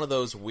was one of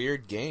those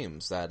weird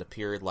games that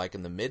appeared like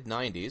in the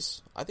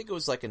mid-90s. I think it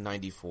was like in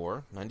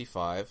 94,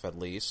 95 at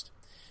least.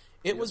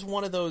 It was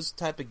one of those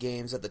type of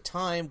games at the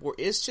time where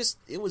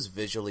it was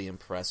visually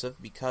impressive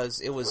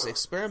because it was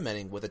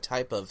experimenting with a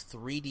type of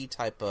 3D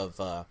type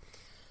of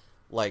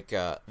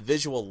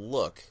visual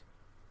look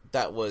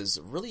that was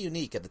really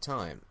unique at the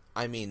time.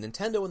 I mean,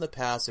 Nintendo in the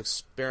past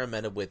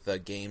experimented with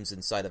games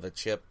inside of a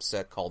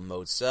chipset called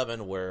Mode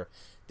 7 where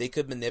they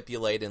could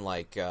manipulate and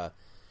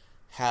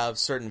have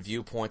certain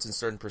viewpoints and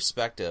certain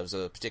perspectives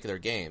of particular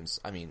games.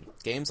 I mean,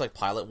 games like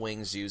Pilot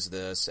Wings used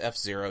this,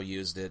 F-Zero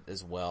used it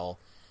as well.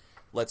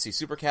 Let's see,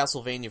 Super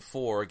Castlevania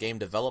 4, a game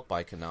developed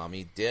by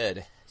Konami,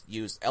 did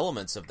use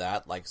elements of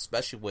that, like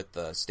especially with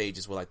the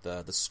stages with like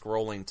the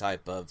scrolling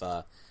type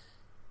of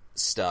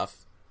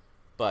stuff.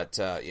 But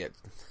oh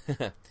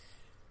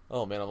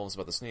man, I'm almost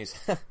about to sneeze.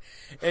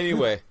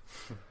 Anyway,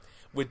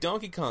 with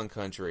Donkey Kong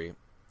Country,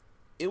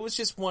 it was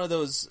just one of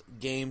those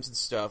games and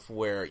stuff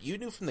where you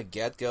knew from the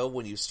get-go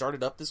when you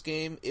started up this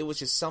game, it was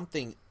just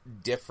something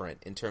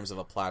different in terms of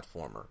a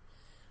platformer.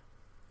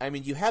 I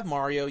mean, you had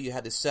Mario, you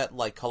had to set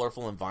like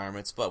colorful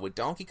environments, but with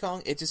Donkey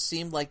Kong, it just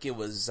seemed like it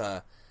was.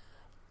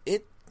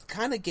 It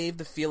kind of gave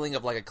the feeling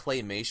of like a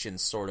claymation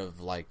sort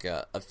of like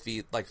a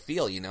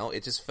feel. You know,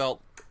 it just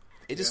felt.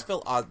 It just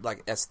felt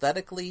like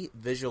aesthetically,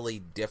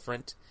 visually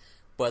different,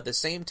 but at the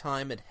same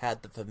time, it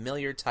had the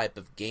familiar type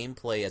of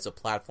gameplay as a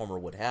platformer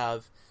would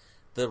have: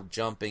 the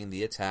jumping,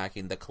 the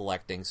attacking, the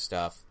collecting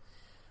stuff.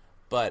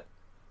 But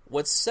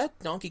what set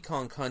Donkey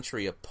Kong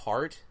Country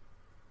apart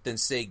than,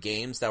 say,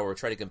 games that were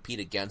trying to compete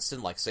against it,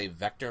 like, say,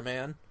 Vector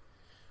Man,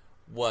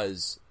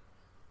 was,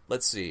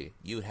 let's see,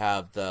 you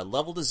have the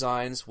level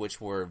designs, which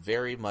were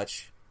very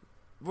much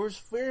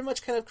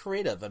kind of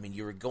creative. I mean,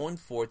 you were going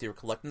forth, you were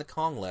collecting the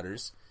Kong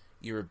letters,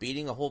 you were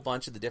beating a whole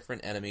bunch of the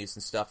different enemies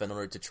and stuff in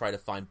order to try to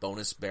find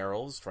bonus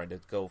barrels, trying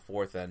to go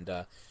forth and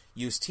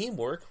use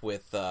teamwork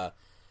with,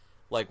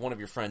 like, one of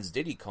your friends,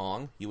 Diddy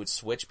Kong. You would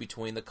switch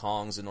between the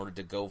Kongs in order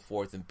to go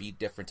forth and beat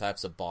different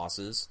types of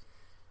bosses.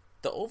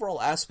 The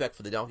overall aspect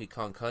for the Donkey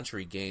Kong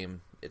Country game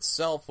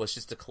itself was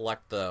just to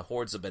collect the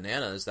hordes of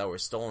bananas that were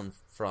stolen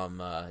from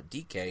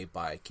DK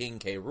by King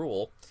K.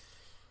 Rool.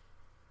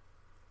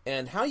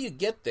 And how you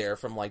get there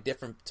from like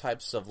different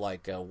types of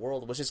like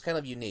world, which is kind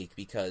of unique,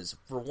 because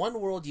for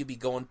one world you'd be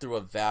going through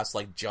a vast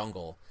like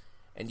jungle,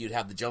 and you'd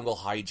have the jungle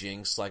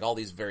hijinks, like all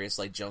these various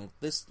like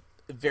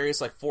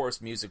various like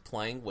forest music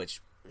playing,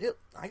 which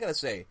I gotta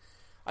say,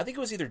 I think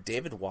it was either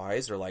David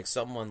Wise or like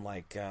someone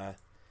like.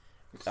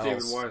 It's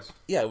David Wise.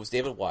 Yeah, it was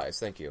David Wise,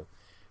 thank you.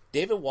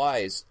 David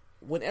Wise,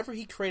 whenever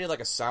he created like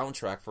a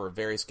soundtrack for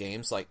various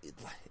games, like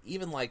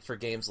even like for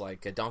games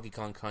like Donkey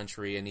Kong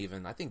Country and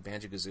even I think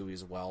Banjo-Kazooie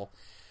as well,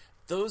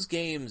 those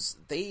games,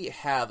 they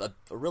have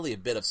really a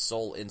bit of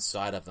soul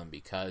inside of them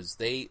because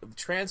they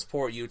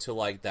transport you to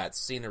like that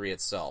scenery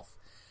itself.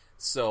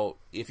 So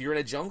if you're in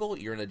a jungle,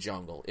 you're in a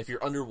jungle. If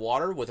you're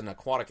underwater with an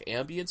aquatic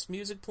ambience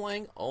music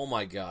playing, oh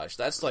my gosh,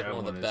 that's like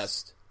one of the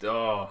best.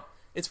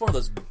 It's one of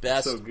those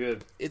best. So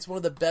good. It's one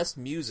of the best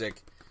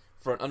music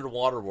for an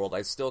underwater world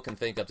I still can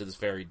think of to this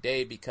very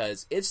day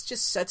because it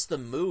just sets the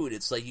mood.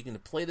 It's like you can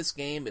play this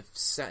game. It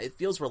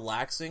feels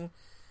relaxing,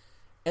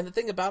 and the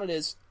thing about it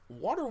is,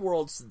 water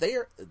worlds, they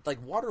are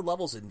like water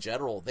levels in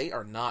general. They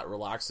are not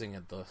relaxing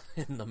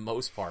in the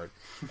most part.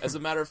 As a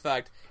matter of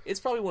fact,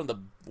 it's probably one of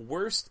the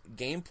worst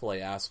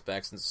gameplay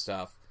aspects and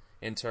stuff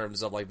in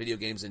terms of like video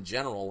games in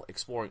general,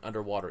 exploring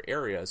underwater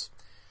areas.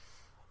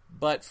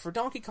 But for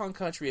Donkey Kong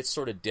Country, it's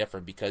sort of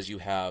different because you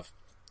have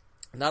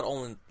not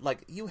only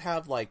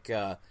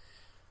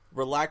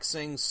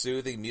relaxing,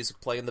 soothing music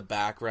play in the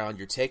background.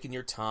 You're taking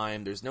your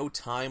time. There's no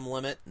time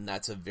limit, and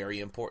that's a very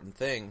important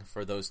thing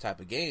for those type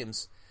of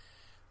games.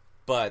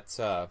 But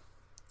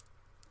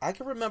I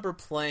can remember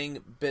playing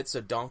bits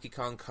of Donkey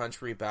Kong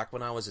Country back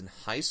when I was in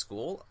high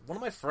school. One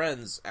of my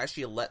friends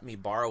actually let me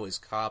borrow his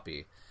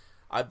copy.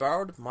 I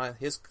borrowed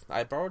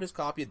his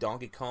copy of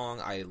Donkey Kong.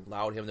 I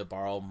allowed him to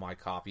borrow my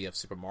copy of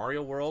Super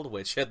Mario World,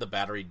 which the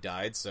battery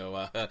died,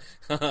 so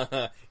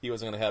he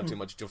wasn't going to have too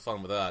much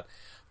fun with that.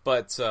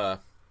 But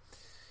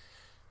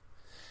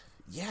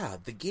yeah,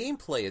 the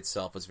gameplay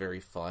itself was very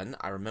fun.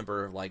 I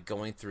remember like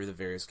going through the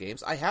various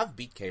games. I have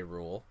beat K.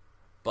 Rool,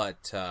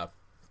 but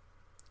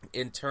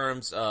in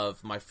terms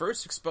of my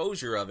first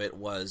exposure of it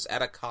was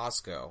at a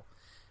Costco,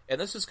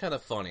 and this is kind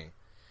of funny.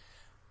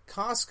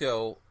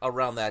 Costco,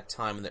 around that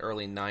time in the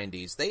early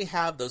 90s, they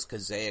have those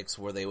Kazaics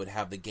where they would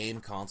have the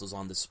game consoles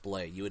on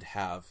display. You would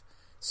have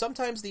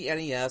sometimes the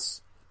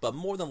NES, but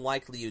more than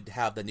likely you'd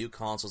have the new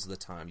consoles at the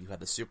time. You had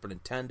the Super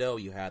Nintendo,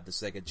 you had the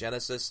Sega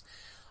Genesis.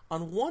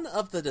 On one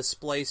of the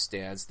display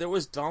stands, there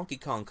was Donkey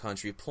Kong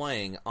Country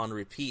playing on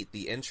repeat,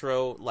 the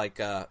intro, like,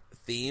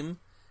 theme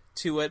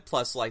to it,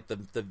 plus, like, the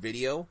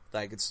video that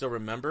I could still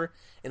remember.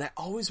 And I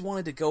always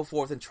wanted to go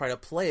forth and try to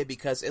play it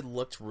because it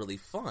looked really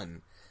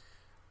fun.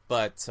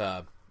 But,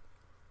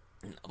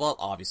 well,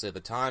 obviously at the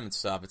time and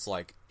stuff, it's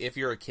like, if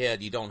you're a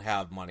kid, you don't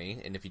have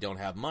money, and if you don't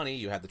have money,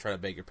 you have to try to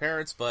beg your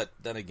parents, but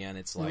then again,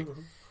 it's like,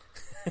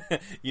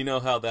 you know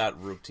how that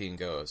routine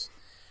goes.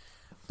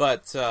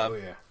 But,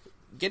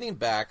 getting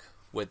back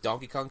with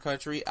Donkey Kong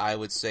Country, I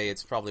would say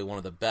it's probably one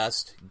of the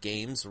best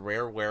games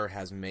Rareware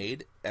has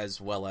made, as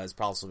well as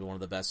possibly one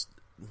of the best,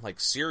 like,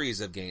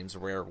 series of games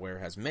Rareware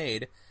has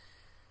made,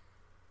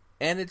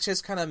 and it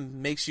just kind of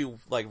makes you,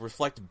 like,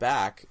 reflect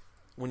back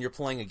when you're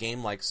playing a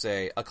game like,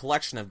 say, a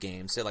collection of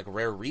games, say like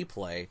Rare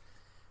Replay.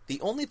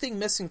 The only thing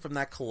missing from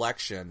that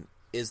collection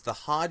is the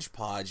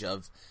hodgepodge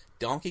of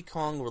Donkey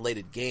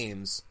Kong-related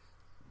games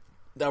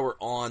that were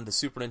on the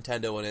Super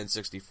Nintendo and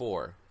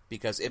N64.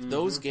 Because if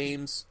those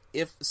games,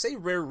 if, say,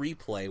 Rare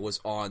Replay was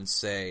on,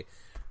 say,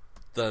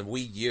 the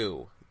Wii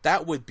U,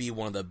 that would be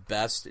one of the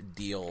best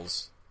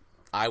deals,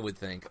 I would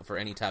think, for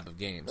any type of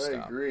game. I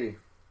agree.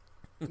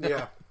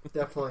 Yeah,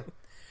 definitely.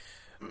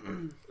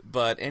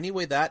 But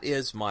anyway, that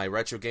is my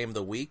retro game of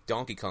the week,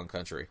 Donkey Kong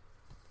Country.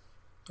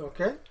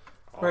 Okay.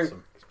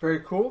 Awesome. Very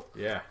cool.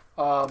 Yeah. It's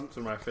one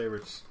of my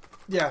favorites.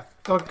 Yeah,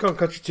 Donkey Kong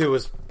Country 2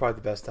 was probably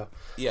the best, though.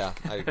 Yeah,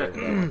 I agree with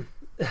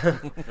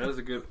that one. That was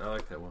a good... I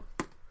like that one.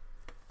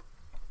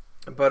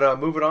 But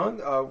moving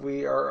on,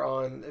 we are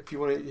on, if you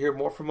want to hear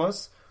more from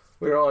us,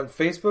 we are on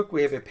Facebook.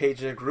 We have a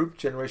page and a group,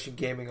 Generation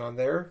Gaming, on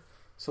there.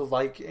 So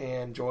like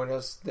and join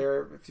us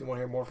there if you want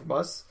to hear more from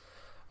us.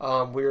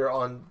 We are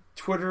on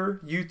Twitter,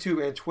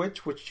 YouTube, and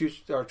Twitch, which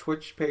our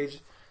Twitch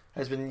page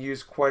has been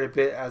used quite a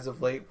bit as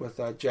of late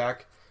with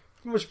Jack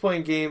pretty much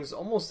playing games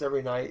almost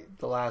every night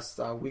the last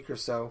week or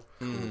so.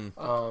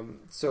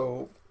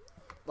 So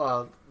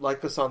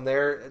like us on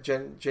there,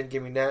 Gen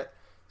Gaming Net,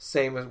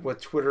 same as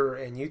with Twitter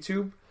and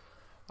YouTube.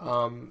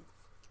 Other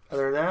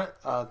than that,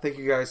 thank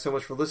you guys so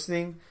much for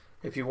listening.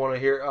 If you want to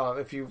hear,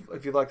 if you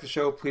like the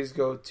show, please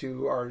go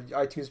to our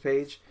iTunes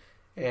page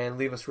and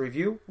leave us a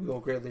review. We will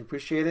greatly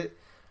appreciate it.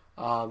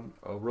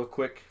 Real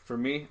quick for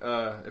me,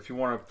 if you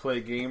want to play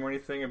a game or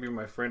anything, I'd be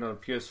my friend on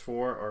PS4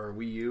 or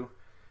Wii U.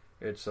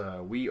 It's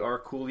We Are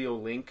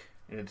Coolio Link,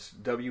 and it's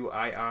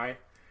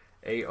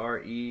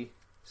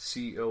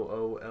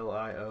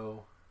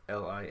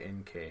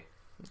WIIARECOOLIOLINK.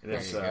 And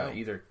it's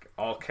either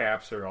all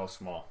caps or all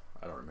small.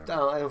 I don't remember.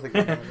 I don't think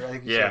you can. I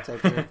think you should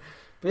type it in.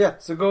 But yeah,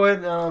 so go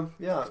ahead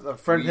and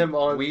friend him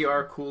on We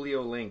Are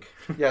Coolio Link.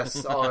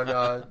 Yes, on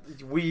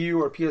Wii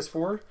U or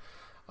PS4.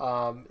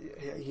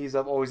 He's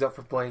always up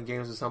for playing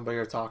games with somebody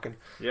or talking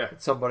with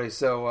somebody.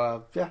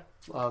 So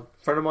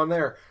friend him on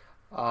there.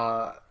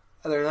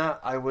 Other than that,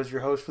 I was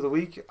your host for the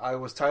week. I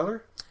was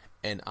Tyler.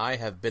 And I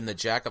have been the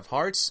Jack of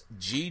Hearts.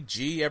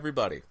 GG,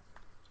 everybody.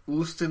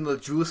 Oostin the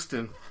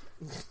Justin.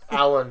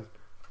 Alan.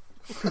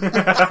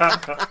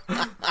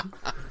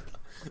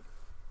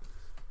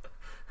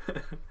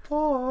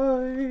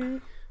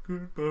 Bye.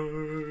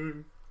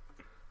 Goodbye.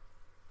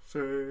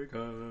 Say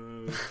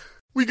goodbye.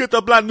 We got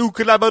a brand new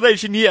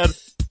collaboration here.